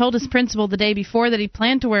said he told his principal the day before that he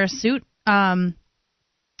planned to wear a suit and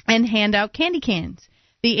hand out candy cans.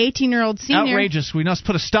 The 18-year-old senior... Outrageous. We must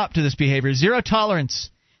put a stop to this behavior. Zero tolerance.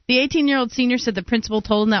 The 18-year-old senior said the principal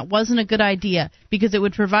told him that wasn't a good idea because it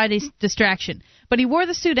would provide a distraction. But he wore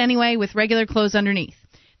the suit anyway with regular clothes underneath.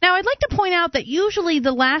 Now, I'd like to point out that usually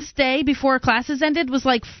the last day before classes ended was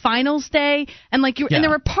like finals day, and and there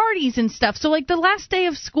were parties and stuff. So like the last day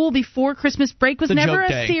of school before Christmas break was never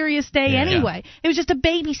a serious day anyway. It was just a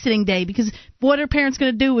babysitting day because what are parents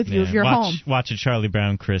going to do with you if you're home? Watch a Charlie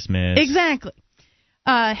Brown Christmas. Exactly.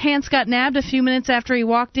 Hans got nabbed a few minutes after he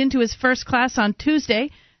walked into his first class on Tuesday.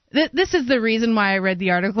 This is the reason why I read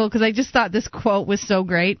the article, because I just thought this quote was so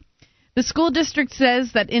great. The school district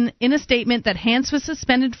says that in a statement that Hans was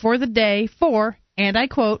suspended for the day for, and I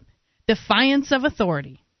quote, defiance of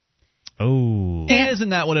authority. Oh. And isn't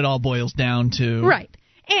that what it all boils down to? Right.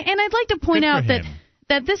 And I'd like to point out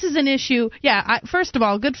that this is an issue. Yeah, first of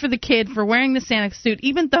all, good for the kid for wearing the Santa suit,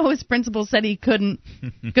 even though his principal said he couldn't.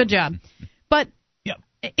 Good job. But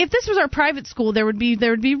if this was our private school, there would be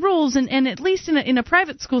rules, and at least in a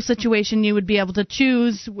private school situation, you would be able to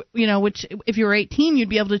choose, which if you were 18, you'd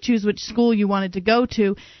be able to choose which school you wanted to go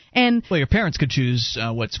to. And your parents could choose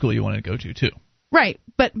what school you wanted to go to too. Right,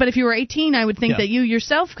 but if you were 18, I would think that you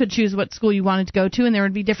yourself could choose what school you wanted to go to, and there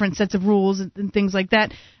would be different sets of rules and things like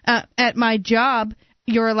that. At my job,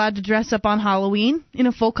 you're allowed to dress up on Halloween in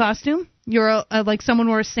a full costume. You're like someone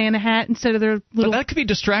wore a Santa hat instead of their little... But that could be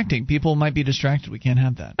distracting. People might be distracted. We can't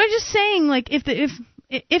have that. I'm just saying, like, if it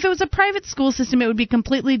was a private school system, it would be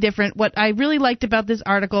completely different. What I really liked about this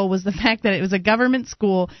article was the fact that it was a government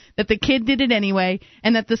school, that the kid did it anyway,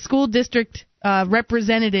 and that the school district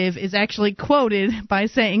representative is actually quoted by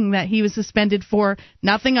saying that he was suspended for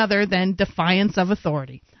nothing other than defiance of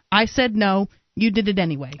authority. I said no. You did it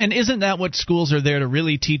anyway. And isn't that what schools are there to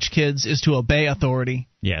really teach kids, is to obey authority?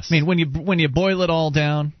 Yes. I mean, when you boil it all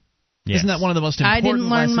down, isn't that one of the most important lessons? I didn't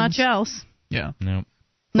learn lessons? much else. Yeah. No.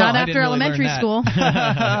 Not after elementary school. Didn't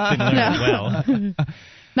learn it well.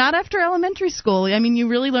 Not after elementary school. I mean, you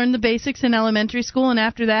really learn the basics in elementary school, and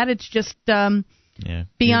after that, it's just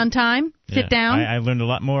be on time, sit down. I learned a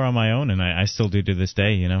lot more on my own, and I still do to this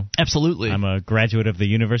day, Absolutely. I'm a graduate of the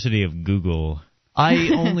University of Google. I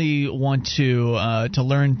only want to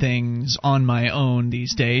learn things on my own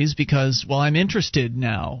these days because, I'm interested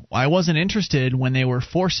now. I wasn't interested when they were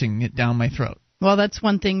forcing it down my throat. Well, that's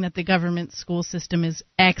one thing that the government school system is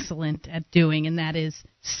excellent at doing, and that is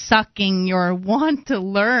sucking your want to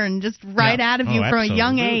learn just out of you from a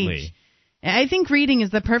young age. I think reading is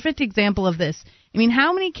the perfect example of this. I mean,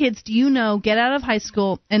 how many kids do you know get out of high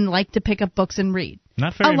school and like to pick up books and read?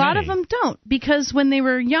 Not very A lot many. of them don't, because when they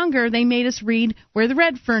were younger, they made us read Where the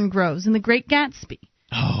Red Fern Grows and The Great Gatsby.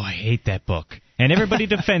 Oh, I hate that book. And everybody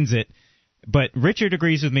defends it. But Richard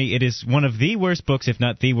agrees with me. It is one of the worst books, if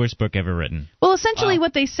not the worst book ever written. Well, essentially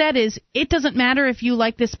what they said is, it doesn't matter if you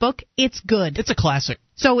like this book, it's good. It's a classic.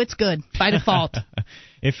 So it's good, by default.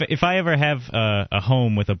 If I ever have a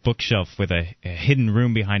home with a bookshelf with a hidden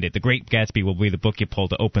room behind it, The Great Gatsby will be the book you pull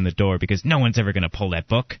to open the door, because no one's ever going to pull that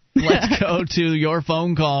book. Let's go to your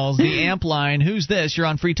phone calls. The Amp line. Who's this? You're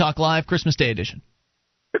on Free Talk Live, Christmas Day edition.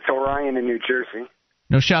 It's Orion in New Jersey.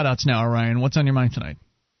 No shout-outs now, Orion. What's on your mind tonight?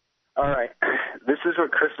 All right. This is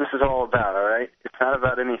what Christmas is all about, all right? It's not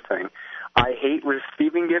about anything. I hate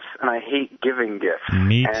receiving gifts, and I hate giving gifts.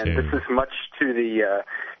 Me too. And this is much to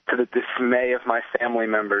the dismay of my family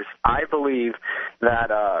members. I believe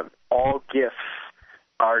that all gifts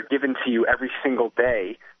are given to you every single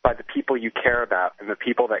day by the people you care about and the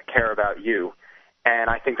people that care about you. And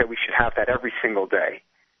I think that we should have that every single day.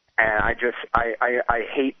 And I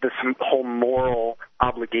hate this whole moral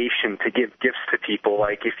obligation to give gifts to people.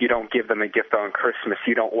 Like, if you don't give them a gift on Christmas,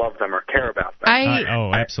 you don't love them or care about them.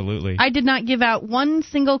 Absolutely. I did not give out one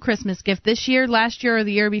single Christmas gift this year, last year, or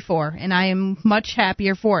the year before, and I am much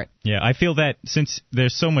happier for it. Yeah, I feel that since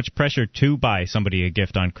there's so much pressure to buy somebody a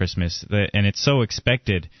gift on Christmas, and it's so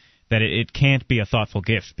expected, that it can't be a thoughtful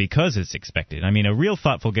gift because it's expected. I mean, a real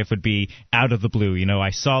thoughtful gift would be out of the blue. You know,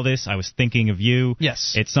 I saw this, I was thinking of you.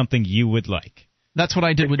 Yes. It's something you would like. That's what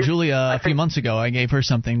I did with Julia a few months ago. I gave her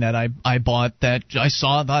something that I bought that I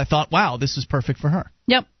saw that I thought, wow, this is perfect for her.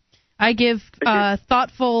 Yep. I give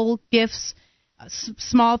thoughtful gifts,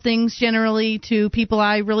 small things generally, to people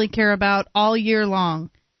I really care about all year long.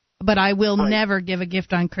 But I will never give a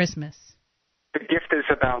gift on Christmas. The gift is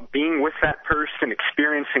about being with that person,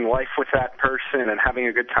 experiencing life with that person, and having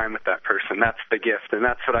a good time with that person. That's the gift, and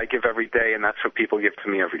that's what I give every day, and that's what people give to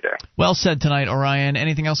me every day. Well said tonight, Orion.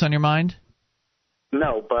 Anything else on your mind?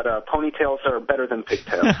 No, but ponytails are better than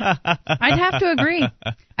pigtails. I'd have to agree.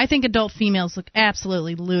 I think adult females look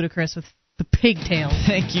absolutely ludicrous with the pigtails.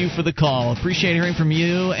 Thank you for the call. Appreciate hearing from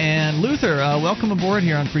you. And Luther, welcome aboard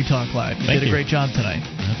here on Free Talk Live. You did a great job tonight.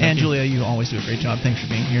 And Julia, you always do a great job. Thanks for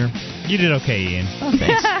being here. You did okay, Ian. Oh,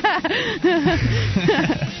 thanks.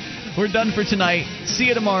 We're done for tonight. See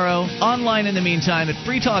you tomorrow. Online in the meantime at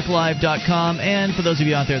freetalklive.com. And for those of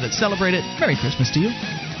you out there that celebrate it, Merry Christmas to you.